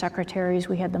to our secretaries.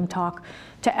 We had them talk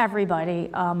to everybody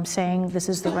saying this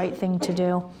is the right thing to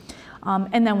do.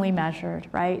 And then we measured,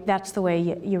 right? That's the way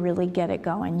you really get it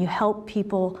going. You help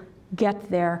people get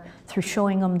there through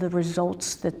showing them the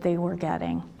results that they were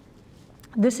getting.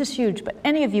 This is huge, but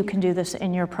any of you can do this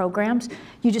in your programs.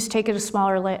 You just take it a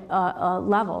smaller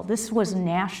level. This was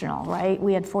national, right?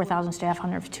 We had 4,000 staff,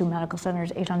 102 medical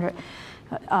centers, 800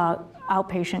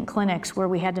 outpatient clinics where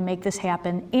we had to make this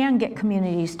happen and get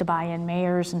communities to buy in,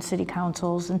 mayors and city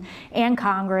councils and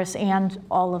Congress and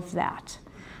all of that.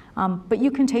 But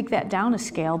you can take that down a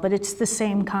scale, but it's the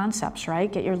same concepts, right?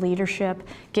 Get your leadership,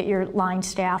 get your line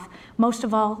staff, most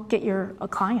of all, get your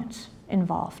clients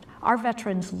involved. Our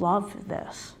veterans love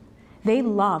this. They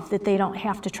love that they don't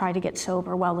have to try to get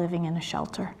sober while living in a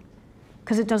shelter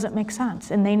because it doesn't make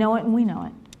sense, and they know it and we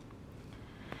know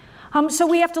it. So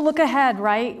we have to look ahead,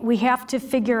 right? We have to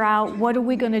figure out what are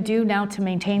we going to do now to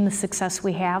maintain the success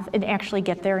we have and actually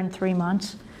get there in 3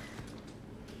 months.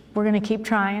 We're going to keep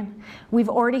trying. We've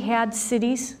already had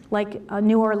cities like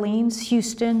New Orleans,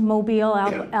 Houston, Mobile,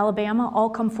 Alabama all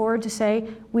come forward to say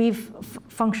we've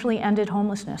functionally ended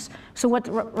homelessness. So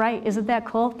right, isn't that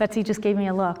cool? Betsy just gave me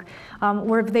a look.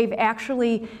 Where they've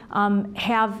actually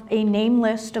have a name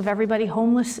list of everybody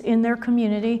homeless in their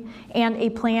community and a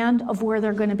plan of where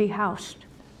they're going to be housed.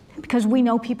 Because we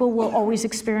know people will always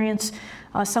experience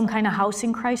some kind of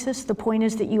housing crisis. The point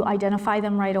is that you identify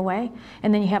them right away,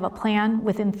 and then you have a plan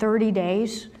within 30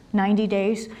 days, 90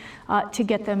 days, to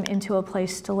get them into a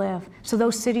place to live. So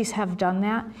those cities have done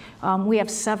that. We have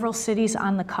several cities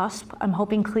on the cusp. I'm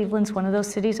hoping Cleveland's one of those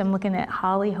cities. I'm looking at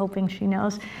Holly, hoping she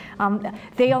knows.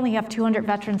 They only have 200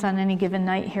 veterans on any given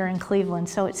night here in Cleveland,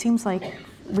 so it seems like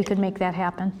we could make that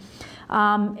happen.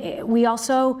 We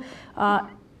also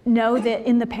know that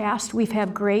in the past we've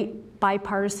had great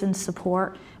bipartisan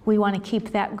support. We want to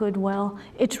keep that goodwill.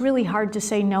 It's really hard to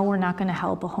say, no, we're not going to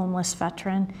help a homeless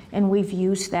veteran, and we've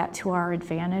used that to our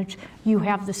advantage. You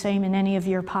have the same in any of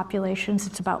your populations.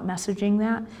 It's about messaging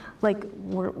that. Like,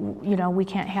 we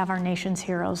can't have our nation's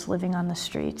heroes living on the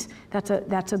streets. That's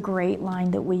a great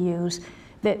line that we use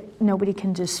that nobody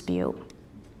can dispute.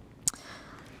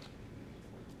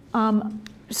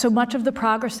 So much of the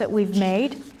progress that we've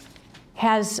made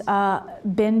has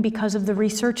been because of the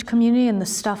research community and the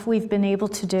stuff we've been able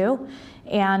to do.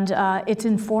 And it's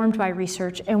informed by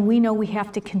research. And we know we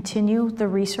have to continue the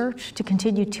research, to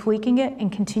continue tweaking it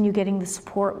and continue getting the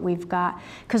support we've got.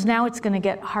 Because now it's going to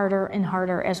get harder and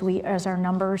harder as our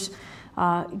numbers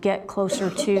get closer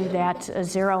to that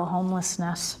zero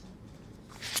homelessness.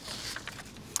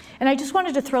 And I just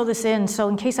wanted to throw this in, so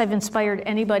in case I've inspired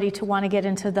anybody to want to get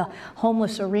into the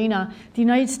homeless arena, the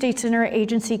United States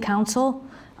Interagency Council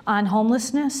on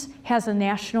Homelessness has a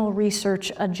national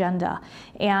research agenda.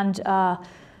 And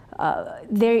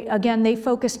they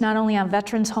focus not only on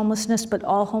veterans homelessness, but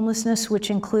all homelessness, which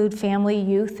include family,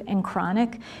 youth, and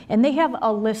chronic. And they have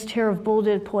a list here of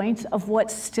bulleted points of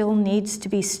what still needs to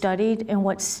be studied and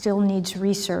what still needs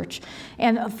research.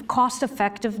 And cost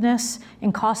effectiveness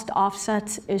and cost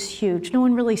offsets is huge. No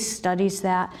one really studies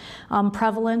that.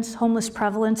 Prevalence, homeless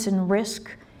prevalence and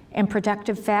risk and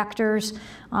protective factors,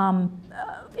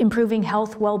 improving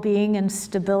health, well-being, and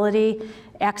stability,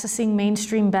 accessing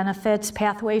mainstream benefits,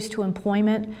 pathways to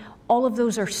employment, all of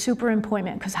those are super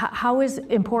important, because how is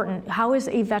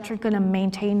a veteran going to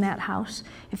maintain that house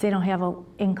if they don't have an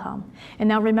income? And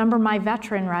now remember my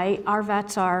veteran, right? Our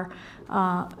vets are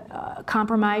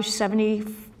compromised,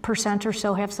 70% or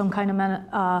so have some kind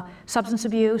of substance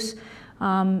abuse,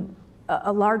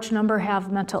 a large number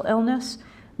have mental illness,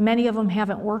 many of them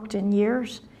haven't worked in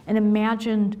years, and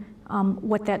imagine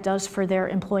what that does for their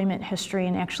employment history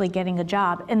and actually getting a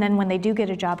job. And then when they do get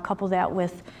a job, couple that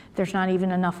with there's not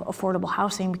even enough affordable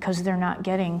housing because they're not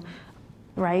getting,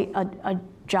 right, a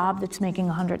job that's making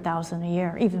 $100,000 a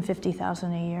year, even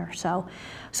 $50,000 a year. So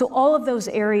all of those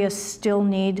areas still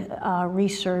need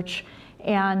research,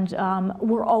 and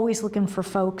we're always looking for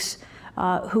folks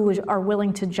who are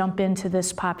willing to jump into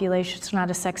this population. It's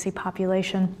not a sexy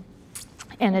population,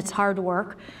 and it's hard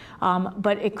work.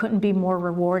 But it couldn't be more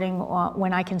rewarding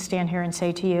when I can stand here and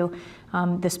say to you,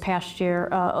 this past year,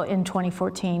 in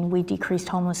 2014, we decreased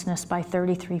homelessness by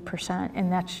 33%,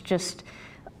 and that's just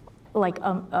like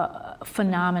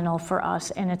phenomenal for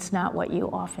us, and it's not what you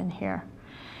often hear.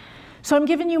 So I'm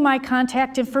giving you my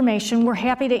contact information. We're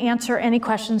happy to answer any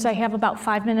questions. I have about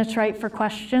 5 minutes, right, for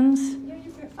questions?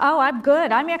 Oh, I'm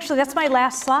good. That's my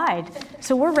last slide.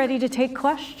 So we're ready to take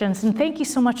questions, and thank you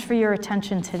so much for your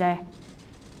attention today.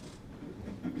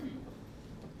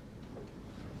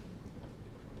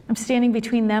 I'm standing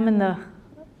between them and the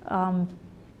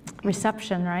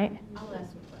reception, right? I'll ask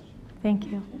a question. Thank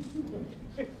you.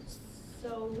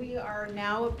 So we are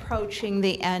now approaching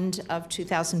the end of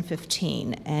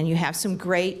 2015, and you have some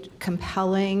great,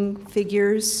 compelling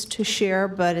figures to share,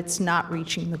 but it's not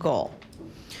reaching the goal.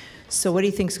 So what do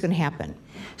you think is going to happen?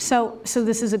 So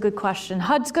this is a good question.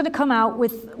 HUD's going to come out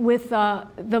with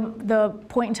the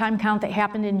point-in-time count that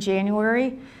happened in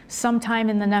January sometime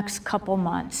in the next couple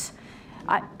months.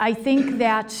 I think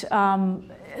that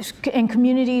and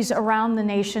communities around the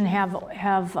nation have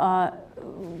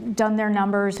done their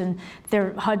numbers, and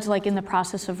their HUD's like in the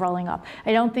process of rolling up.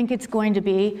 I don't think it's going to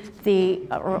be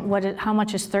how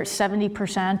much is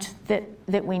 70%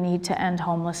 that we need to end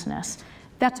homelessness.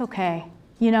 That's okay.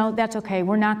 You know, that's okay.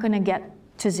 We're not going to get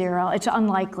to zero. It's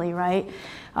unlikely, right?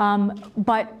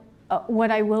 But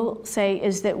what I will say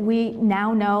is that we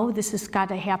now know this has got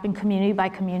to happen community by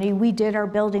community. We did our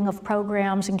building of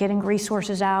programs and getting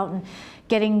resources out and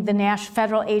getting the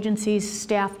federal agencies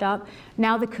staffed up.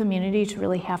 Now the communities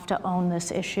really have to own this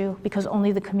issue, because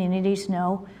only the communities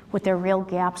know what their real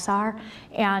gaps are.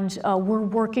 And we're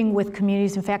working with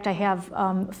communities. In fact, I have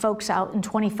folks out in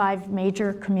 25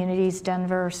 major communities,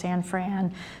 Denver, San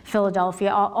Fran,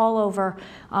 Philadelphia, all over,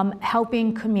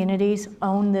 helping communities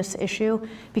own this issue.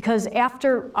 Because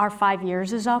after our 5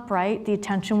 years is up, right, the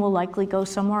attention will likely go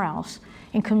somewhere else.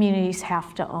 And communities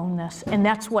have to own this. And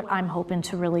that's what I'm hoping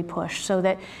to really push, so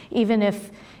that even if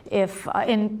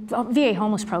VA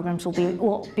homeless programs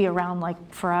will be around like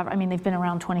forever. I mean, they've been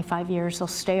around 25 years, they'll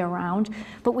stay around,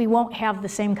 but we won't have the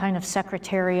same kind of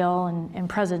secretarial and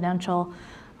presidential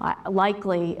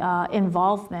likely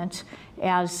involvement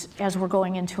as we're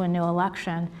going into a new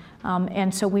election.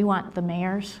 And so we want the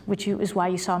mayors, which is why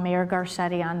you saw Mayor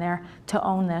Garcetti on there, to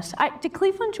own this. Did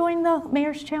Cleveland join the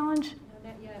Mayor's Challenge?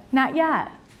 Not yet.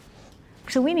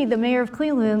 So we need the mayor of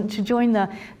Cleveland to join the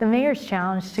Mayor's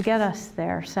Challenge to get us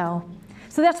there. So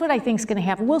that's what I think is going to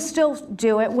happen. We'll still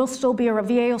do it. VA will still be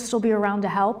around to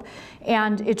help.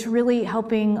 And it's really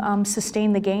helping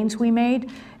sustain the gains we made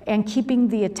and keeping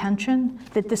the attention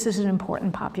that this is an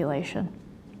important population.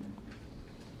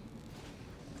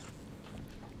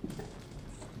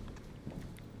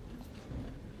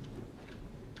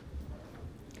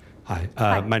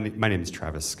 Hi, my name is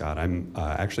Travis Scott. I'm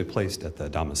actually placed at the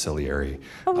domiciliary.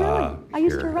 Oh, really? I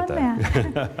used to run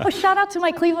that. Oh, shout out to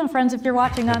my Cleveland friends if you're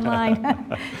watching online.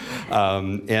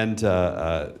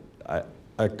 A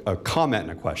comment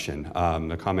and a question.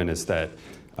 The comment is that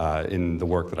in the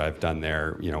work that I've done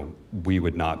there, we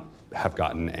would not have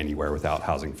gotten anywhere without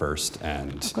Housing First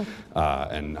and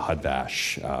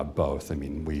HUD-VASH both. I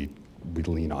mean, we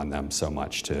lean on them so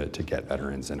much to get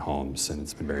veterans in homes, and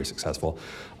it's been very successful.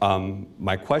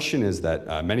 My question is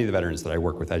that many of the veterans that I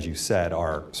work with, as you said,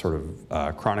 are sort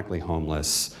of chronically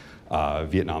homeless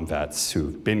Vietnam vets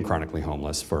who've been chronically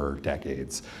homeless for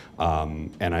decades.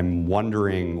 And I'm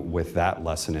wondering, with that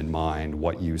lesson in mind,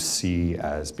 what you see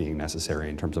as being necessary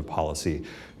in terms of policy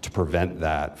to prevent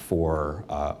that for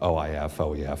OIF,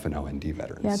 OEF, and OND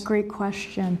veterans? Yeah, great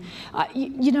question.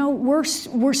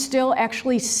 We're still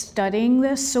actually studying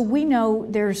this, so we know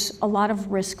there's a lot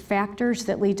of risk factors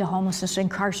that lead to homelessness: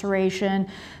 incarceration,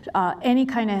 any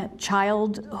kind of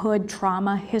childhood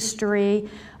trauma history,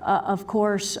 of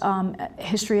course,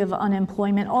 history of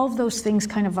unemployment. All of those things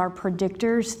kind of are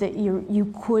predictors that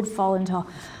you could fall into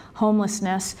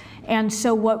homelessness. And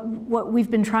so what we've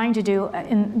been trying to do,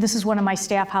 and this is one of my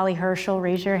staff, Holly Herschel,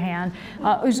 raise your hand,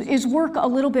 is work a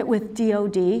little bit with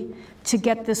DOD to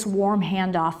get this warm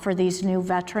handoff for these new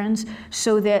veterans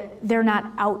so that they're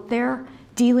not out there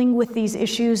dealing with these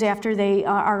issues after they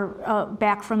are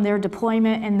back from their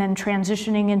deployment and then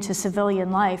transitioning into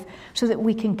civilian life so that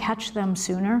we can catch them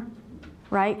sooner,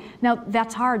 right? Now,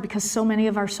 that's hard because so many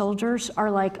of our soldiers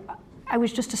are like, I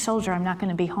was just a soldier, I'm not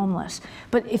going to be homeless.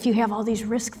 But if you have all these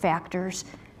risk factors,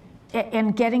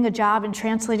 and getting a job and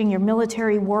translating your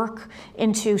military work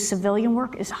into civilian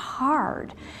work is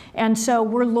hard. And so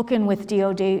we're looking with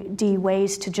DoD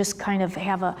ways to just kind of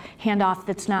have a handoff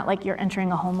that's not like you're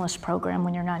entering a homeless program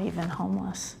when you're not even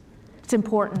homeless. It's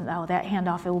important though, that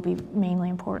handoff, it will be mainly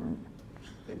important.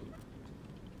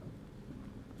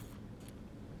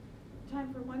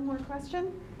 Time for one more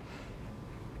question.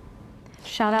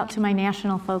 Shout out to my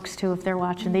national folks too if they're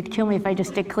watching. They'd kill me if I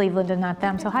just did Cleveland and not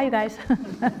them. So hi, you guys. Okay.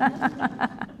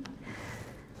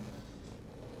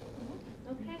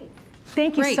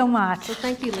 Thank you so much. So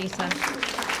thank you, Lisa.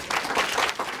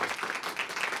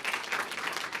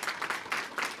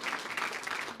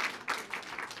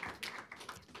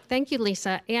 Thank you,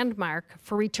 Lisa and Mark,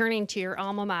 for returning to your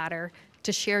alma mater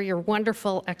to share your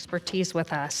wonderful expertise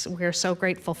with us. We're so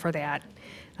grateful for that.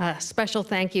 Special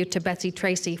thank you to Betsy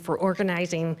Tracy for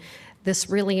organizing this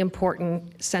really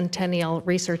important Centennial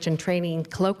Research and Training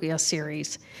Colloquia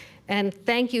series. And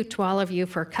thank you to all of you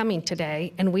for coming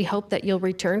today, and we hope that you'll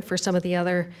return for some of the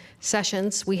other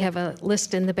sessions. We have a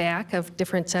list in the back of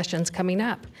different sessions coming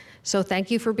up. So thank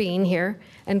you for being here,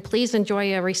 and please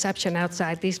enjoy a reception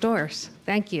outside these doors.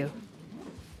 Thank you.